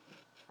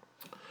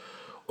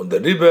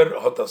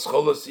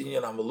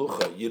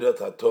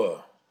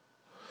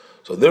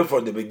 So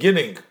therefore the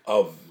beginning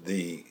of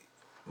the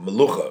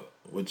Melucha,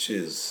 which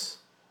is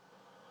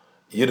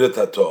Yirat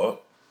HaTorah,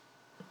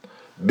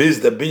 biz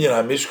the Binyan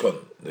HaMishkan,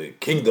 the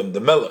kingdom, the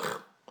Melech,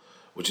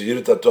 which is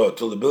Yirat HaTorah,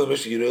 till the Binyan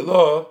HaMishkan Yirei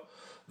Lo,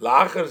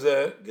 la'achar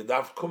zeh,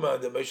 gedaf kuma,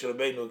 the Moshe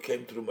Rabbeinu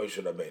came through Moshe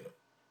Rabbeinu.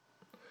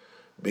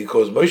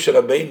 Because Moshe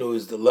Rabbeinu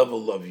is the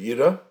level of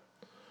Yira,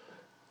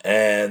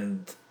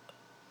 and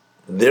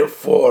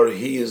therefore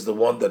he is the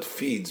one that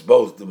feeds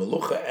both the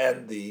Melucha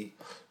and the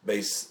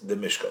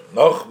Mishkan.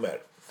 Noch mer.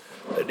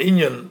 The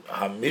Inyan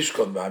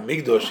HaMishkan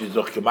HaMikdash is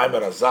doch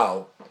Kemaimer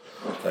Azal.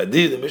 The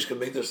idea of the Mishkan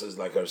Mikdash is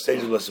like our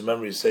sages' lesson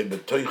memories say,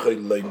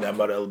 B'toichai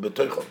le'namar el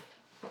b'toicham.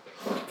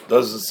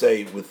 Doesn't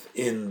say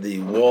within the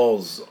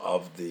walls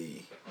of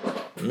the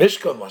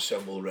Mishkan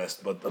Hashem will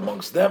rest, but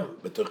amongst them,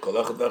 B'toich kol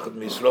echad v'echad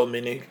Yisrael,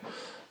 meaning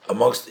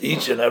amongst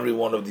each and every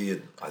one of the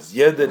Yidden. As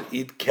jeder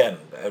Yid can,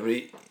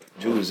 every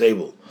Jew is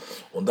able,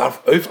 und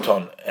darf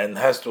öfton, and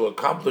has to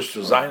accomplish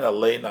to sein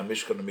allein a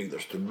Mishkan and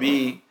Migdash, to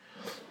be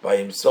by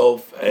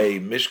himself a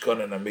Mishkan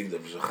and a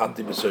Migdash,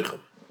 Shachanti B'Soichem.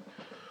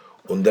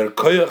 Und der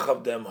Koyach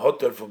of them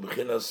hotter from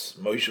Bechinas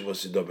Moshe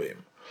Vasidobeim.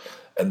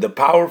 And the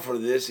power for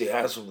this he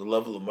has from the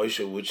level of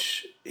Moshe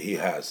which he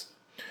has.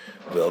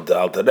 Well, the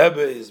Alter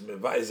Rebbe is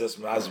Mevayzes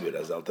Masbir,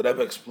 as Alter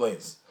Rebbe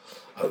explains.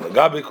 How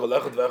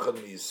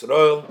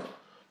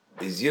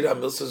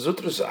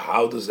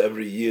does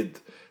every Yid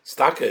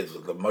stack it?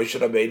 Moshe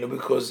Rabbeinu,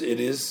 because it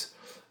is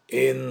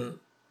in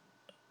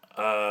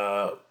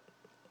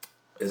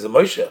is a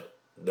Moshe,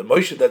 the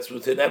Moshe that's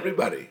within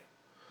everybody.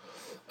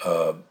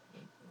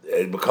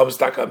 It becomes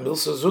taka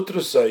milsa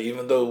zutrusa,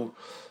 even though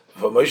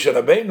for Moshe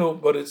Rabbeinu,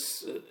 but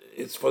it's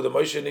for the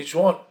Moshe in each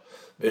one.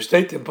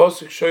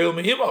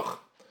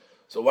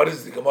 So what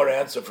is the Gemara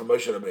answer for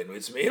Moshe Rabbeinu?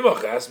 It's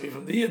me'imach, asked me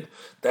from the Yid.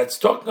 That's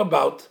talking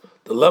about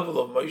the level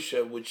of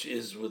Moshe which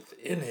is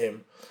within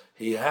him.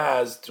 He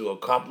has to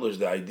accomplish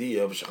the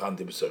idea of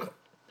Shachanti B'Soichem.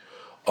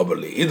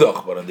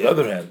 But on the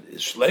other hand,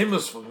 is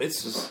shleimus for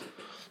mitzvahs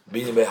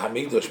being by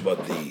Hamikdash,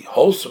 but the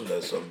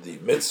wholesomeness of the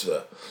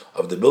mitzvah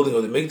of the building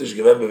of the Mikdash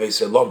given by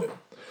Beis Elomim.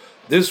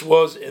 This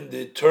was in the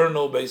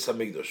eternal Beis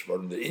Hamikdash,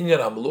 but in the Inyan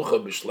Hamlucha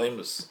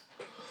b'shleimus,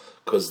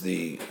 because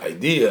the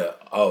idea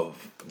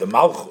of the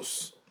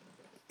Malchus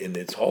in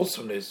its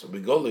wholesomeness,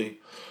 Begoli,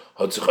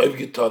 hat sich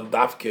aufgetan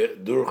Davke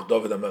durch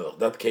David HaMelech.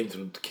 That came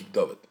through King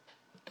David.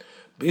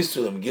 Bis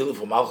zu dem Gile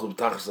von Malchus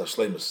b'tachas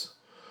HaShleimus,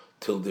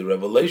 till the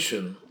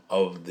revelation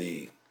of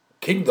the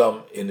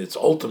kingdom in its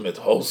ultimate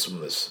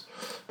wholesomeness,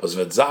 was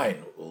wird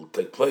sein, will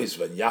take place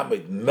when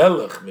Yamed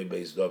Melech mi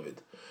Beis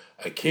David,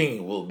 a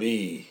king will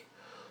be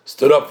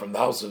stood up from the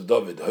house of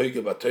David,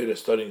 Hoige b'Torah,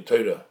 studying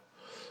Torah,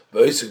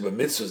 V'oisik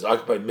b'mitzvahs,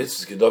 occupied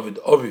mitzvahs ke David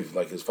Aviv,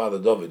 like his father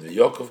David,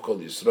 V'Yakov kol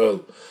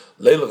Yisrael,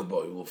 Leilach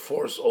bo, he will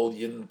force all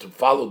Yidden to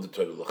follow the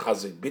Torah,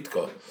 L'chazik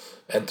bitka,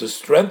 and to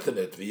strengthen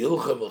it,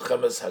 V'yilchem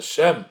l'chemes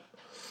Hashem,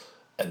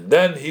 and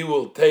then he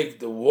will take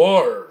the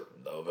war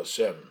of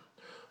Hashem,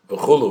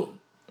 V'chulu,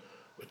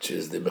 which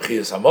is the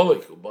Mechias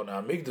HaMolek,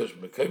 Ubana HaMikdash,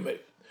 Mekemeh,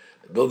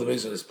 build the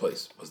Mikdash in this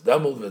place. Was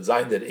damul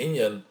v'zayin der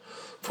Inyan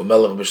for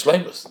Melech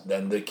b'shleimus,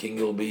 then the king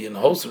will be in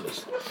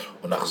wholesomeness.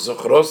 Unach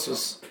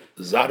zochroses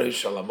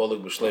zarish al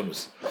HaMolek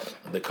b'shleimus,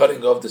 and the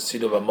cutting off the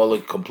seed of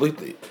HaMolek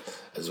completely.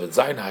 As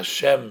v'zayin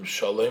Hashem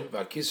shalom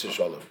v'akisa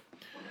shalom.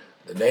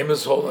 The name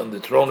is whole and the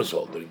throne is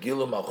whole. The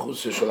Gilu Malchus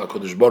shel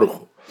HaKadosh Baruch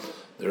Hu.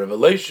 The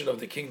revelation of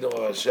the kingdom of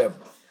Hashem.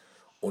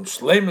 Und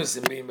shleimus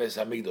in being Beis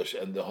Hamikdash,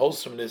 and the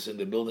wholesomeness in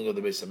the building of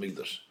the Beis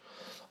Hamikdash.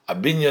 A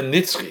binyan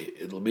nitzchi,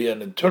 it will be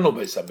an internal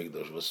Beis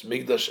Hamikdash. Was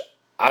Mikdash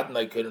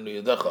Adnai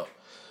Kerenu Yedecha,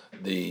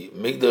 the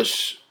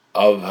Mikdash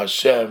of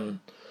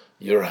Hashem,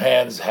 your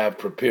hands have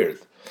prepared.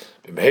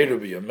 B'meiru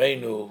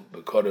b'yameinu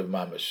b'korev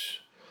mamish.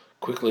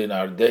 Quickly in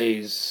our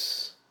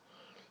days,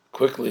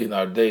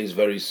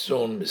 very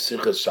soon,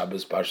 Mesichas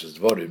Shabbos Parshas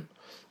Dvorim,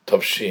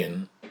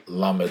 Tovshin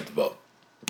Lamed Vav.